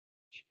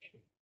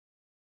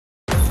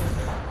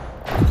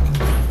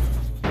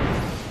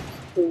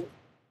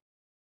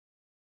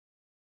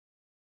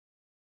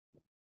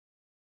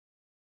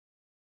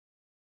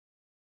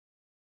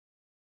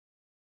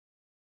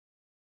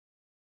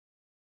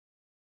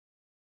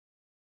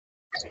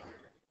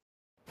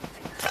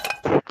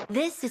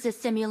This is a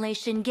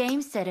simulation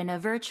game set in a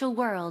virtual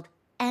world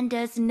and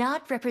does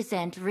not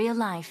represent real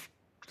life.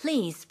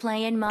 Please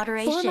play in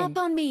moderation. Form up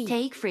on me.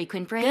 Take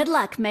frequent breaks. Good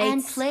luck, mates.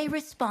 And play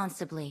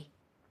responsibly.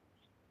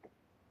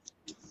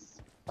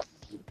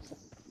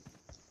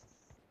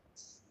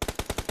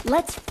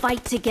 Let's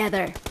fight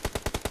together.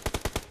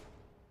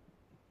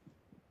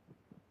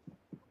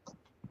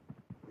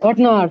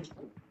 Partner.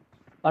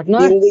 Partner.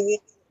 जिंदगी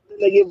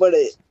लगे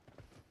बड़े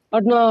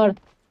Partner.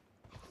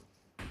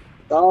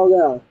 क्या हो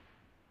गया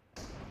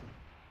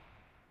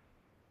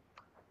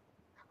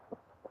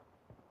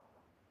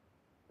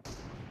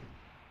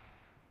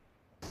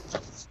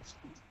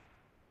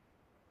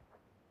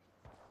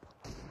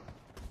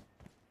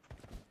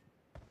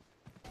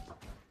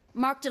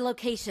Marked a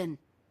location.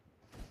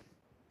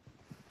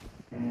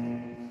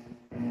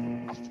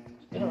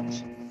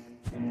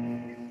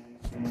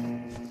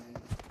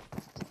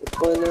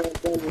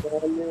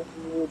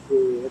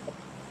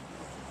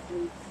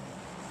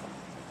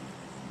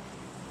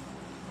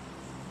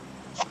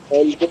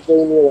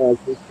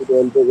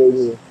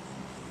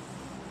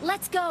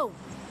 Let's go.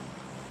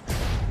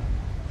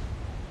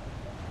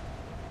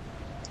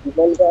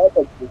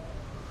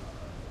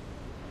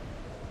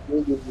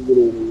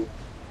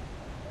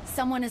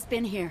 Someone has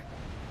been here.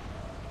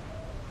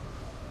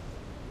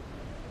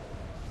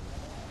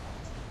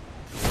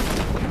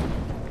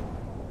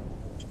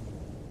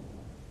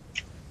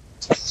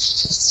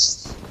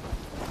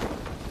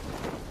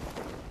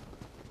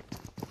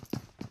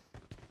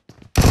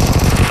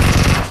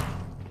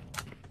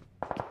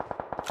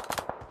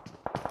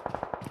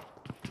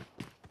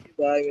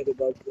 भाई मेरे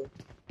पास तो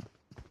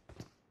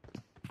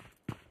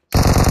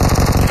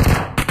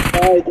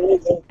भाई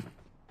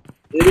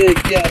ये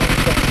क्या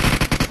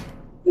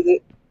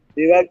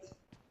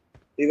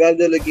दीवार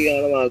जो लगी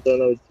गाना मारता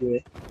ना उसी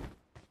में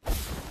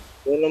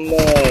 2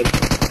 नंबर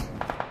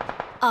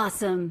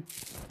Awesome.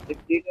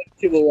 ठीक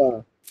अच्छी बुआ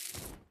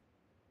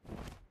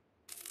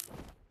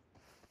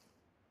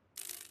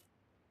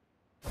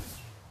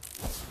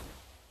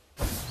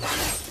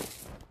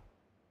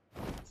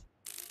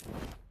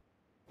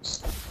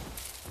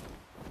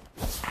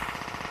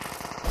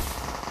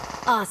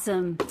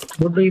Awesome.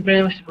 Budu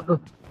ibrahim budu.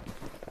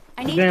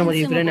 I need Ibrahim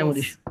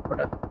consumables.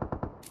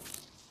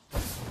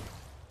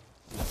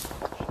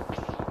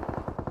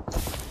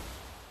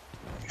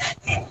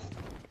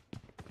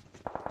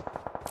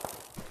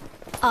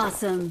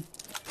 Awesome.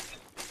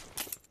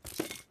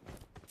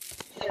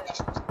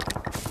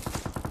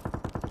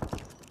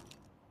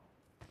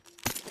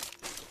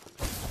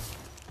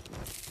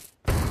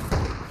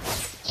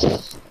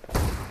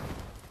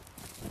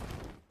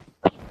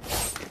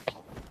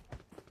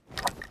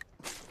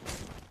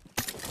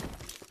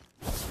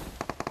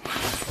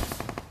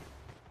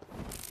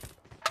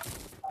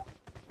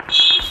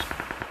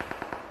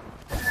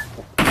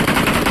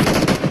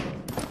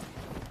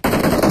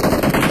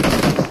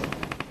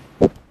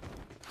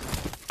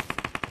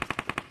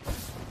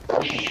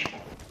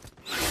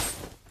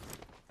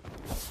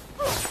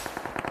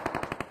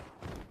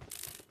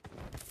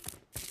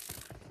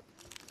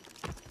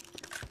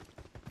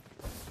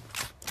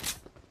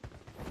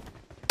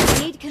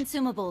 Need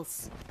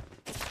consumables.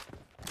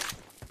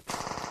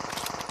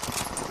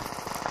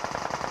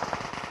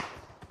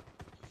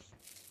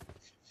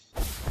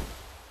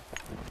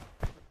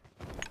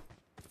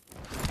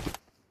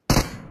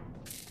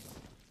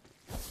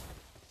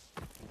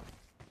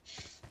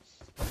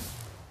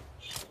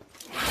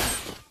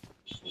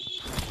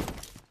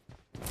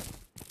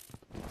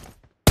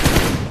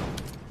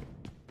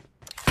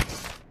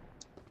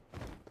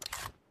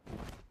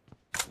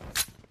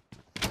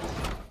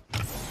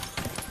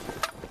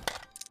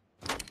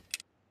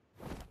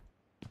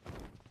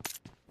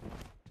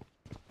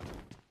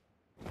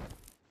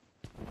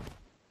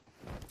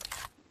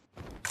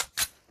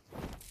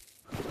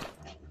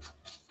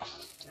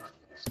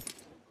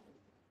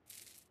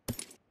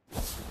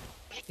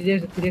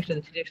 Serious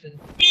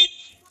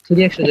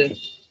today.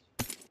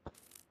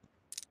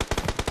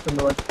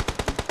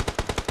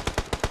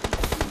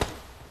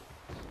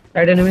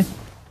 Right enemy.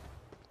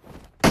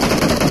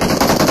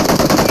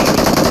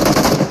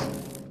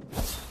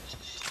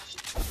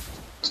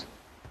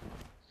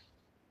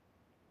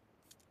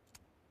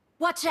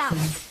 Watch out.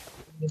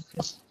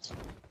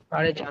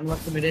 सारे जानवर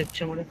तो मेरे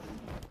अच्छे मोड़े.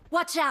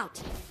 Watch out.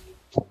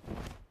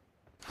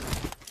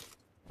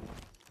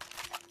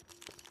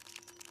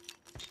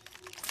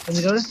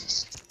 समझ रहे हो?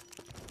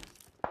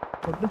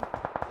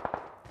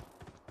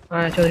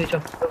 हाँ चलो चलो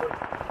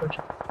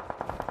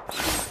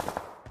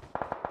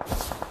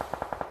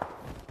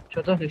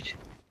चलो फिर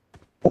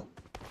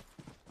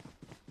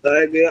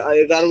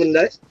आए कार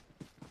बंदा है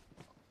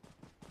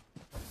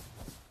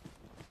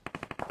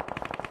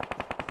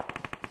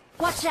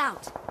Watch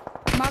out.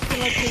 Mark the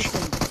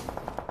location.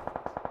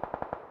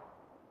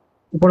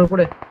 ऊपर ऊपर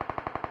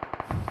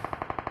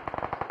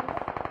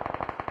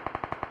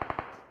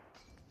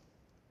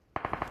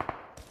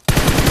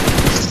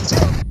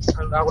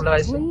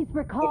Please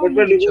recall me.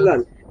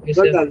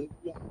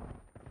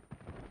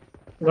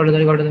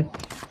 got it.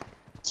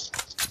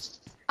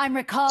 I'm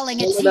recalling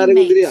a मैं डायरेक्ट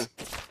उधर ही आ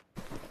teammate.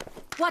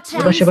 Watch Good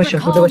out. bashya, bashya,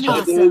 Recall good me.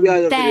 bashya. तुम भी आ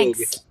जाओ फ्री होके Thanks.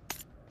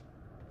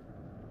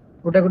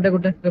 Good.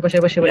 Bashya,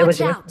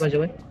 Watch out.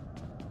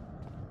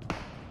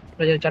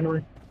 Bashya, chanu.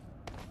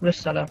 Bas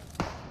sala.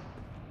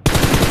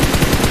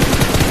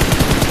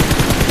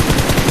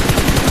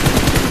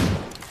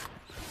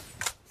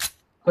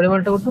 Kore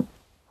malta kotto?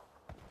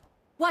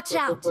 Watch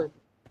out.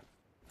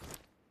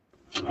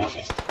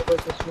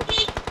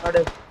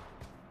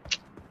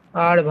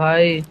 আরে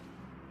ভাই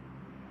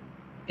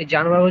এই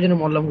জানোয়ারের জন্য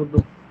মরলাম গুড্ডু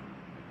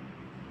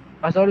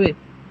পাস করবি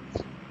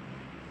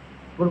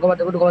গুড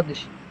কভার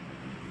দিস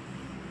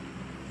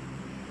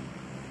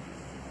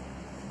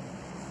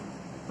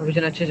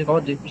পিছনে আছে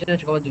কভার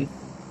দিবি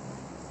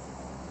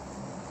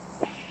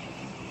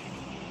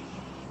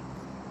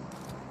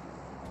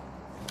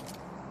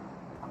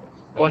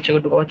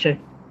গুড্ডু কভার আছে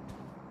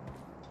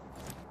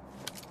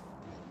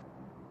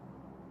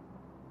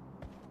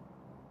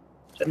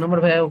চার নম্বর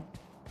ভাই আও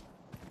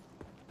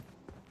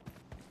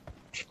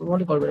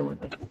तुम्हारी कॉल करे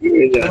मुझे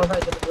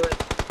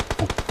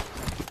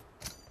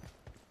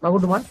मागो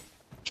तुम्हार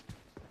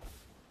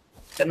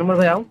 4 नंबर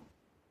पे आओ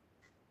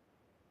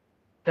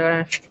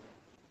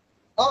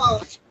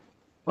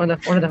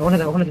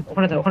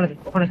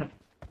ওখানে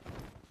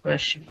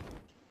বেশ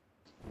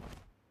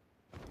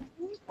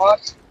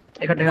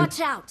এখানে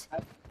Watch out.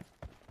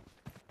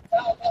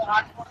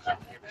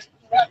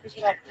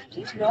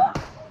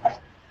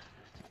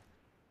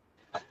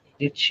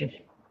 দিচ্ছি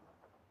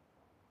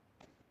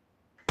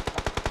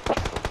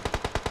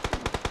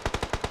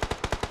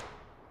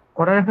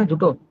করার এখন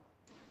দুটো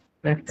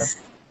একটা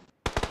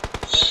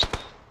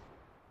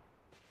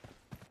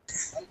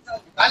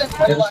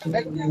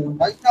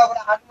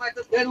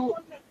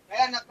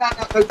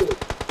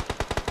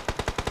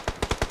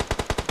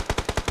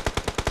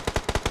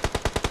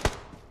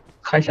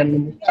খাইছেন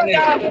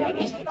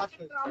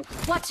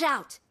Watch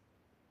out.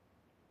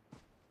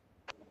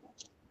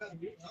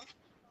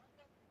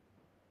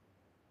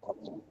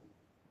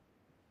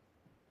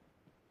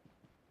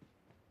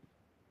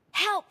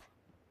 Help.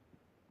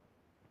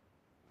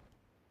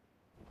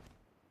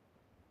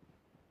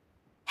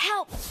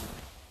 Help.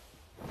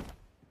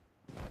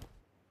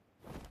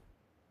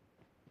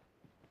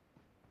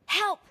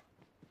 Help.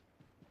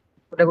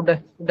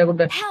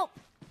 गुड्डा Help.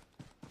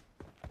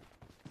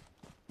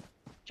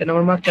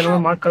 चैनल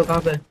मार्क करो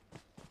कहाँ पे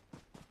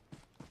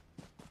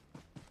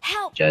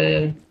Help.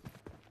 चल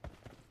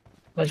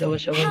बचा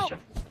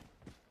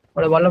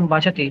और বললাম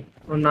বাঁচাতি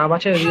ও না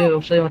বাঁচে ওই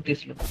অফসাইড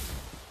মারতেছিল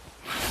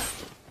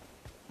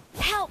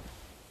Help.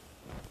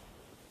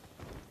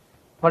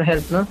 और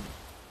हेल्प ना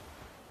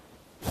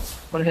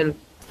और हेल्प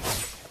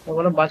ও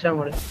বললাম বাঁচা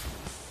আমারে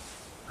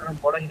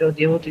বড় হিরো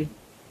দিয়ে হতি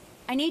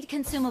I need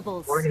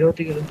consumables. বড় হিরো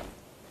হতি গেল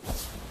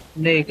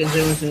নেই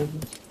consumer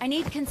I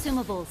need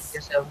consumables.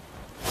 Yes, sir.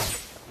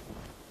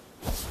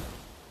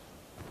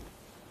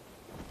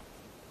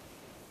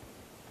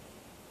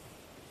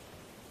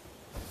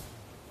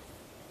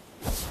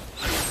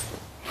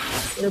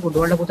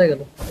 গুড্ডুমানটা কোথায়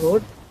গেল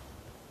রোড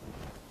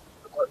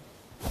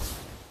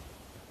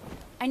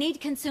I need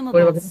কই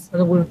consumables.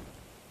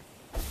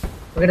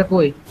 বাকিটা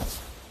কই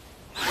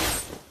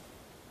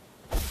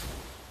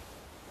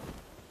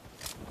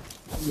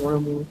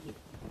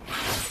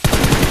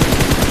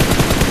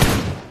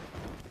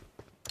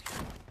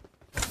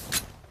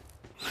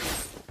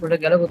ওটা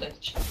গেল কোথায়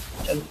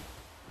চলো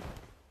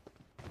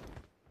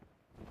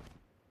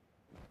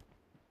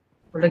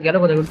ওটা গেল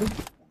কোথায় গুড্ডু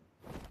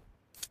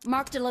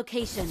Marked a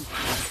location.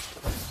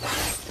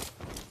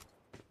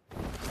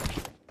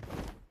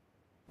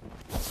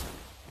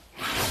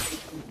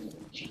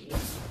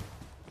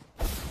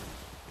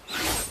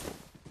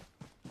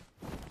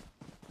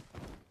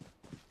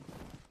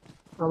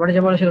 আমার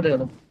যে মানুষ কোথায়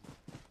গেল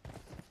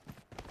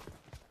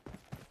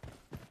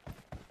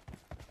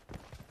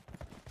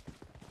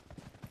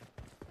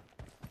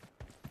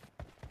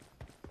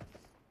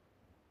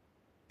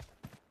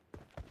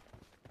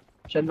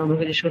চল নম্বর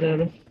জিজ্ঞেস করে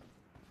গেল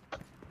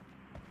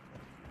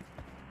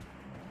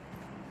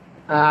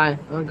আয়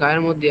আমার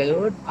গায়ের মধ্যে আয়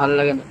ওর ভালো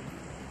লাগে না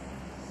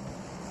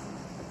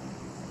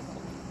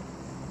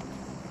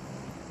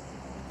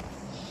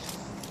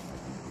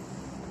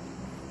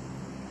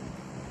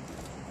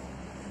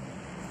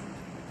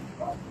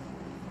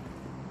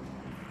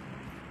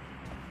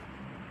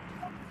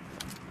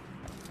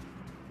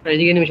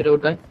এদিকে নেমে সেটা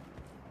ওটায়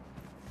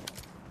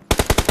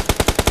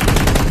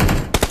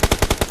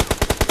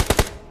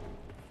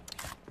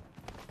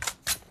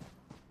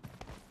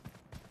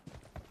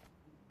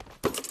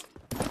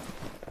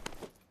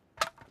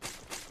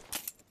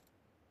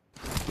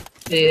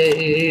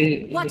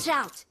Watch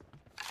out.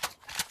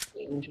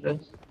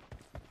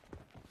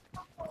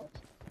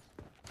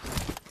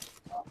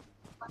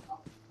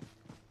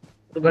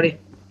 গাড়ি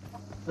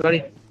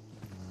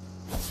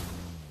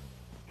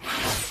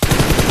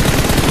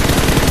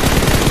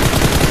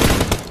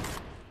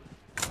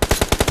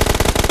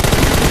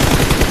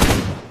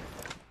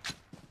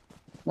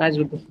Nice,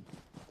 good.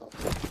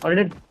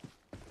 Already.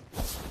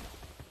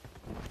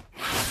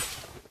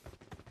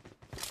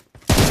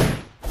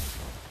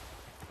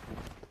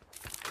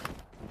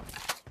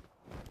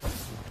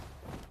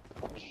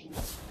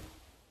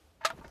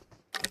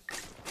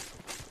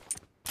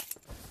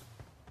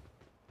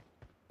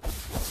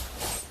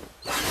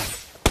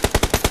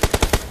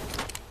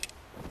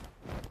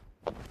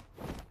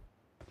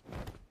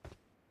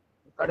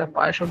 আরে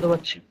পায়ে শব্দ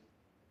পাচ্ছি।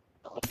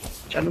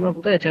 4 নম্বর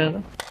কোথায় আছে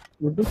দাদা?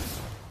 গুড্ডু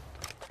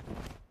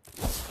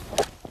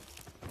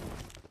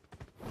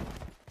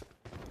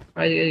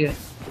এই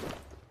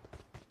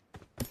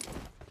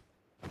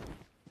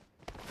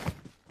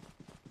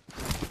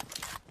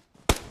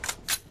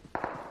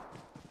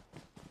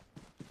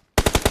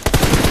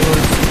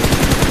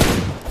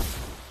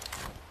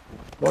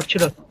বট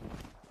ছিল।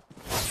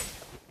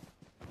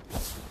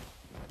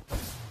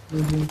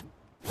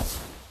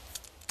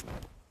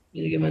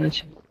 এদিকে ম্যানেজ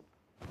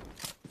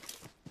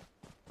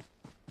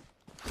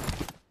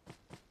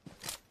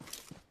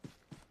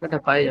একটা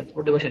পায়ে যা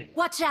উঠে বসে।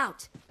 Watch out!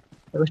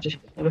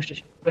 স্টেশন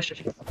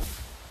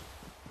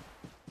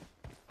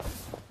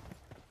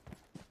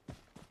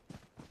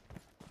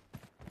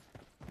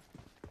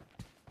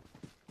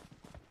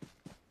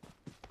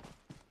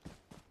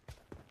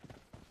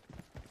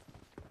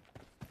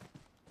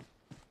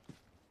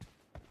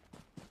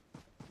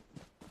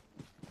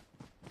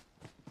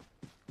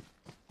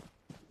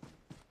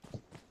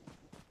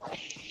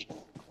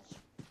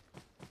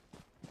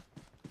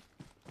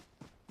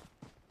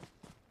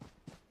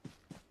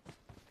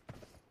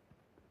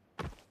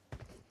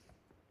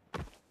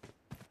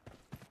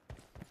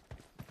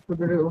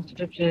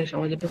অবস্থাটা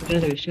সমাজের পিছনে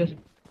থাকিস, ঠিক আছে?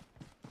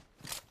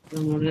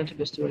 মনে আছে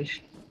বুঝতে পারিস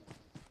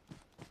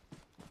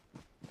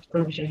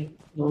পিছনে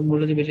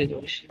মূল্য দিয়ে বেঁচে যেতে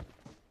পারিস।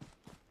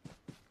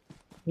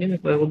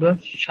 কয়েকবার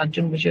 7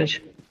 জন বেঁচে আছে।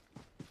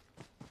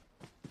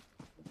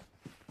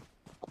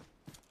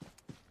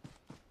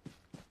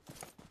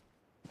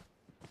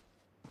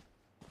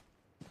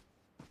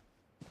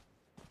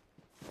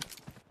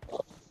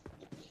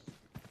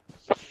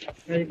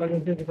 এই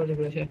পাশে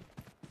করেছে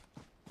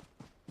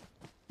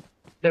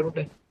দেখ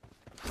ওটা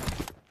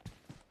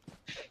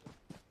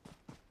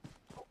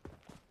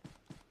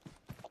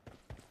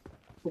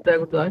কোথায়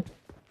কোথায়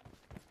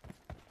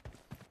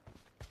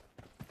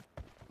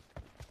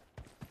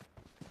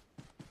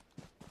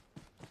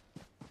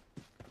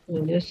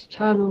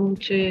esta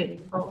noche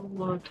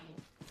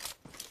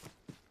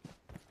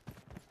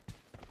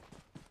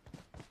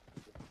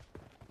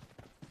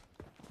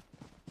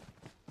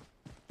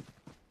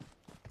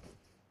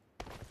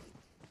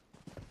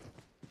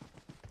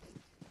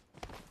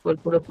por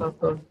pura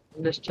papa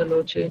esta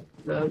noche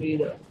la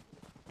vida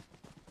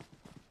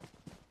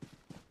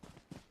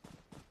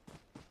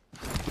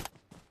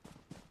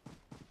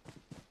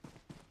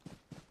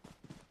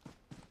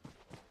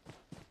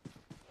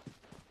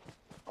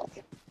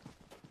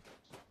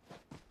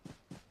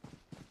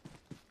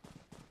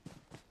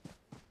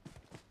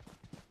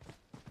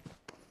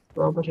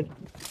vamos a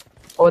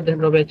ver de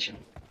Robech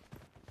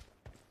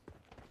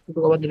tu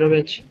acabas de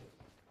Robech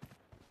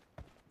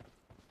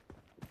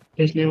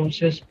his name was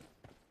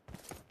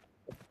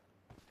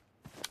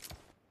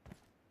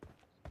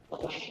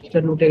এটা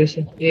লুটে গেছে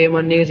এ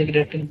মান নিয়ে গেছে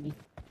ডিরেক্ট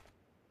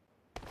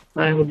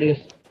হ্যাঁ গুড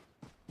গেছে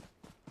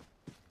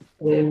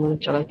এই মানে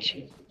চালাচ্ছি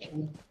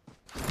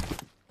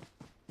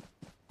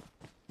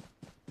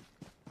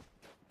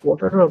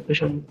ওয়াটার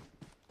অপারেশন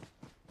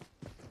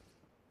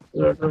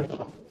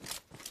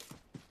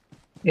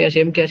Yes,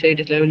 M क्या चाहिए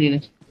डिस्प्ले नहीं है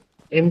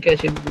M क्या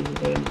चाहिए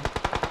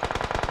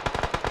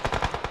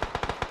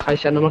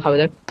खाइसा नमक खावे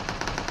जाक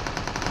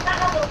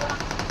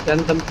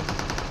जानतम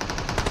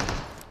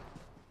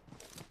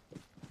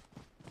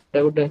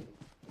क्या गुड है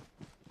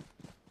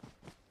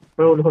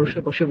रोल होश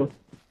पॉसिबल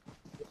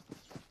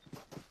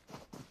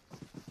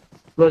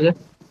क्लोज है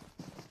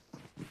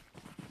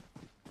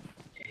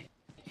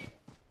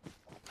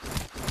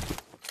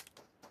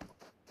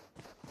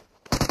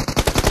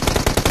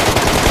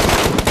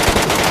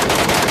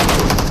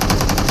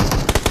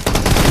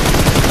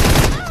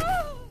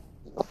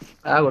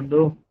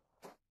गुड्डू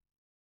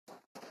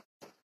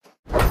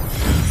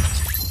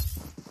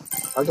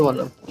ಅದು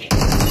ಅಲ್ಲ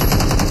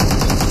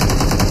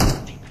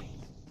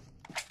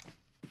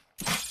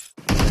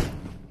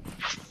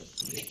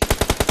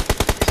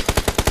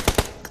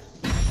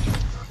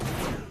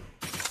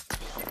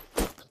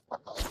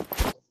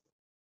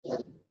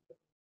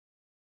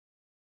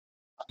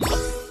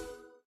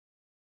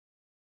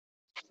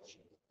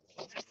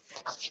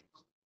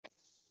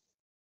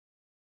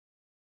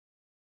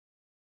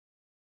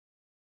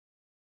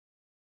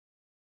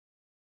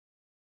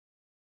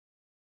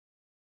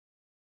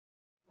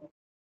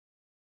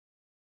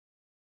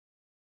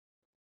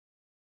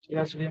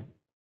Yes,